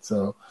stream it.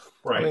 So,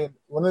 right.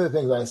 One of the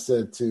things I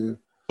said to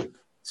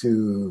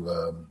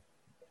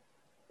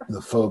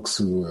the folks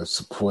who are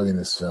supporting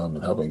this film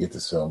and helping get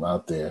this film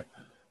out there,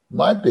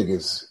 my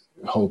biggest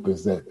hope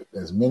is that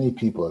as many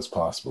people as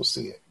possible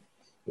see it.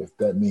 If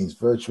that means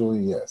virtually,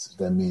 yes. If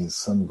that means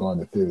some going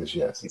to theaters,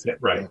 yes.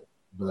 Right.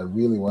 But I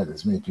really want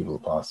as many people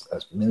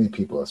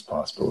as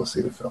possible to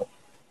see the film.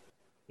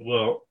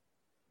 Well,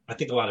 I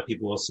think a lot of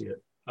people will see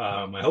it.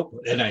 I hope,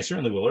 and I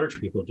certainly will urge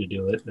people to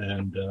do it.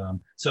 And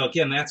so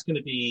again, that's going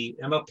to be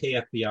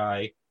MLK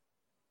FBI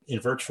in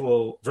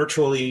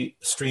virtually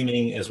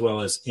streaming as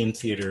well as in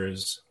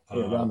theaters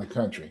around the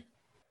country.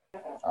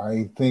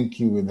 I think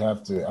you would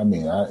have to.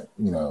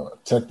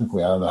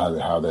 Technically, I don't know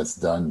how that's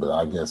done, but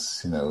I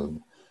guess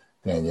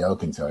Danielle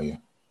can tell you.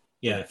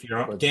 Yeah,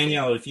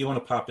 Danielle, if you want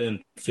to pop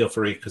in, feel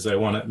free, because I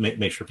want to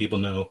make sure people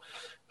know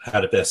how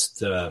to best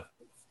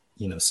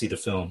see the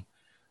film.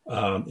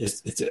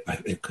 It's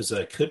because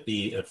it could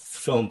be a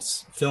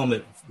film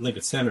at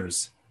Lincoln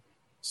Centers.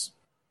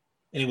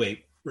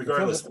 Anyway,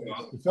 regardless,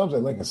 the films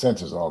at Lincoln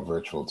Centers are all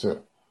virtual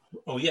too.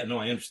 Oh yeah, no,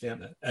 I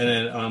understand that. And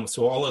then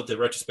so all of the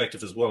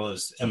retrospective as well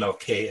as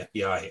MLK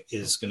FBI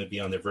is going to be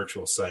on their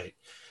virtual site,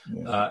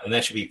 and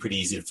that should be pretty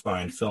easy to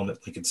find. Film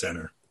at Lincoln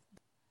Center.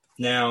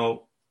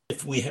 Now, I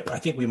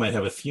think we might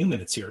have a few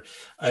minutes here.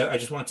 I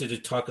just wanted to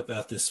talk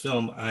about this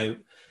film.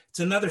 It's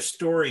another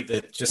story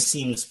that just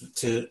seems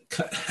to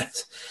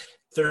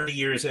 30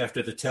 years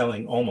after the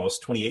telling,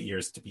 almost 28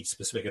 years to be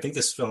specific. I think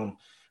this film,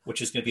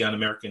 which is going to be on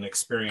American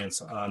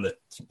Experience on the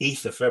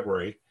 8th of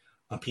February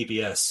on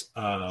PBS.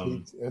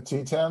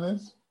 T-Town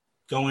is?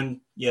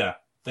 Going, yeah.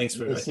 Thanks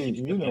for that.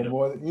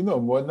 You know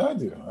more than I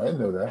do. I didn't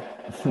know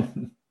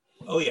that.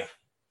 Oh, yeah.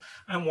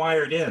 I'm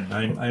wired in.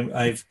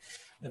 I've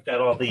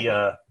got all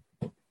the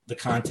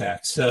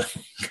contacts. So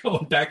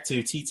going back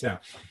to T-Town.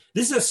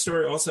 This is a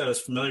story also I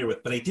was familiar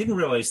with, but I didn't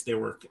realize there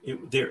were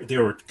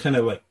kind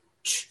of like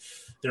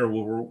there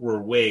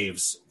were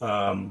waves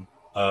and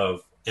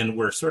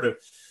we're sort of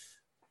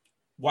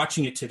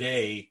watching it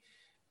today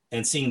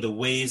and seeing the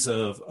ways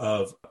of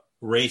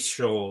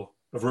racism,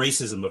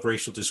 of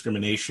racial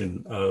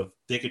discrimination, of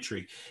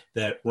bigotry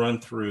that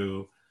run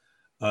through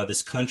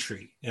this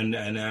country. And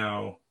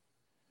now,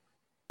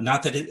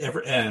 not that it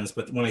ever ends,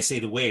 but when I say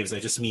the waves, I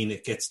just mean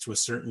it gets to a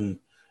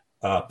certain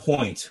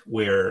point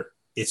where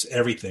it's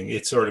everything.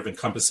 It's sort of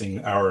encompassing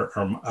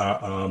the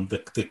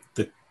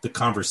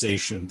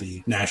conversation,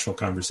 the national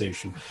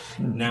conversation,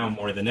 now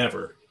more than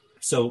ever.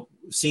 So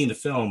seeing the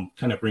film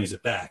kind of brings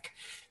it back.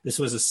 This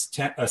was a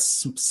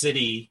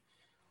city,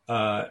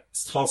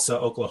 Tulsa,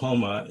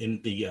 Oklahoma,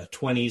 in the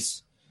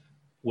 20s,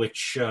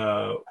 which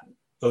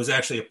was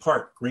actually a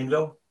park,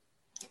 Greenwood,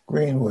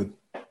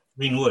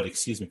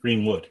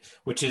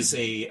 which is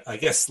I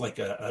guess like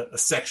a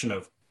section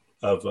of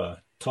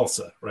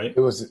Tulsa, right? It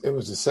was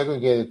a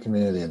segregated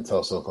community in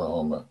Tulsa,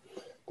 Oklahoma,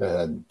 that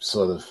had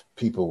sort of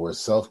people were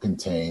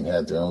self-contained,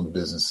 had their own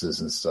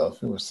businesses and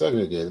stuff. They were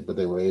segregated, but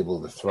they were able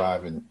to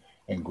thrive and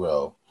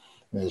grow.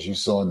 And as you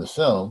saw in the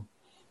film,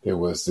 there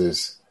was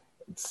this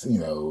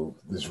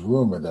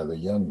rumor that a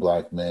young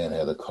black man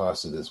had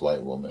accosted this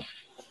white woman,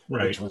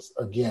 right? Which was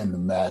again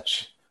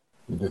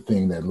the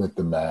thing that lit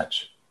the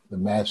match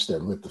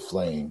that lit the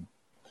flame.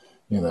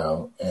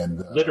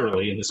 And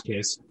literally in this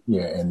case.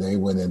 Yeah, and they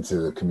went into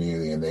the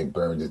community and they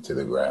burned it to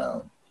the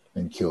ground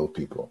and killed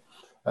people.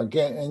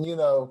 Again, and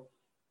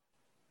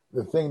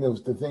the thing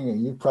that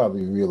you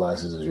probably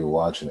realize as you're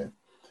watching it,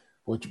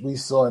 what we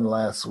saw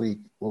last week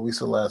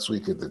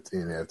at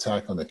the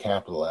attack on the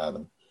Capitol,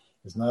 Adam,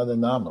 is not an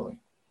anomaly.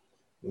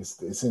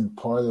 It's in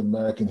part of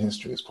American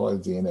history. It's part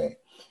of DNA.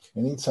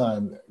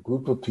 Anytime a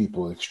group of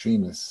people,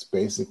 extremists,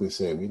 basically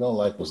say, we don't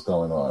like what's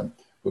going on,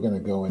 we're going to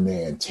go in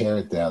there and tear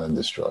it down and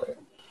destroy it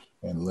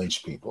and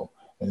lynch people.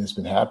 And it's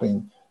been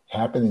happening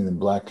in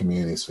black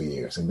communities for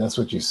years. And that's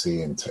what you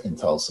see in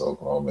Tulsa,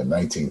 Oklahoma in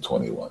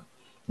 1921.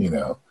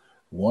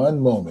 One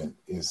moment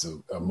is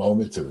a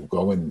moment to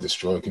go in and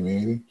destroy a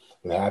community.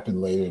 It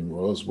happened later in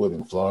Rosewood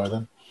in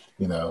Florida.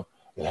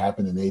 It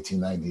happened in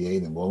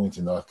 1898 in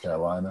Wilmington, North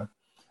Carolina.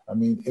 I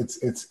mean,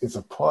 it's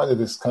a part of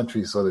this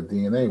country's sort of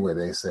DNA where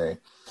they say,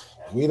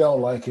 if we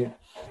don't like it,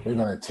 we're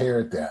going to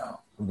tear it down.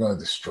 We're going to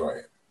destroy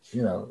it.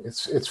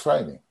 It's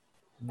frightening.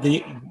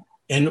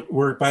 And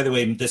by the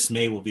way, this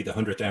May will be the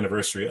 100th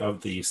anniversary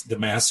of the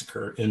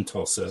massacre in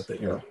Tulsa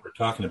that we're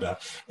talking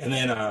about. And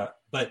then,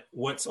 but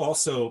what's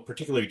also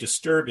particularly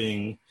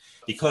disturbing,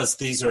 because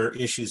these are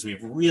issues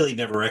we've really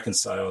never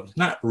reconciled,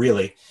 not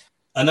really,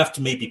 enough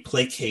to maybe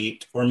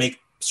placate or make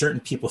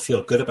certain people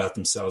feel good about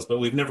themselves, but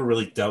we've never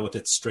really dealt with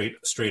it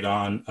straight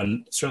on,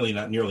 and certainly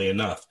not nearly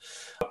enough.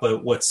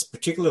 But what's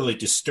particularly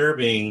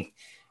disturbing,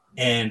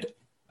 and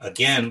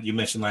again, you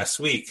mentioned last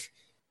week,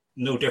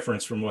 no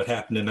difference from what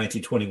happened in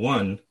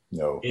 1921,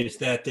 is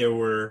that there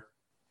were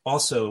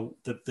also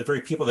the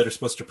very people that are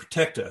supposed to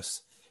protect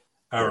us,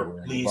 our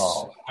police,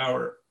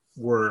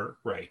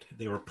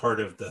 they were part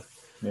of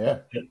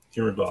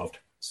you're involved.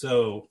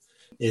 So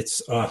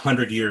it's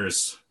 100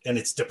 years, and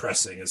it's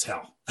depressing as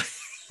hell.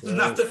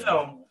 Not the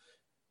film,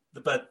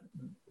 but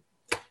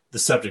the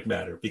subject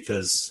matter,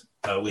 because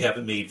we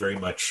haven't made very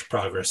much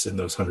progress in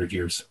those 100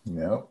 years.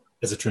 No,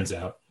 as it turns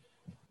out.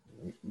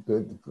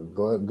 Good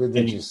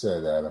that you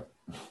said, Adam.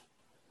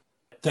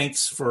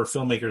 Thanks for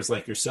filmmakers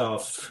like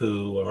yourself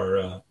who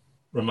are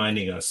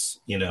reminding us,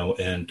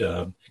 and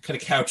kind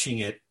of couching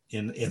it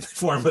in the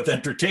form of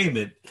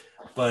entertainment.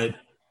 But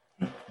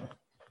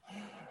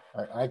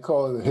I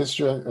call it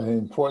an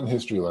important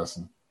history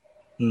lesson.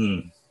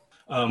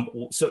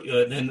 So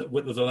then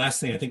with the last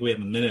thing, I think we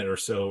have a minute or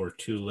so or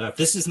two left.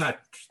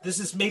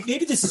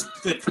 Maybe this is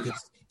good,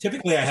 because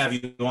typically I have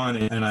you on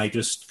and I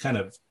just kind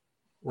of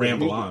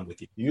ramble on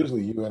with you.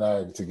 Usually you and I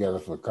are together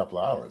for a couple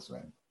of hours,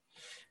 man.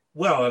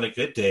 Well, on a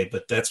good day,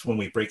 but that's when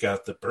we break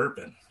out the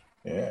bourbon.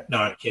 Yeah. No,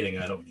 I'm kidding.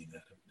 I don't mean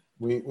that.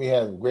 We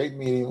had a great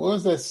meeting.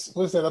 What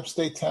was that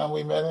upstate town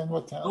we met in?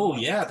 What town? Oh,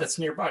 yeah, that's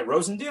nearby.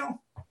 Rosendale?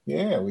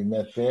 Yeah, we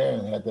met there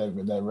and had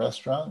that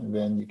restaurant, and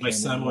then my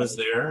son was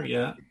there.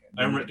 Yeah,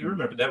 I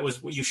remember that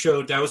was what you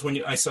showed. That was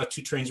when I saw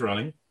 2 Trains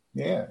Running.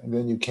 Yeah, and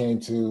then you came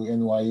to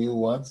NYU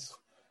once,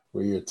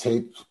 where your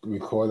tape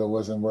recorder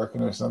wasn't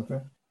working or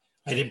something.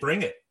 I didn't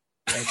bring it.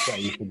 That's right,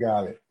 you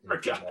forgot it.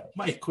 Forgot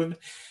my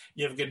equipment.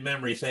 You have a good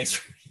memory.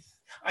 Thanks.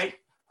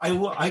 I'm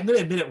going to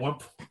admit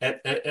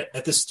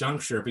at this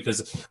juncture,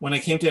 because when I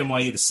came to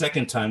NYU the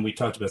second time, we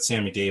talked about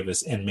Sammy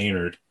Davis and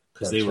Maynard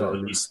because they were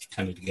released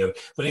kind of together.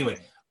 But anyway,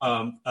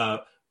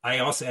 I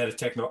also had a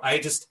technical.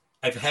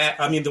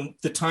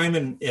 The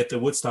time at the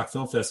Woodstock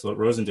Film Festival at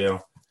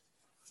Rosendale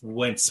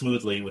went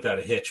smoothly without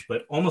a hitch,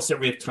 but almost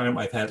every time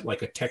I've had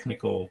like a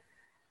technical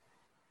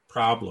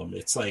problem.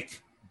 It's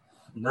like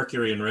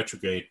Mercury in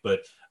retrograde,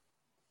 but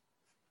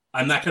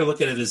I'm not going to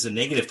look at it as a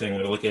negative thing. I'm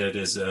going to look at it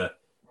as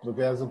look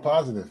at it as a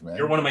positive, man.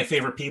 You're one of my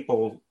favorite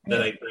people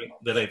that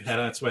I've had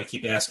on. That's why I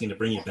keep asking to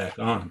bring you back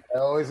on. I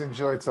always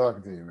enjoy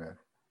talking to you, man.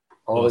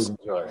 Always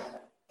enjoy it.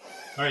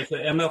 All right, the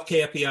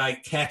MLK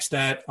FBI, catch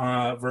that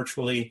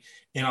virtually,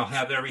 and I'll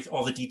have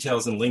all the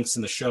details and links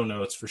in the show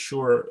notes for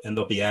sure, and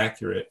they'll be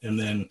accurate. And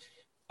then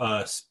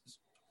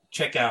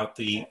check out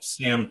the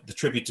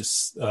tribute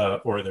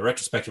to or the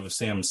retrospective of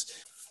Sam's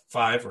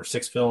 5 or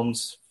 6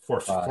 films, 4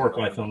 or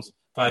 5 films.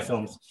 5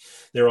 films.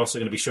 They're also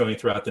going to be showing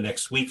throughout the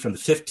next week from the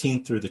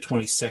 15th through the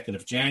 22nd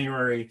of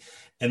January.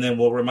 And then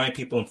we'll remind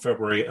people in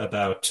February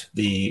about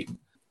the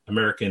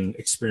American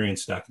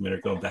Experience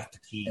documentary going back to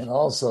Key. And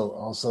also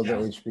the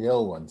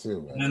HBO one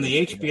too. Man. And then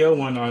the HBO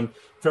one on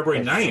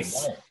February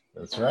 9th.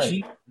 That's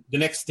right. The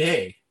next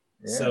day.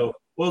 Yeah. So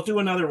we'll do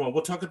another one.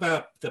 We'll talk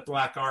about the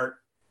black art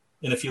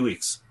in a few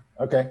weeks.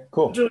 Okay,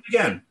 cool. We'll do it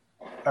again.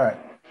 All right.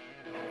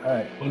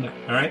 All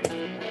right.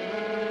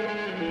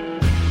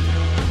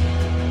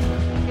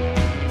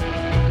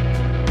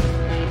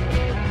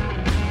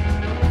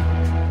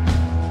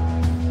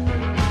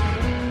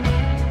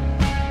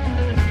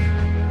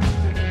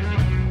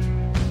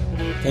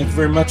 Thank you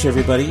very much,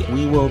 everybody.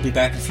 We will be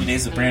back in a few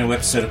days with a brand new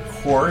episode, of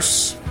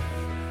course.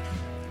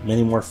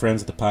 Many more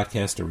friends of the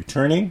podcast are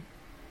returning.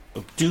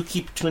 Do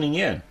keep tuning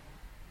in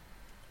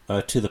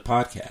to the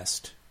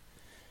podcast.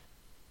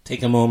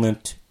 Take a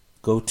moment,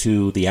 go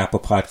to the Apple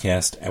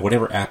Podcast, at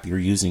whatever app you're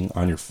using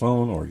on your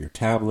phone or your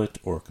tablet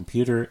or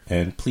computer,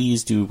 and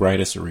please do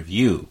write us a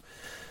review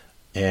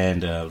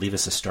and leave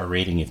us a star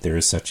rating if there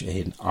is such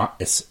an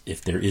option.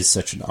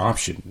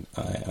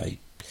 I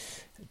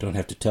don't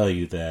have to tell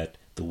you that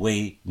the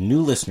way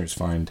new listeners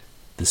find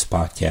this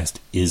podcast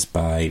is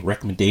by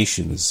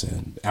recommendations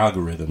and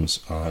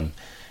algorithms on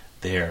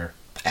their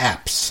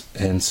apps.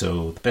 And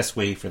so the best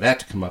way for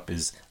that to come up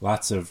is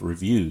lots of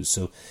reviews.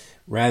 So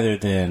rather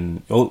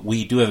than...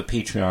 we do have a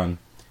Patreon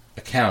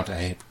account.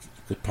 I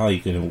could probably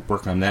going to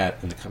work on that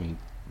in the coming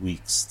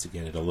weeks to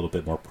get it a little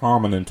bit more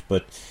prominent.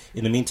 But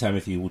in the meantime,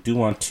 if you do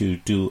want to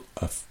do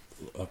a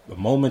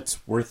moment's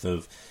worth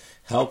of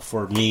help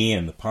for me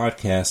and the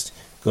podcast,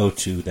 go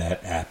to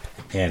that app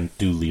and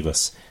do leave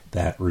us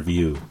that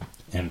review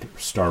and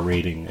star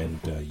rating, and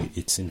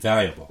it's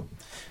invaluable.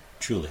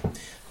 Truly.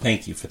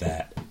 Thank you for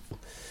that.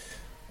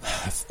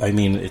 I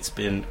mean, it's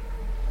been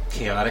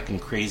chaotic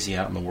and crazy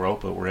out in the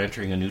world, but we're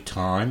entering a new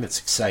time. It's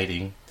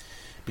exciting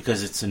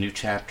because it's a new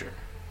chapter.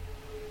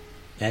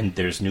 And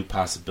there's new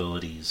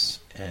possibilities,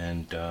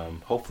 and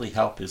hopefully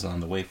help is on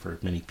the way for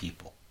many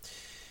people.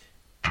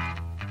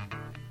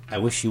 I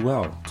wish you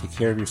well. Take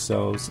care of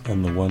yourselves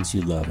and the ones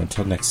you love.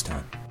 Until next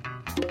time.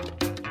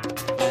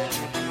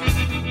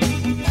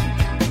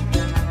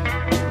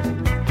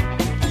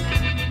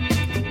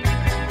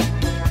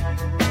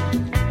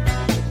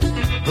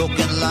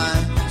 Broken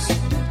lines,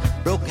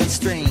 broken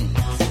strings,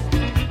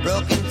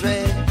 broken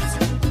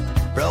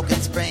threads, broken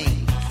springs.